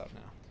look this up now.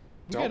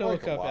 We Don't gotta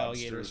like look up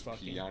lobsters alligators pee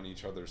fucking. on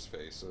each other's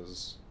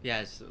faces.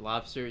 Yes,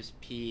 lobsters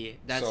pee.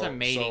 That's So- a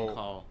mating so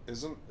call.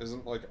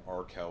 Isn't like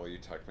R. Kelly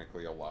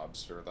technically a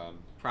lobster then?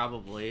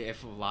 Probably,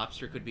 if a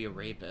lobster could be a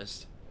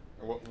rapist.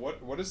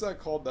 What is that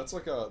called? That's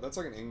like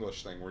an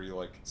English thing where you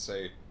like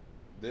say,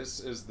 this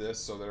is this,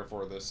 so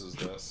therefore this is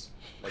this.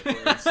 Like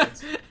for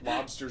instance,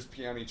 lobsters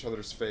pee on each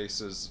other's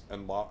faces,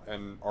 and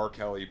R.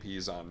 Kelly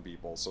pees on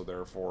people, so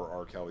therefore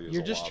R. Kelly is.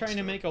 You're a just trying to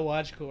lobster. make a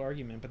logical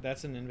argument, but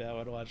that's an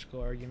invalid logical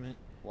argument.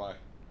 Why?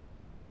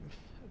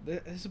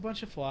 There's a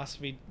bunch of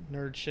philosophy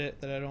nerd shit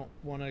that I don't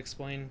want to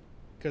explain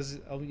because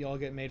y'all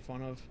get made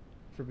fun of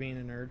for being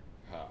a nerd.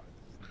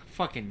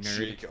 Fucking nerd.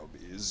 Jacob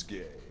is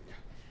gay.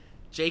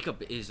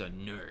 Jacob is a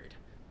nerd.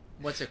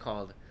 What's it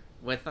called?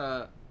 With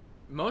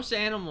most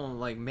animal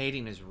like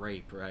mating is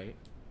rape, right?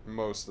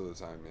 Most of the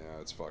time, yeah,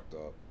 it's fucked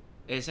up.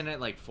 Isn't it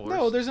like forced?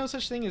 No, there's no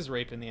such thing as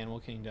rape in the animal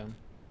kingdom.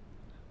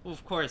 Well,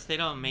 of course they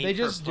don't mate They for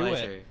just do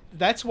pleasure. it.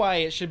 That's why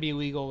it should be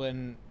legal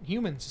in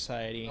human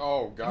society.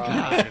 Oh God.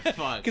 God,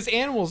 fuck. Because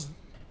animals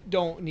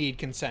don't need And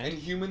consent.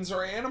 humans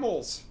are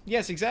animals.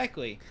 Yes,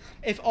 exactly.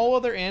 If all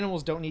other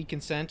animals don't need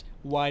consent,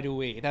 why do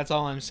we? That's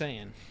all I'm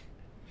saying.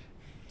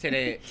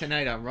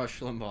 Tonight on Rush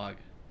Limbaugh,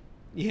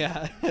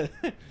 Yeah.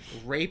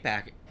 rape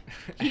act.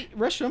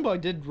 Rush Limbaugh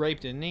did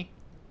rape, didn't he?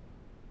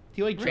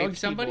 He like Raped drugged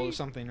somebody? people or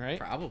something, right?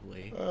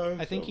 Probably.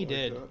 I think he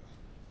did.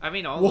 I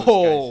mean, all those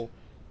Whoa. guys.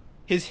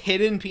 His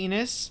hidden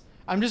penis?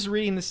 I'm just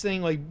reading this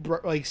thing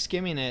like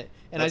skimming it,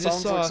 and That I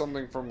just sounds saw like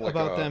something from like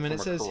about a, them, and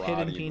from it a says karate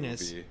hidden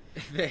penis. movie.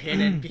 The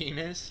hidden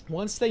penis.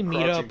 Once they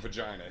meet Crouching up,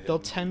 vagina, they'll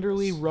hidden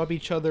tenderly penis. rub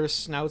each other's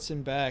snouts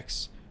and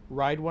backs,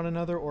 ride one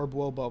another, or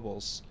blow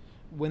bubbles.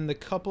 When the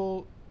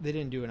couple, they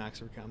didn't do an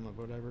Oxford comma,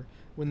 but whatever.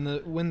 When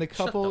the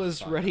couple the is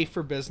fuck ready up.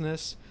 for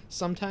business,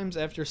 sometimes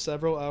after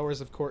several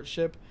hours of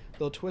courtship,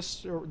 they'll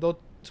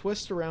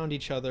twist around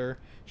each other,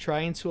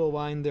 trying to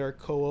align their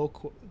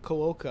cloaca.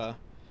 Cloaca.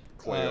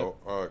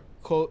 Cloaca.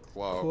 Cloaca.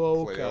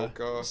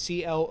 Cloaca.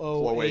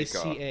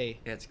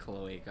 It's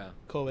cloaca.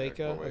 Cloaca.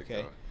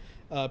 Yeah,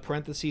 Okay.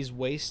 Parentheses,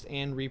 waist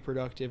and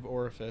reproductive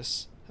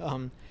orifice.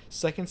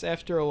 Seconds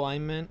after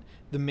alignment,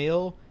 the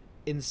male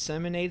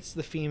inseminates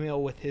the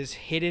female with his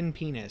hidden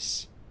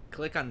penis.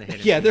 Click on the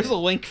hidden. Yeah, there's penis.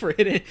 a link for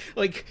hidden.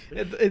 Like,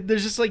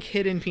 there's just like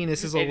hidden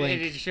penis is a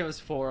link. It shows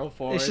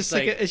 404. It's just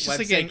like an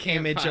website can't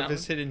image of found.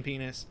 his hidden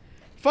penis.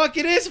 Fuck,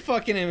 it is a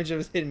fucking image of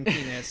his hidden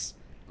penis.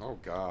 Oh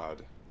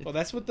God. Well,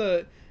 that's what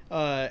the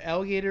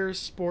alligator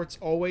sports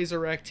always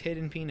erect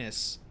hidden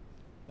penis.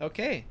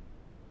 Okay.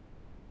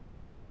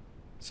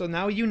 So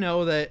now you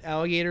know that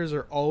alligators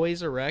are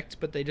always erect,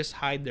 but they just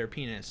hide their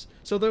penis.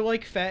 So they're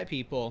like fat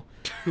people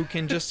who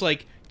can just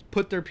like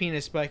put their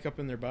penis back up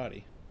in their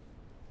body.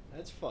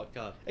 That's fucked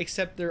up.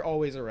 Except they're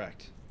always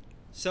erect.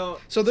 So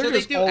So they're they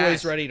just do always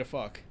ass- ready to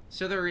fuck.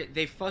 So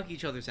they fuck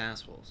each other's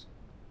assholes,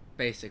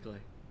 basically.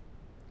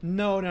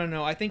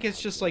 No. I think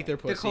it's just like their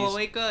The pussies.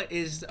 cloaca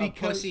is a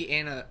Because- pussy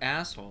and an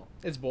asshole.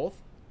 It's both?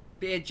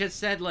 It just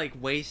said like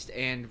waist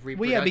and reproductive.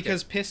 Well, yeah,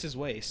 because piss is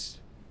waste.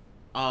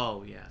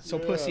 Oh yeah. So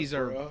pussies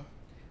are... bruh.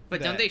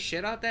 But don't that. they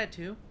shit out that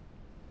too?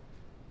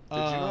 Did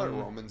you know that Um,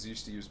 Romans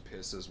used to use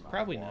piss as mouthwash?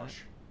 probably not.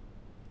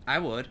 I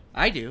would.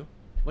 I do.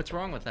 What's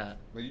wrong with that?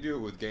 But you do it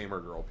with gamer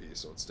girl pee,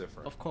 so it's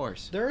different. Of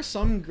course. There are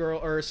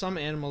some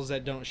animals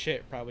that don't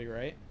shit, probably,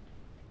 right?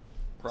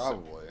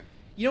 Probably.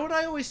 You know what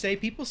I always say?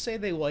 People say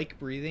they like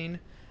breathing.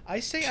 I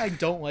say I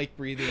don't like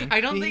breathing.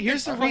 I don't think Here's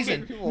it's the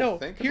reason. people No,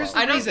 think here's about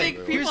the I don't reason. think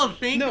Here's- people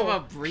think no,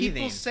 about breathing.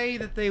 People say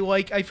that they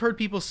like. I've heard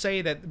people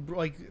say that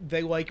like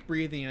they like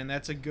breathing, and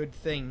that's a good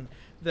thing.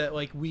 That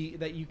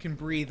that you can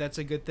breathe. That's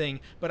a good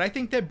thing. But I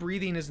think that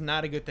breathing is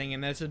not a good thing,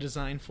 and that's a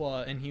design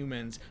flaw in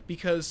humans.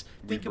 Because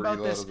We think about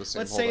breathe out this. of the same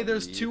Let's hole say that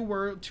there's we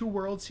two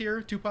worlds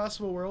here, two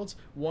possible worlds.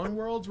 One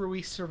world where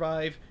we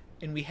survive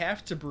and we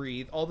have to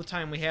breathe all the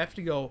time. We have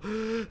to go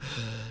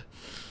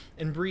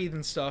and breathe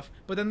and stuff.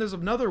 But then there's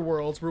another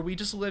world where we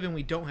just live and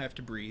we don't have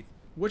to breathe.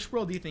 Which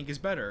world do you think is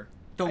better?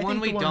 The I one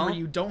think we the one don't. where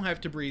you don't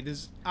have to breathe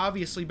is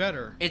obviously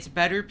better. It's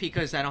better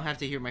because I don't have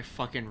to hear my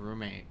fucking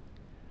roommate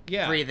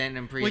Yeah. breathe in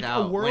and breathe Like a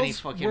out when he world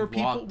fucking where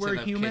people, walked where to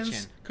the humans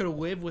kitchen. could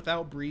live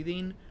without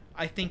breathing,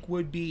 I think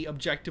would be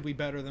objectively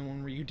better than one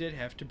where you did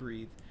have to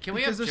breathe. Can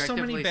we because there's so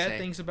many objectively bad say-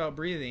 things about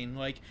breathing.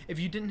 Like if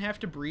you didn't have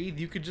to breathe,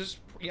 you could just.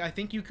 I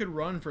think you could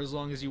run for as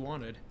long as you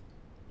wanted.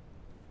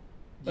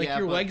 Like Yeah,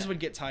 your but legs would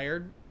get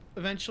tired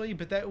eventually,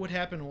 but that would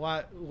happen a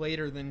lot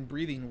later than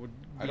breathing would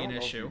I be don't an know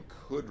issue. if you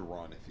could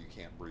run if you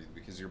can't breathe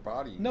because your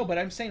body. No, but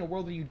I'm saying a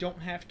world where you don't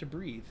have to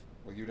breathe.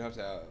 Well, you'd have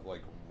to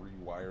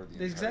rewire the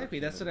entire Exactly,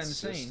 that's what human I'm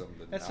saying. system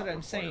to That's not what I'm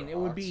require saying.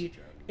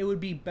 oxygen. It would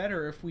be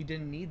better if we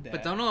didn't need that.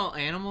 But don't all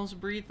animals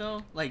breathe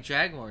though? Like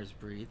jaguars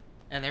breathe,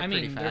 and they're I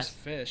pretty mean, there's fast.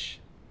 fish.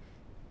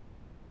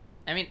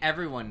 I mean,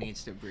 everyone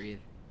needs to breathe.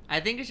 I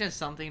think it's just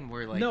something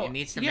where like No, it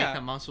needs to yeah, make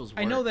the muscles work.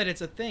 I know that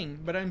it's a thing,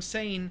 but I'm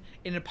saying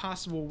in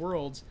impossible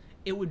worlds,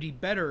 it would be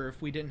better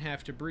if we didn't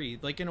have to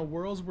breathe. Like in a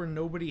world where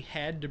nobody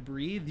had to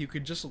breathe, you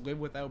could just live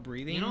without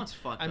breathing. You know what's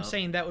fucked I'm up?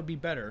 saying that would be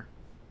better.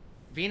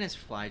 Venus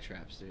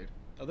flytraps, dude.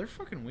 Oh, they're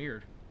fucking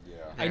weird. Yeah.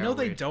 I They know are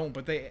they weird. don't,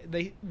 but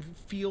they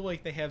feel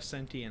like they have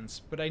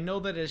sentience. But I know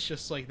that it's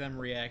just like them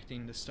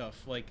reacting to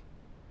stuff. Like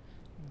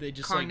they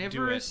just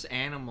Carnivorous like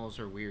animals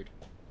are weird.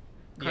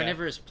 Yeah.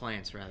 Carnivorous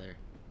plants, rather,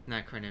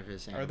 not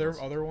carnivorous do it. Are animals.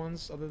 there other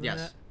ones other than Yes.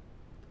 that?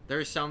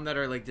 There's some that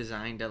are like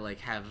designed to like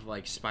have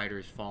like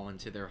spiders fall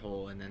into their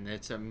hole, and then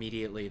it's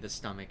immediately the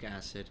stomach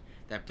acid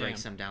that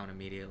breaks Damn. them down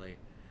immediately.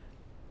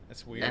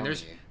 That's weird. And Yummy.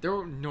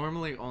 they're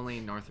normally only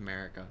in North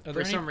America Are for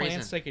there any some plants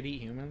reason. that could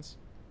eat humans?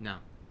 No,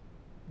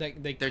 They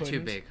they're too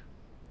couldn't? big.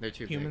 They're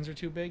too Humans big. are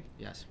too big.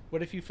 Yes,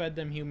 What if you fed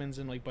them humans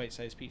in like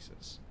bite-sized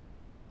pieces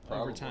over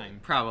Probably. time?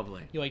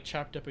 probably, You like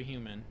chopped up a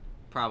human.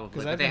 probably.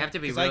 I've But they been- have to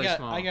be 'cause really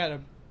I got small.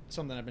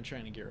 something I've been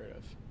trying to get rid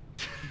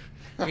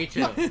of. Me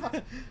too.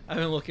 I've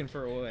been looking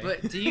for a way.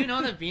 But do you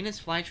know that Venus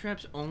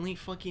flytraps only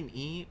fucking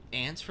eat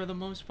ants for the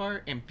most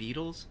part and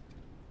beetles?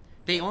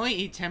 They only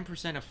eat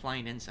 10% of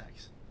flying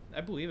insects.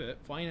 I believe it.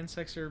 Flying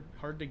insects are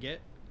hard to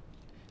get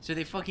So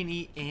they fucking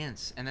eat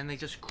ants and then they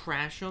just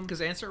crash them.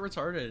 because ants are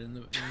retarded in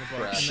the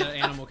Crash.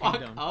 animal Fuck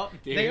kingdom. up,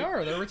 dude. They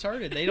are. They're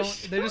retarded. They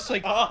don't. They're just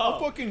like, Shut I'll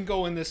up. fucking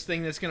go in this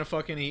thing that's gonna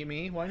fucking eat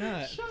me. Why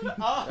not? Shut up.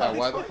 Yeah,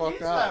 why the Don't fuck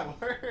use not?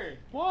 that word.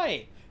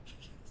 Why?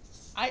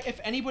 If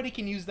anybody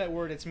can use that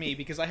word, it's me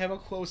because I have a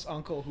close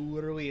uncle who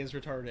literally is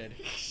retarded,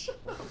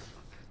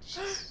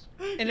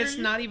 and it's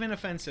not even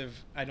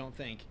offensive. I don't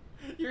think.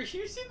 You're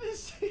using the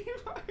same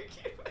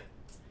argument.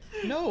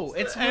 No,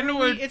 it's the N-word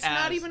literally. It's not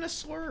ass. even a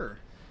slur.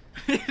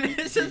 It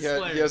is a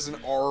slur. He has an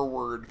R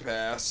word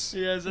pass.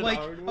 He has an Like,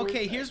 R word.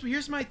 okay, here's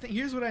my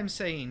here's what I'm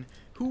saying.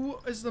 Who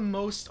is the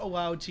most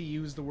allowed to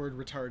use the word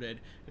retarded?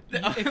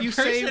 The If you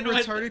say person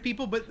with- retarded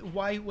people, but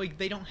why? Like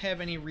they don't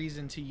have any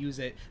reason to use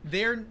it.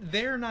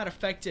 They're not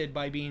affected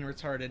by being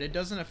retarded. It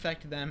doesn't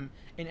affect them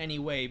in any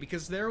way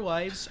because their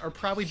lives are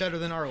probably better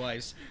than our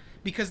lives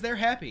because they're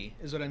happy.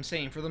 Is what I'm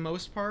saying. For the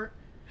most part,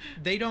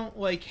 they don't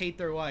like hate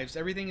their lives.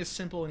 Everything is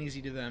simple and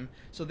easy to them,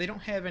 so they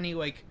don't have any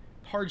like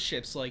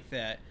hardships like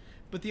that.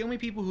 But the only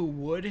people who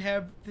would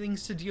have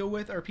things to deal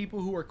with are people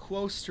who are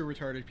close to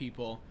retarded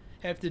people,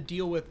 have to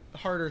deal with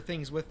harder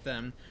things with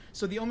them.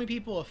 So the only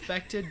people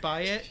affected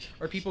by it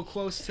are people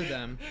close to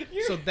them.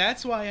 So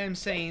that's why I'm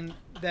saying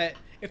that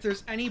if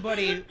there's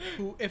anybody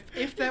who,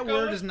 if that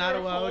word is not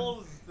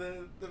allowed,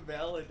 The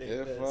validate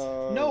If,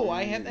 no,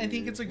 I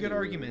think it's a good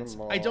argument.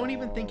 I don't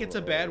even think it's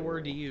a bad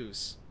word to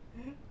use.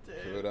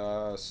 Could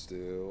I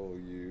still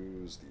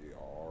use the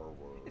R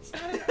word?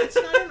 It's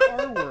not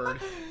an R word.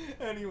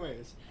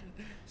 Anyways,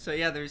 so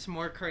yeah, there's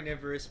more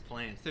carnivorous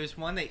plants. There's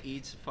one that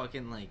eats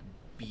fucking like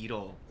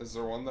beetle. Is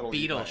there one that'll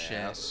Beetle eat my shit.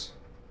 ass?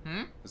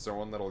 Hmm? Is there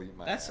one that'll eat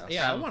my That's ass?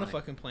 yeah. I want a Probably.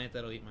 fucking plant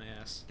that'll eat my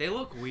ass. They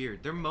look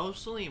weird. They're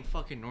mostly in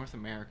fucking North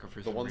America for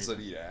The some ones reason.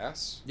 that eat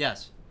ass?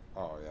 Yes,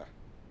 Oh, yeah.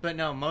 but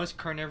no, most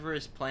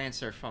carnivorous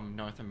plants are from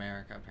North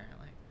America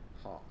apparently.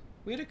 Huh.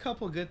 We had a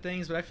couple good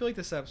things, but I feel like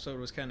this episode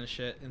was kind of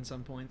shit in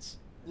some points.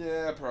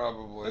 Yeah,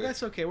 probably. But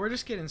that's okay. We're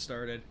just getting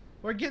started.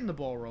 We're getting the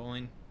ball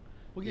rolling.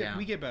 Yeah.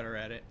 We get better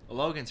at it.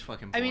 Logan's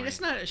fucking I boring. mean,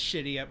 it's not a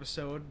shitty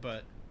episode,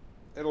 but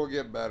It'll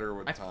get better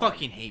with I time.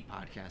 fucking hate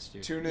podcasts,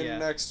 dude. Tune in Yeah.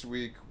 next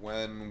week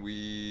when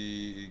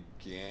we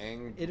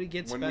it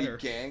gets when better. we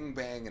gang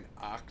bang an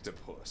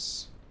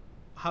octopus.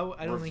 How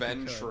I don't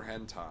Revenge think for we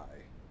could. hentai.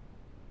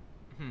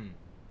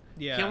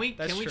 Yeah, can we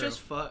that's true. just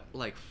fuck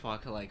like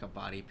a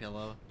body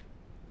pillow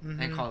and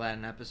Mhm. call that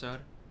an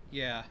episode?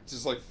 Yeah,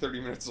 Just like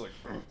 30 minutes, like.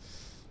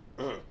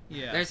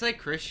 yeah. There's like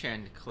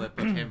Christian clip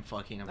of him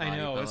fucking a body I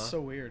know pillow. it's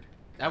so weird.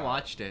 I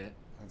watched it.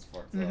 That's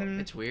fucked Mhm.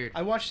 It's weird.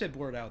 I watched it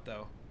blurred out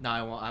though. No,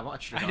 I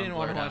watched it. I on didn't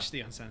want to Blurred watch Out. the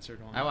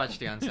uncensored one. I watched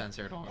the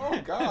uncensored one. up.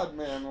 Oh God,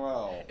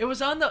 Manuel. It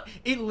was on the.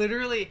 It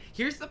literally.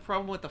 Here's the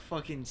problem with the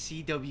fucking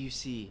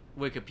CWC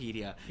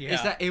Wikipedia Yeah.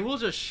 is that it will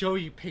just show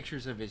you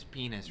pictures of his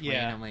penis Yeah.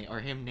 randomly or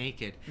him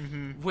naked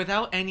Mm-hmm.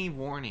 without any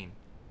warning.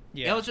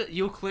 Yeah. It'll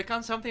you'll click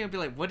on something and be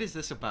like, "What is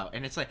this about?"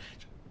 And it's like,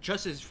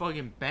 just his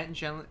fucking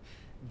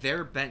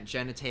their bent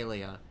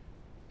genitalia,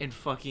 and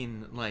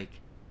fucking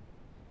like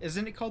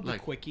Isn't it called like-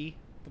 the quickie?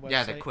 The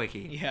Yeah, the website?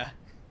 quickie. Yeah.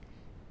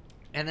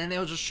 And then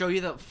they'll just show you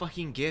the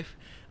fucking gif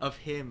of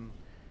him,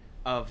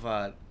 of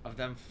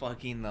them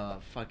fucking the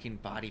fucking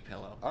body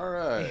pillow. All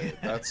right,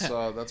 that's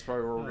probably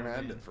where we're gonna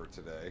end man. it for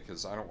today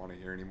because I don't want to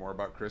hear any more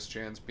about Chris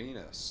Chan's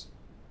penis.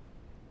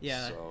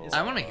 Yeah. So,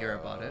 I wanna hear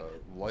about it.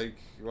 Well,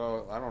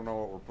 I don't know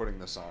what we're putting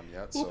this on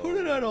yet. We'll so, put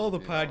it on all the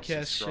you know, podcast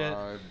shit.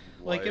 subscribe,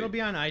 Like, it'll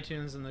be on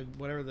iTunes and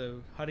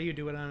how do you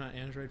do it on an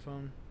Android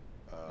phone?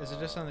 Is it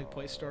just on the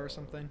Play Store or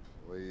something?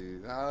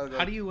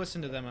 How do you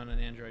listen to them on an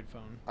Android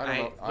phone? I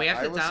don't know. We have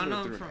to I listen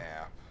download it through from- an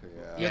app. Yeah.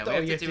 Yeah, You we have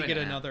have to to do get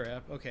an app. another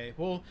app. Okay.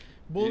 Well,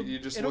 You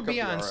just it'll look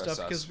be up the on stuff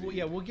RSS because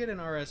feed. we'll get an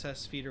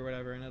RSS feed or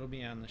whatever, and it'll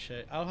be on the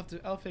shit.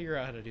 I'll figure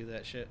out how to do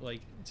that shit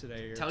like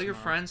today or Tell your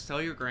tomorrow. friends,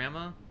 tell your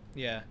grandma.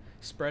 Yeah,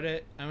 spread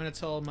it. I'm gonna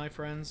tell my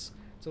friends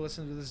to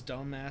listen to this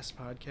dumbass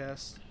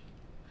podcast.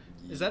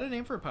 Is that a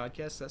name for a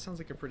podcast? That sounds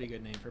like a pretty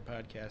good name for a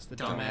podcast. The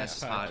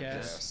Dumbass, Dumbass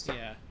Podcast.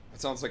 Podcast. It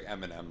sounds like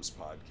Eminem's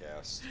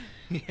podcast.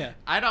 Yeah. Yeah.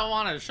 I don't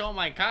want to show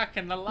my cock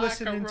in the locker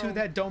Listening room. to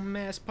that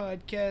dumbass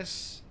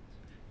podcast.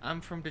 I'm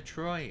from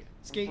Detroit.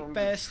 Skate from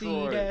fast, eat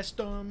Detroit. ass,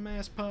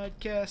 dumbass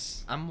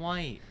podcast. I'm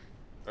white.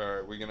 All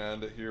right, we gonna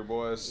end it here,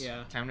 boys.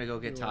 Yeah. Time to go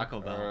get Cool. Taco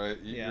Bell. All right,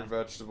 eat Yeah. your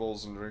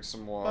vegetables and drink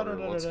some water.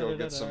 Let's go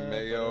get some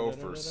mayo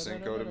for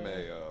Cinco de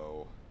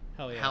Mayo.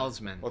 Hell yeah.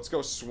 Hellsman. Let's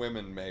go swim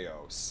in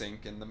mayo.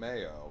 Sink in the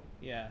mayo.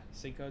 Yeah.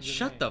 Cinco de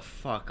Shut Mayo. the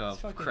fuck It's up,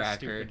 fucking a cracker.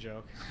 stupid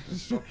joke.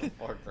 Shut the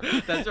fuck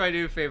up. That's my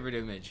new favorite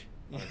image.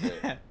 Okay.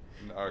 Okay,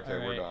 we're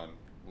Alright. done.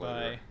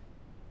 Later. Bye.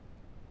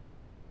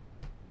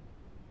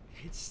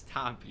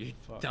 Stop, you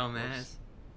Fuck. dumbass.